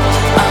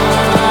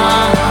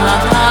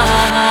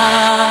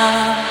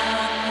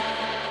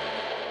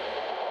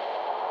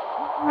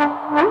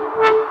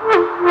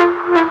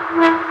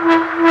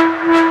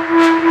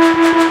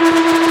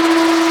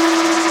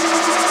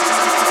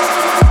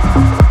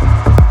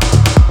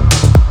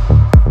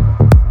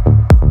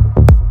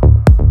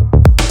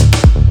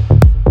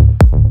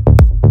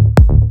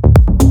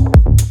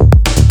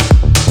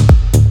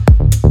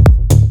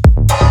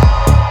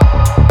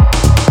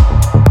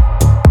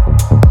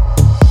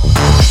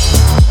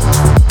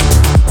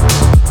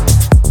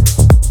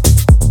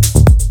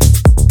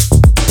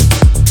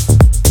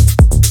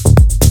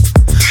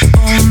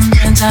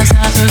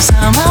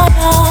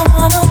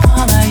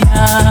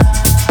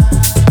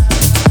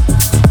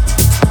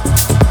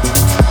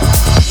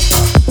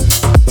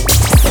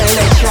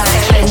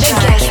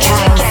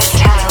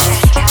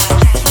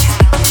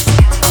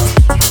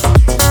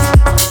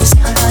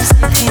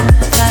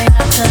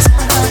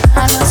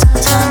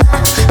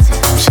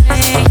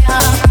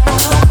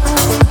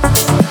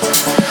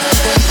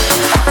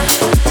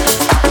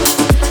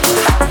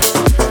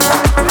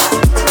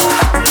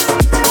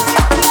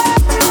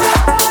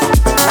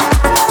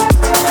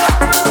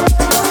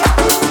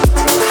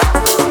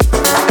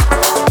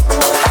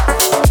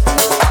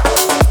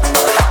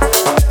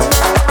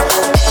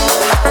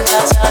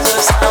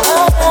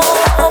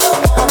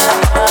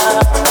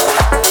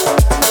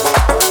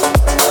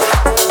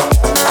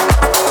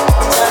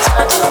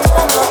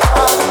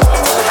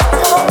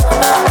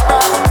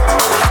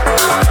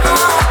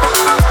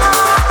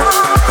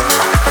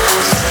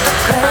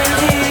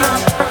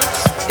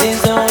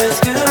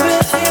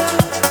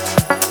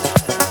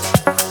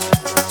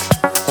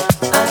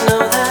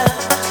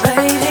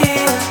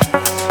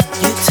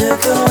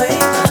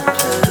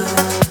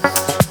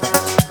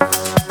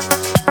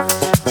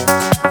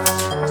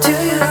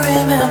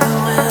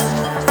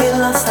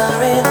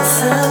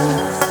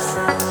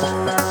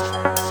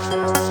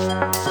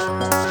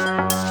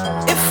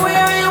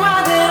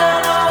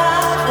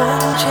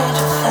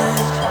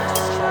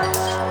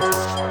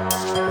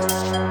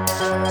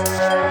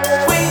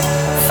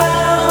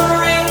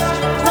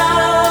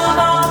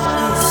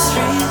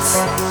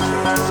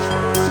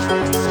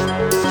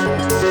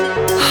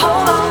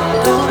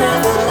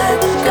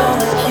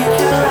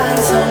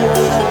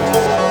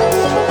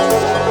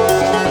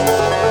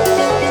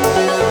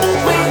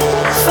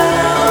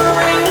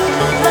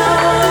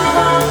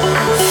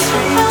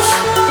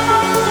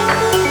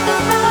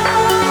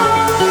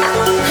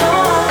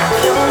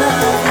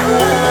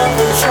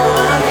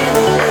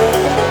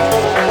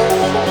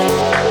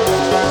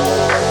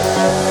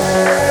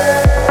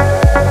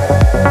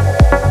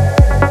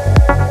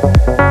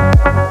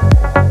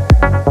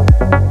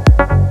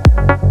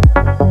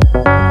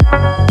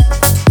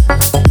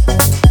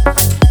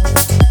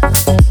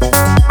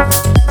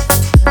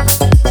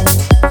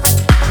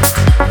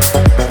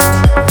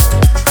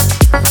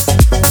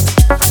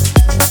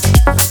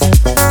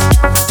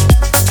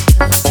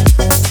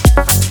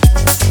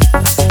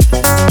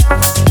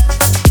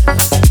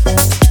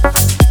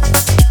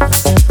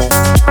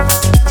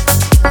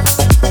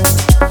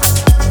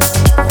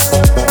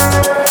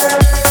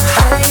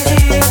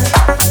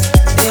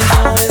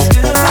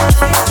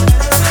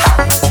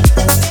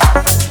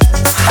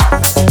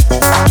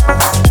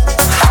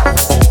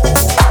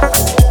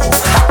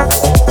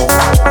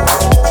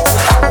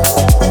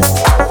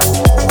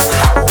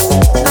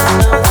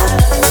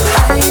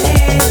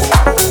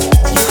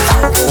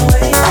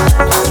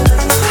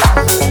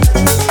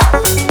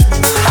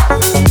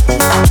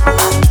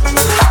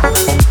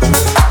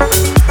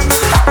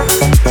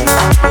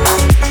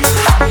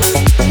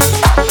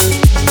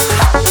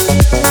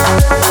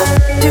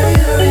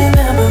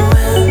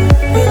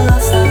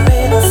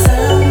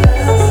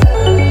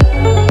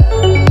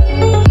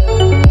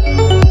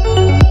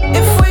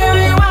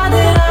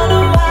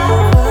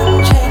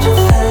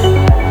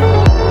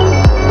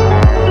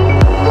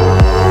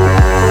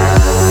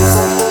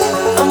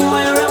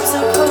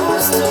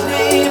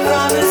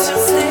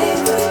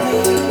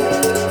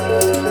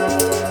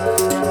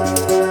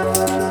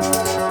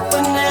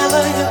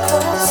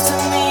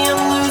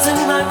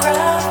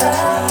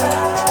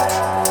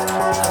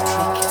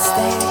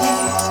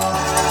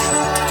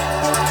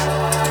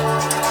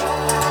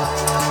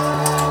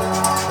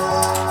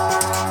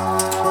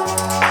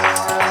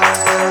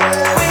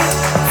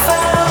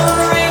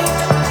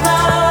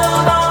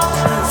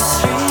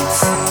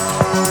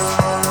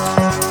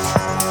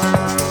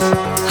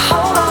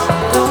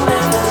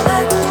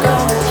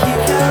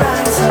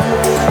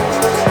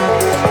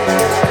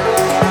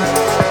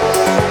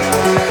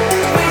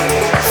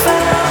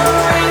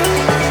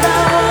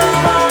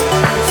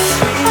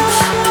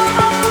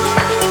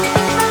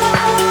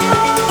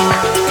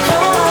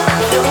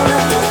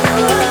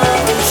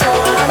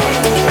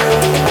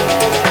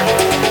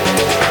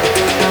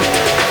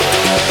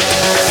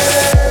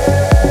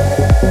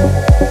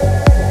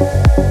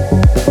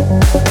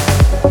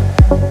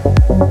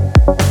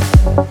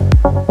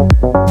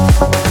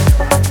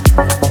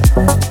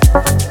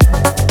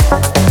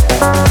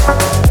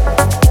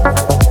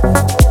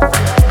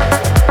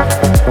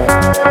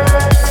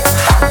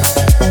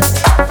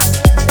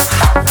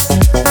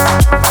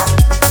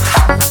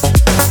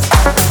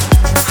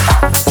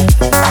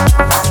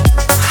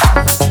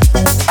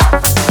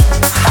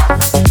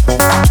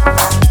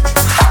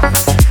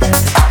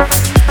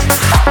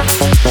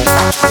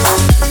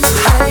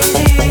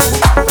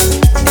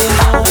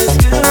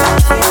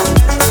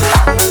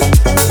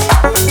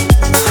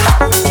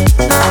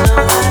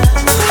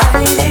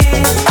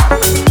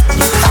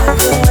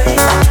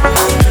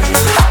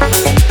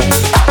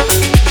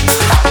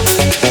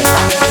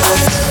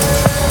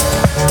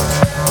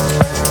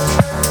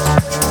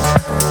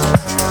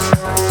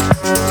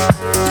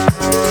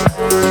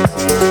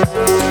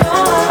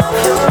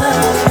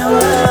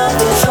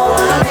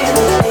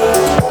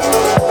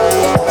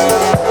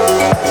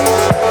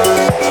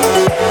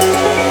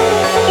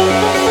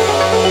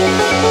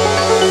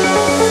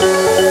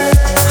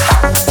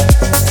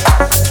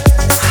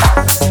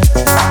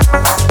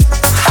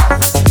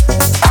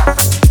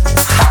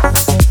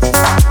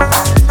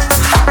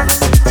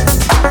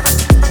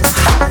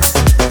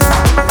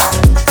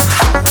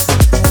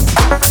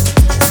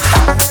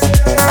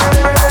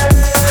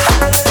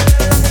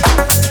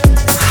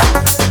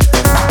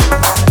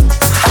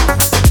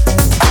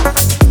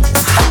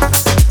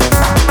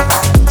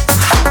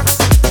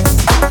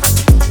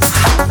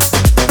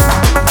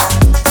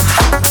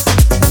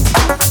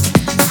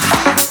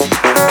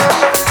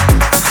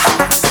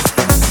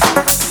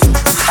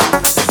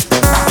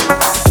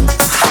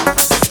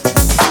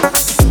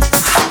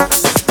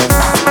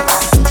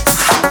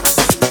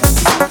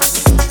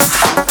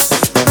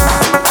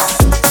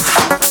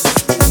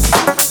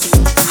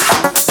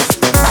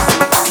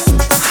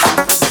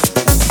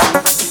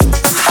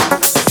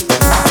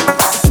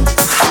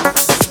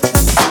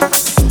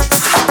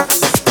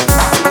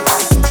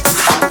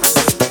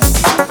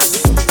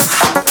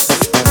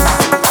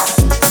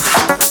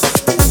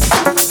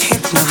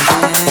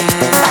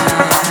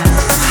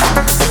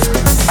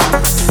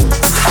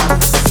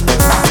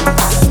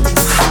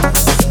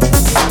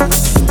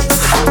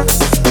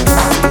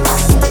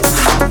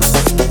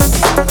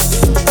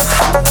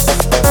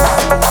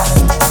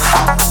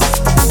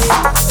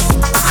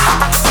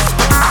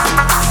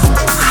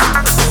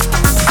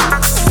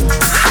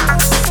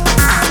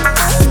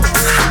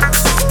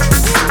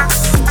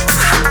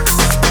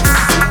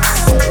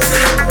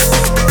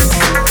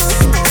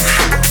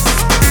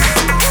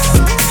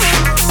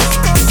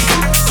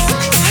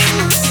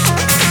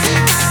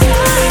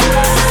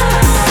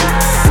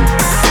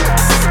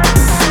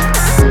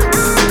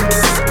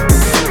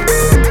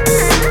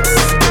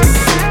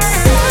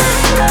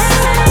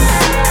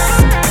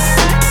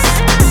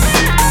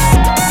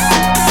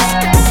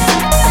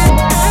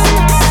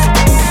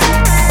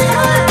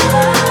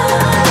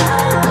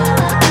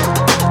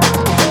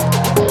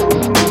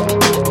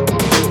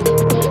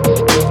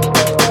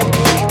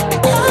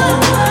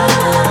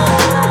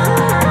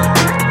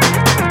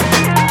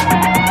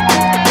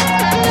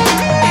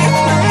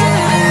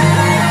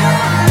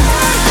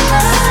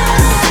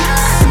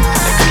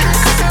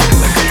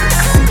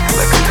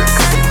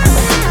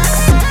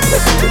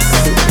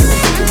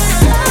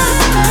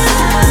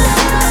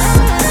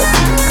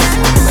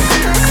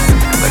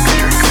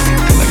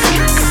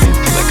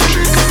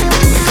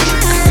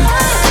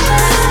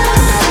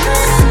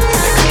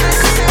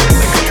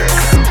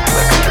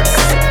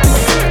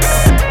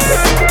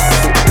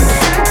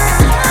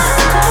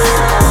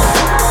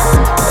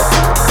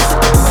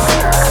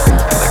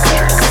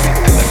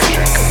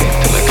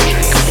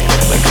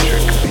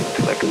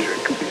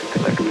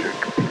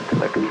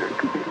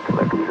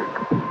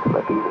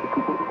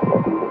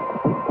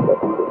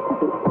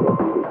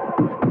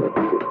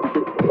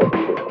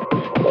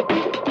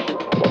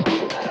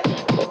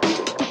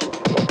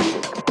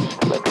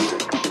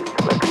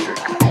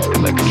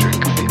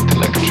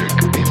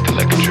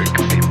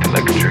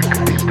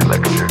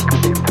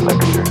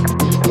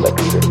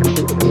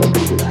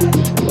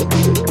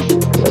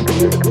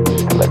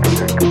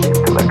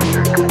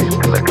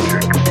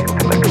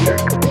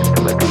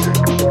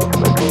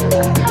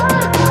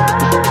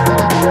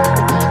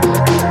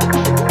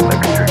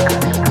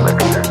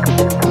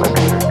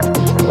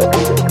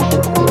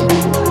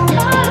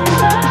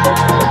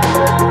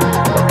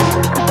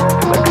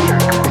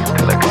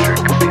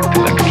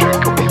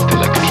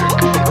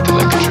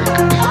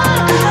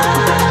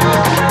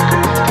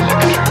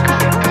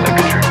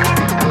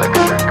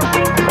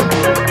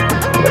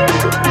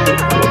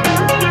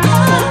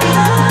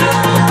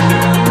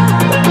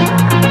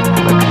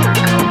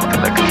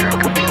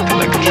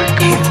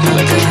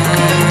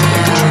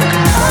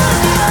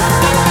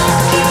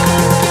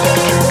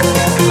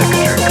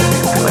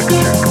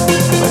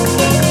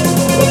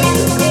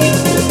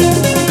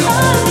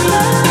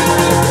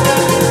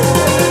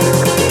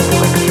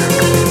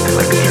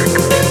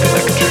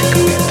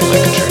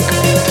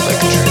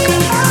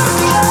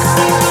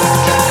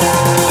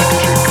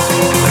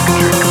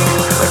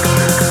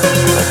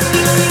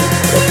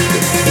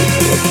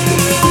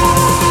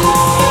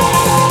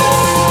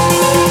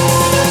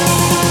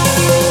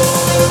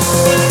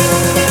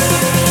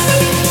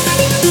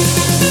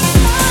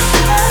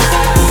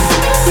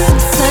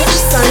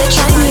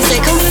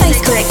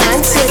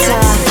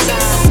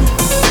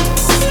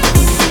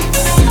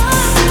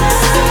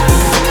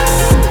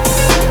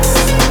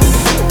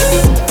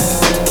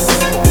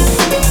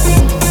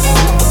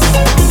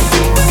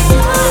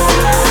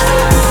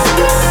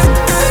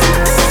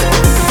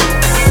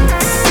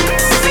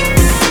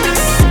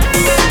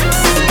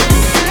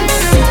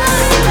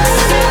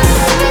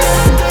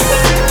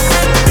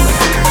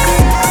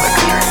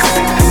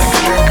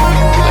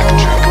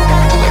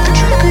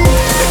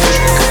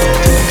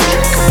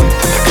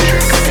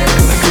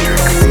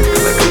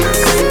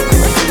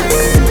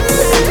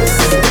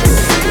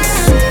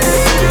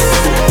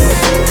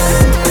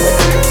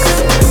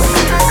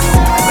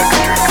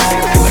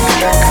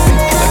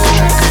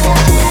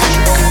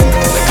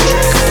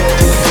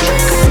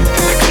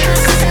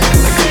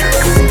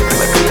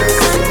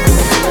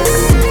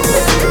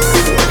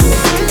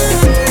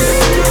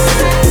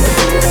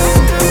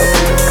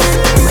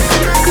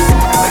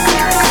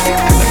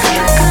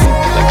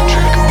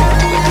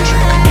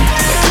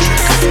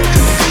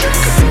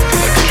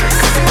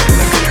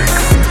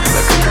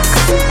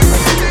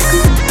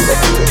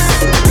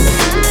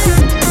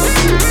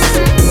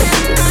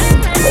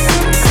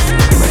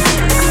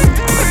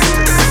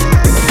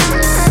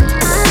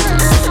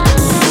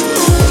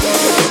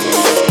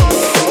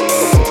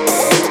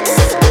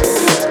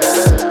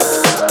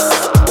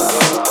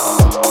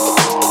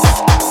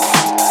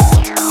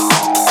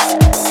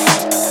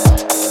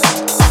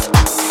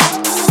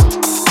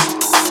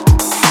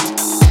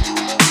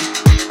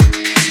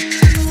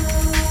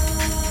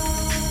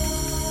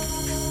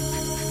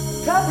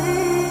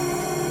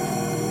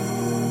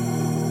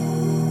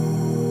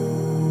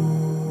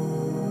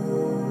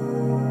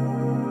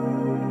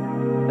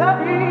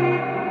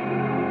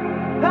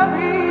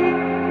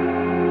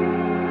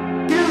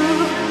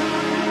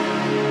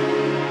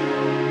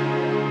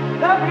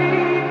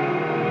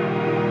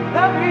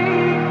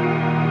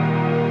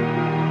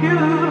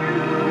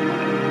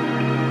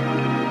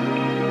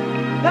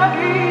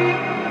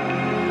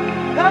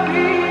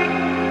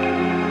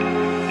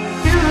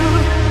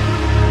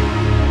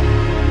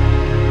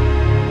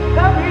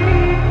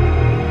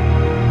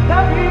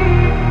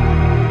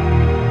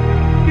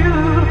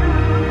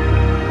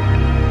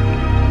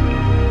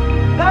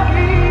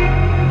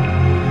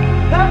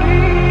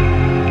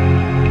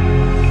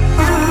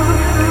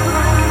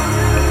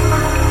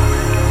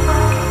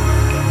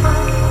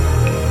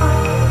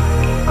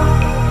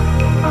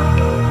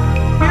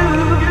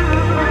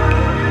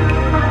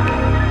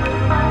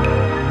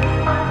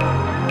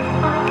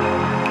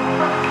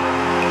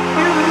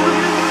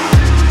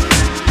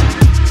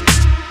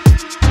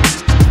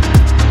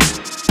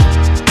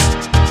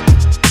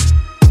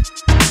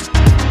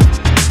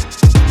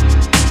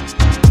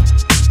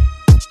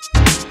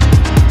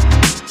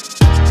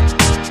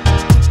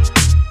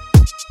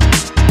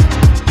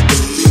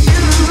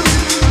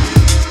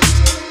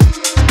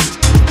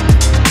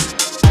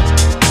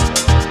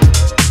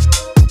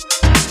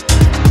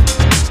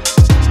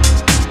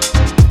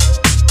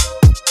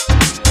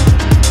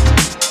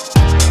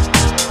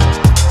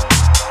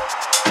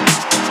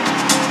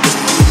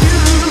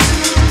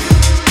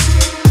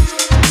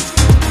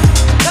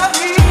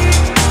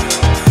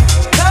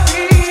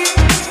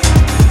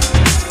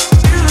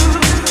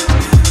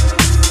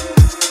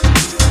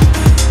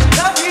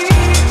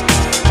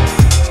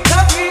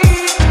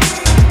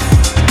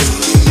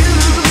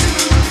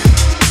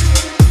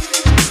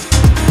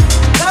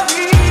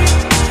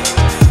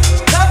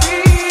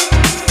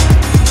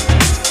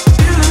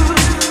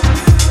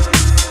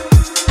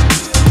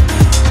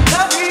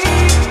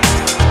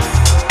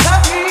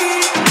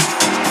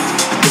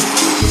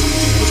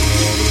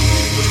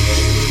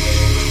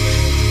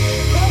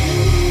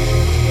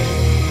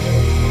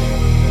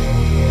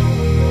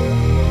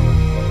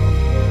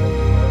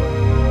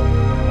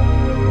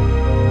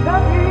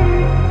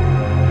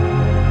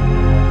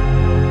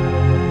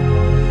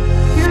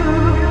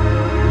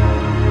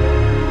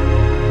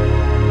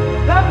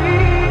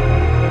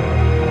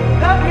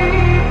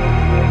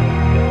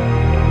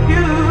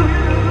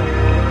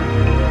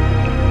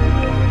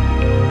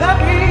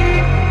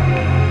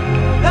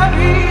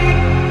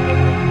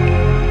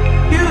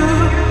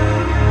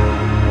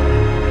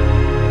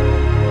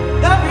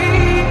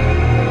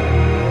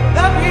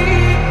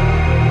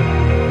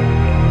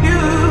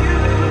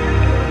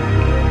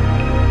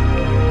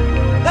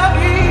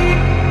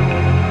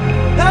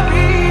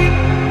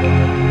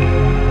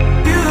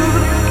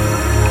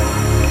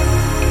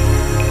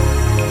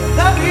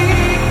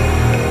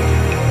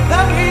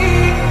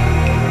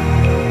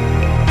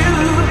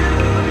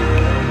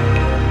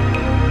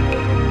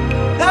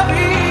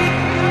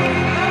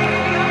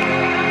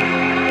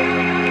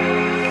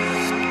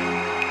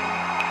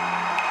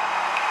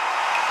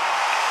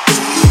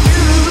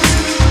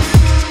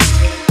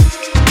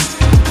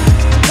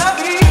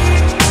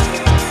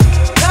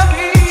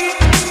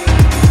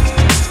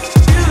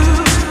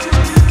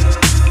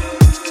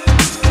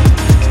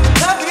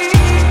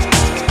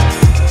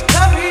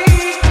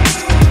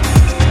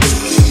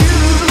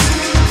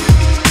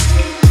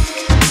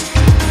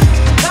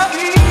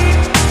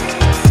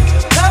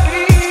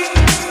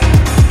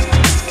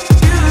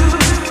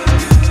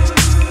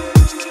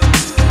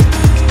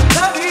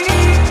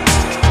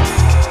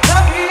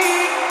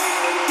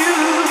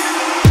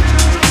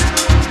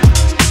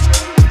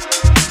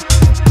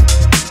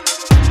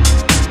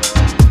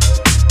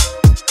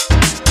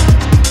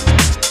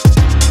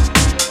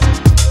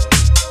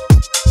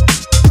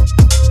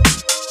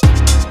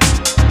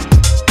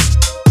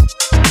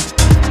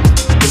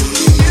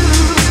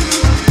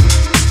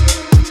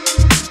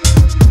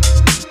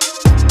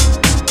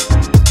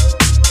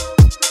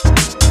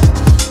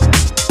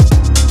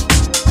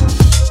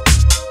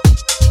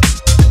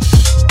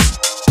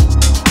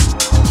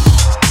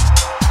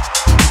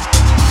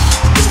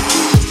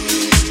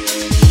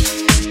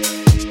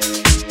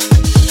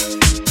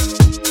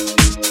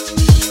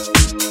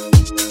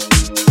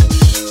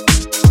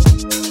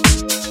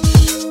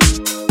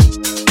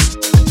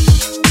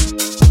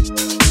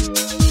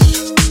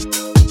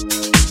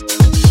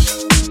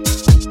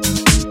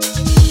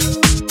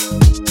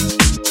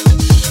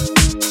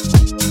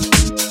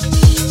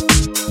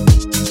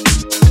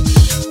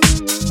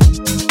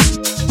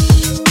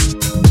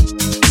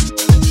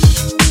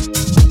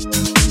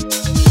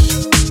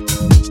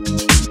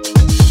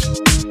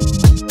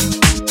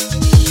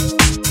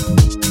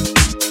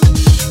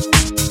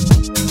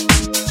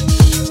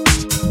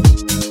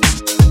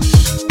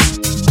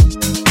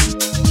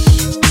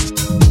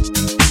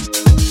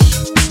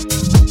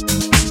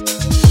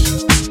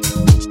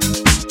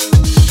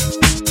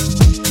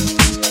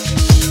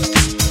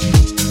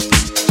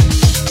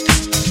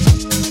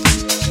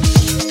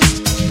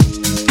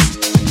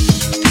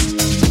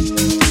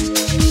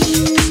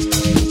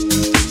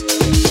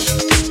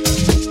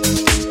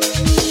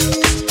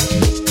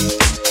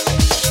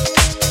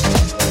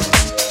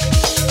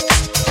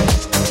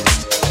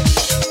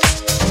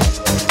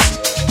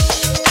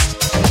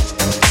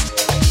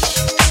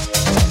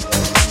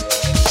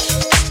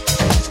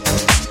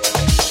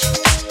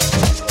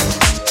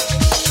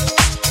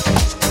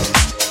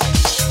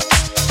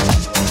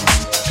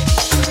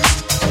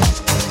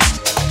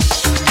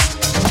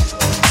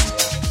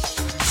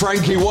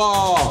Frankie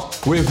Wah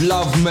with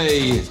Love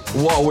Me.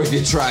 What a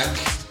wicked track.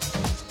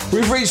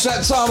 We've reached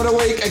that time of the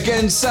week.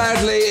 Again,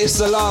 sadly, it's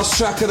the last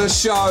track of the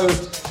show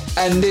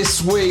and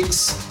this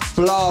week's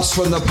Blast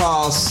from the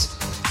Past.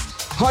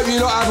 Hope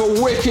you lot have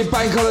a wicked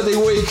bank holiday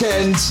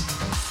weekend,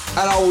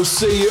 and I will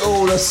see you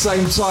all the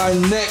same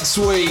time next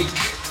week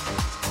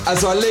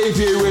as I leave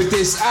you with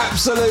this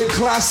absolute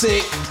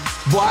classic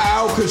by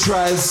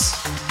Alcatraz.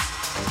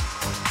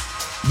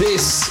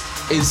 This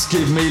is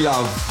Give Me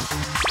Love.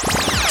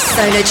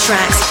 Solar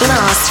Tracks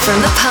Blast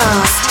from the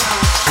Past.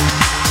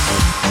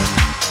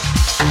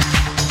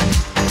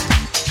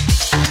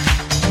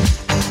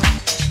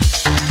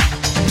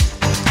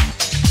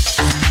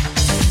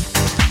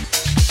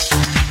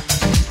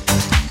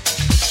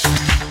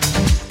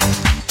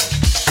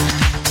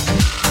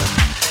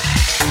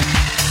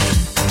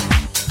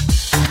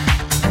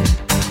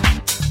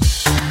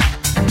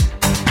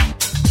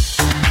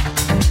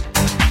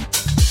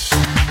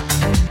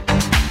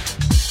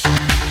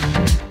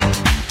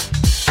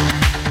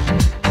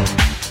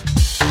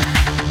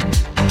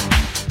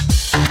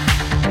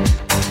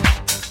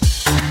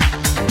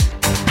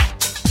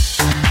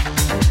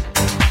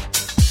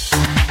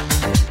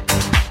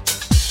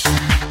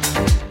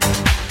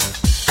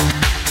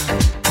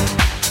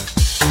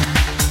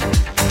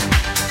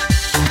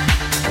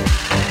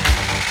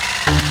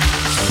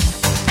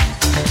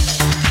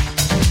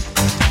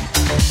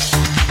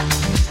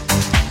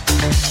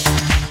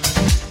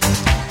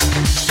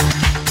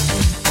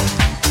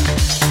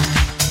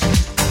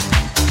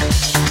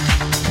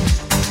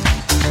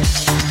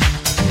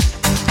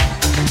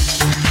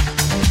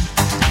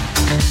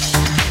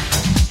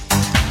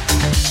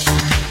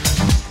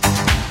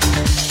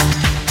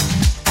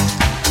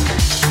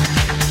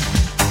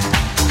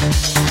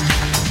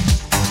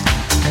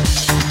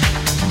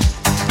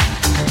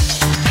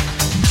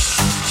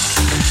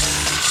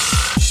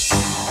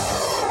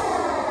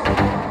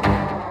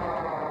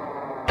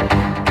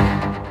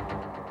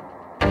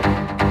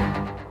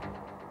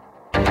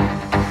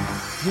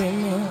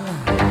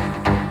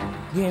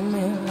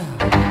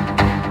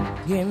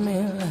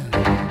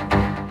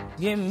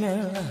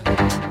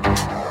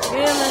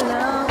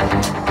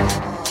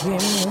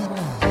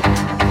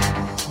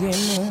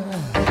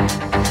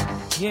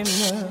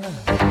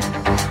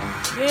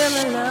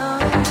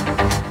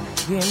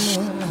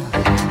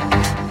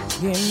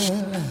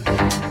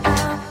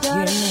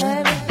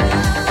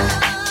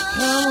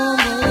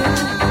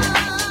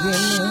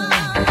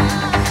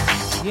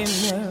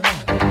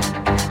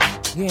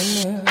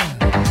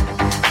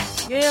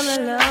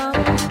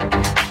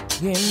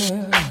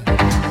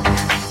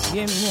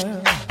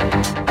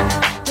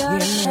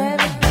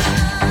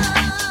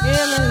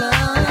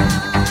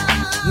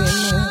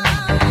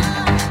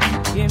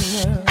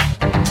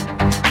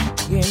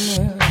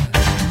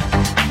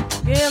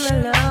 Give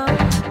me love.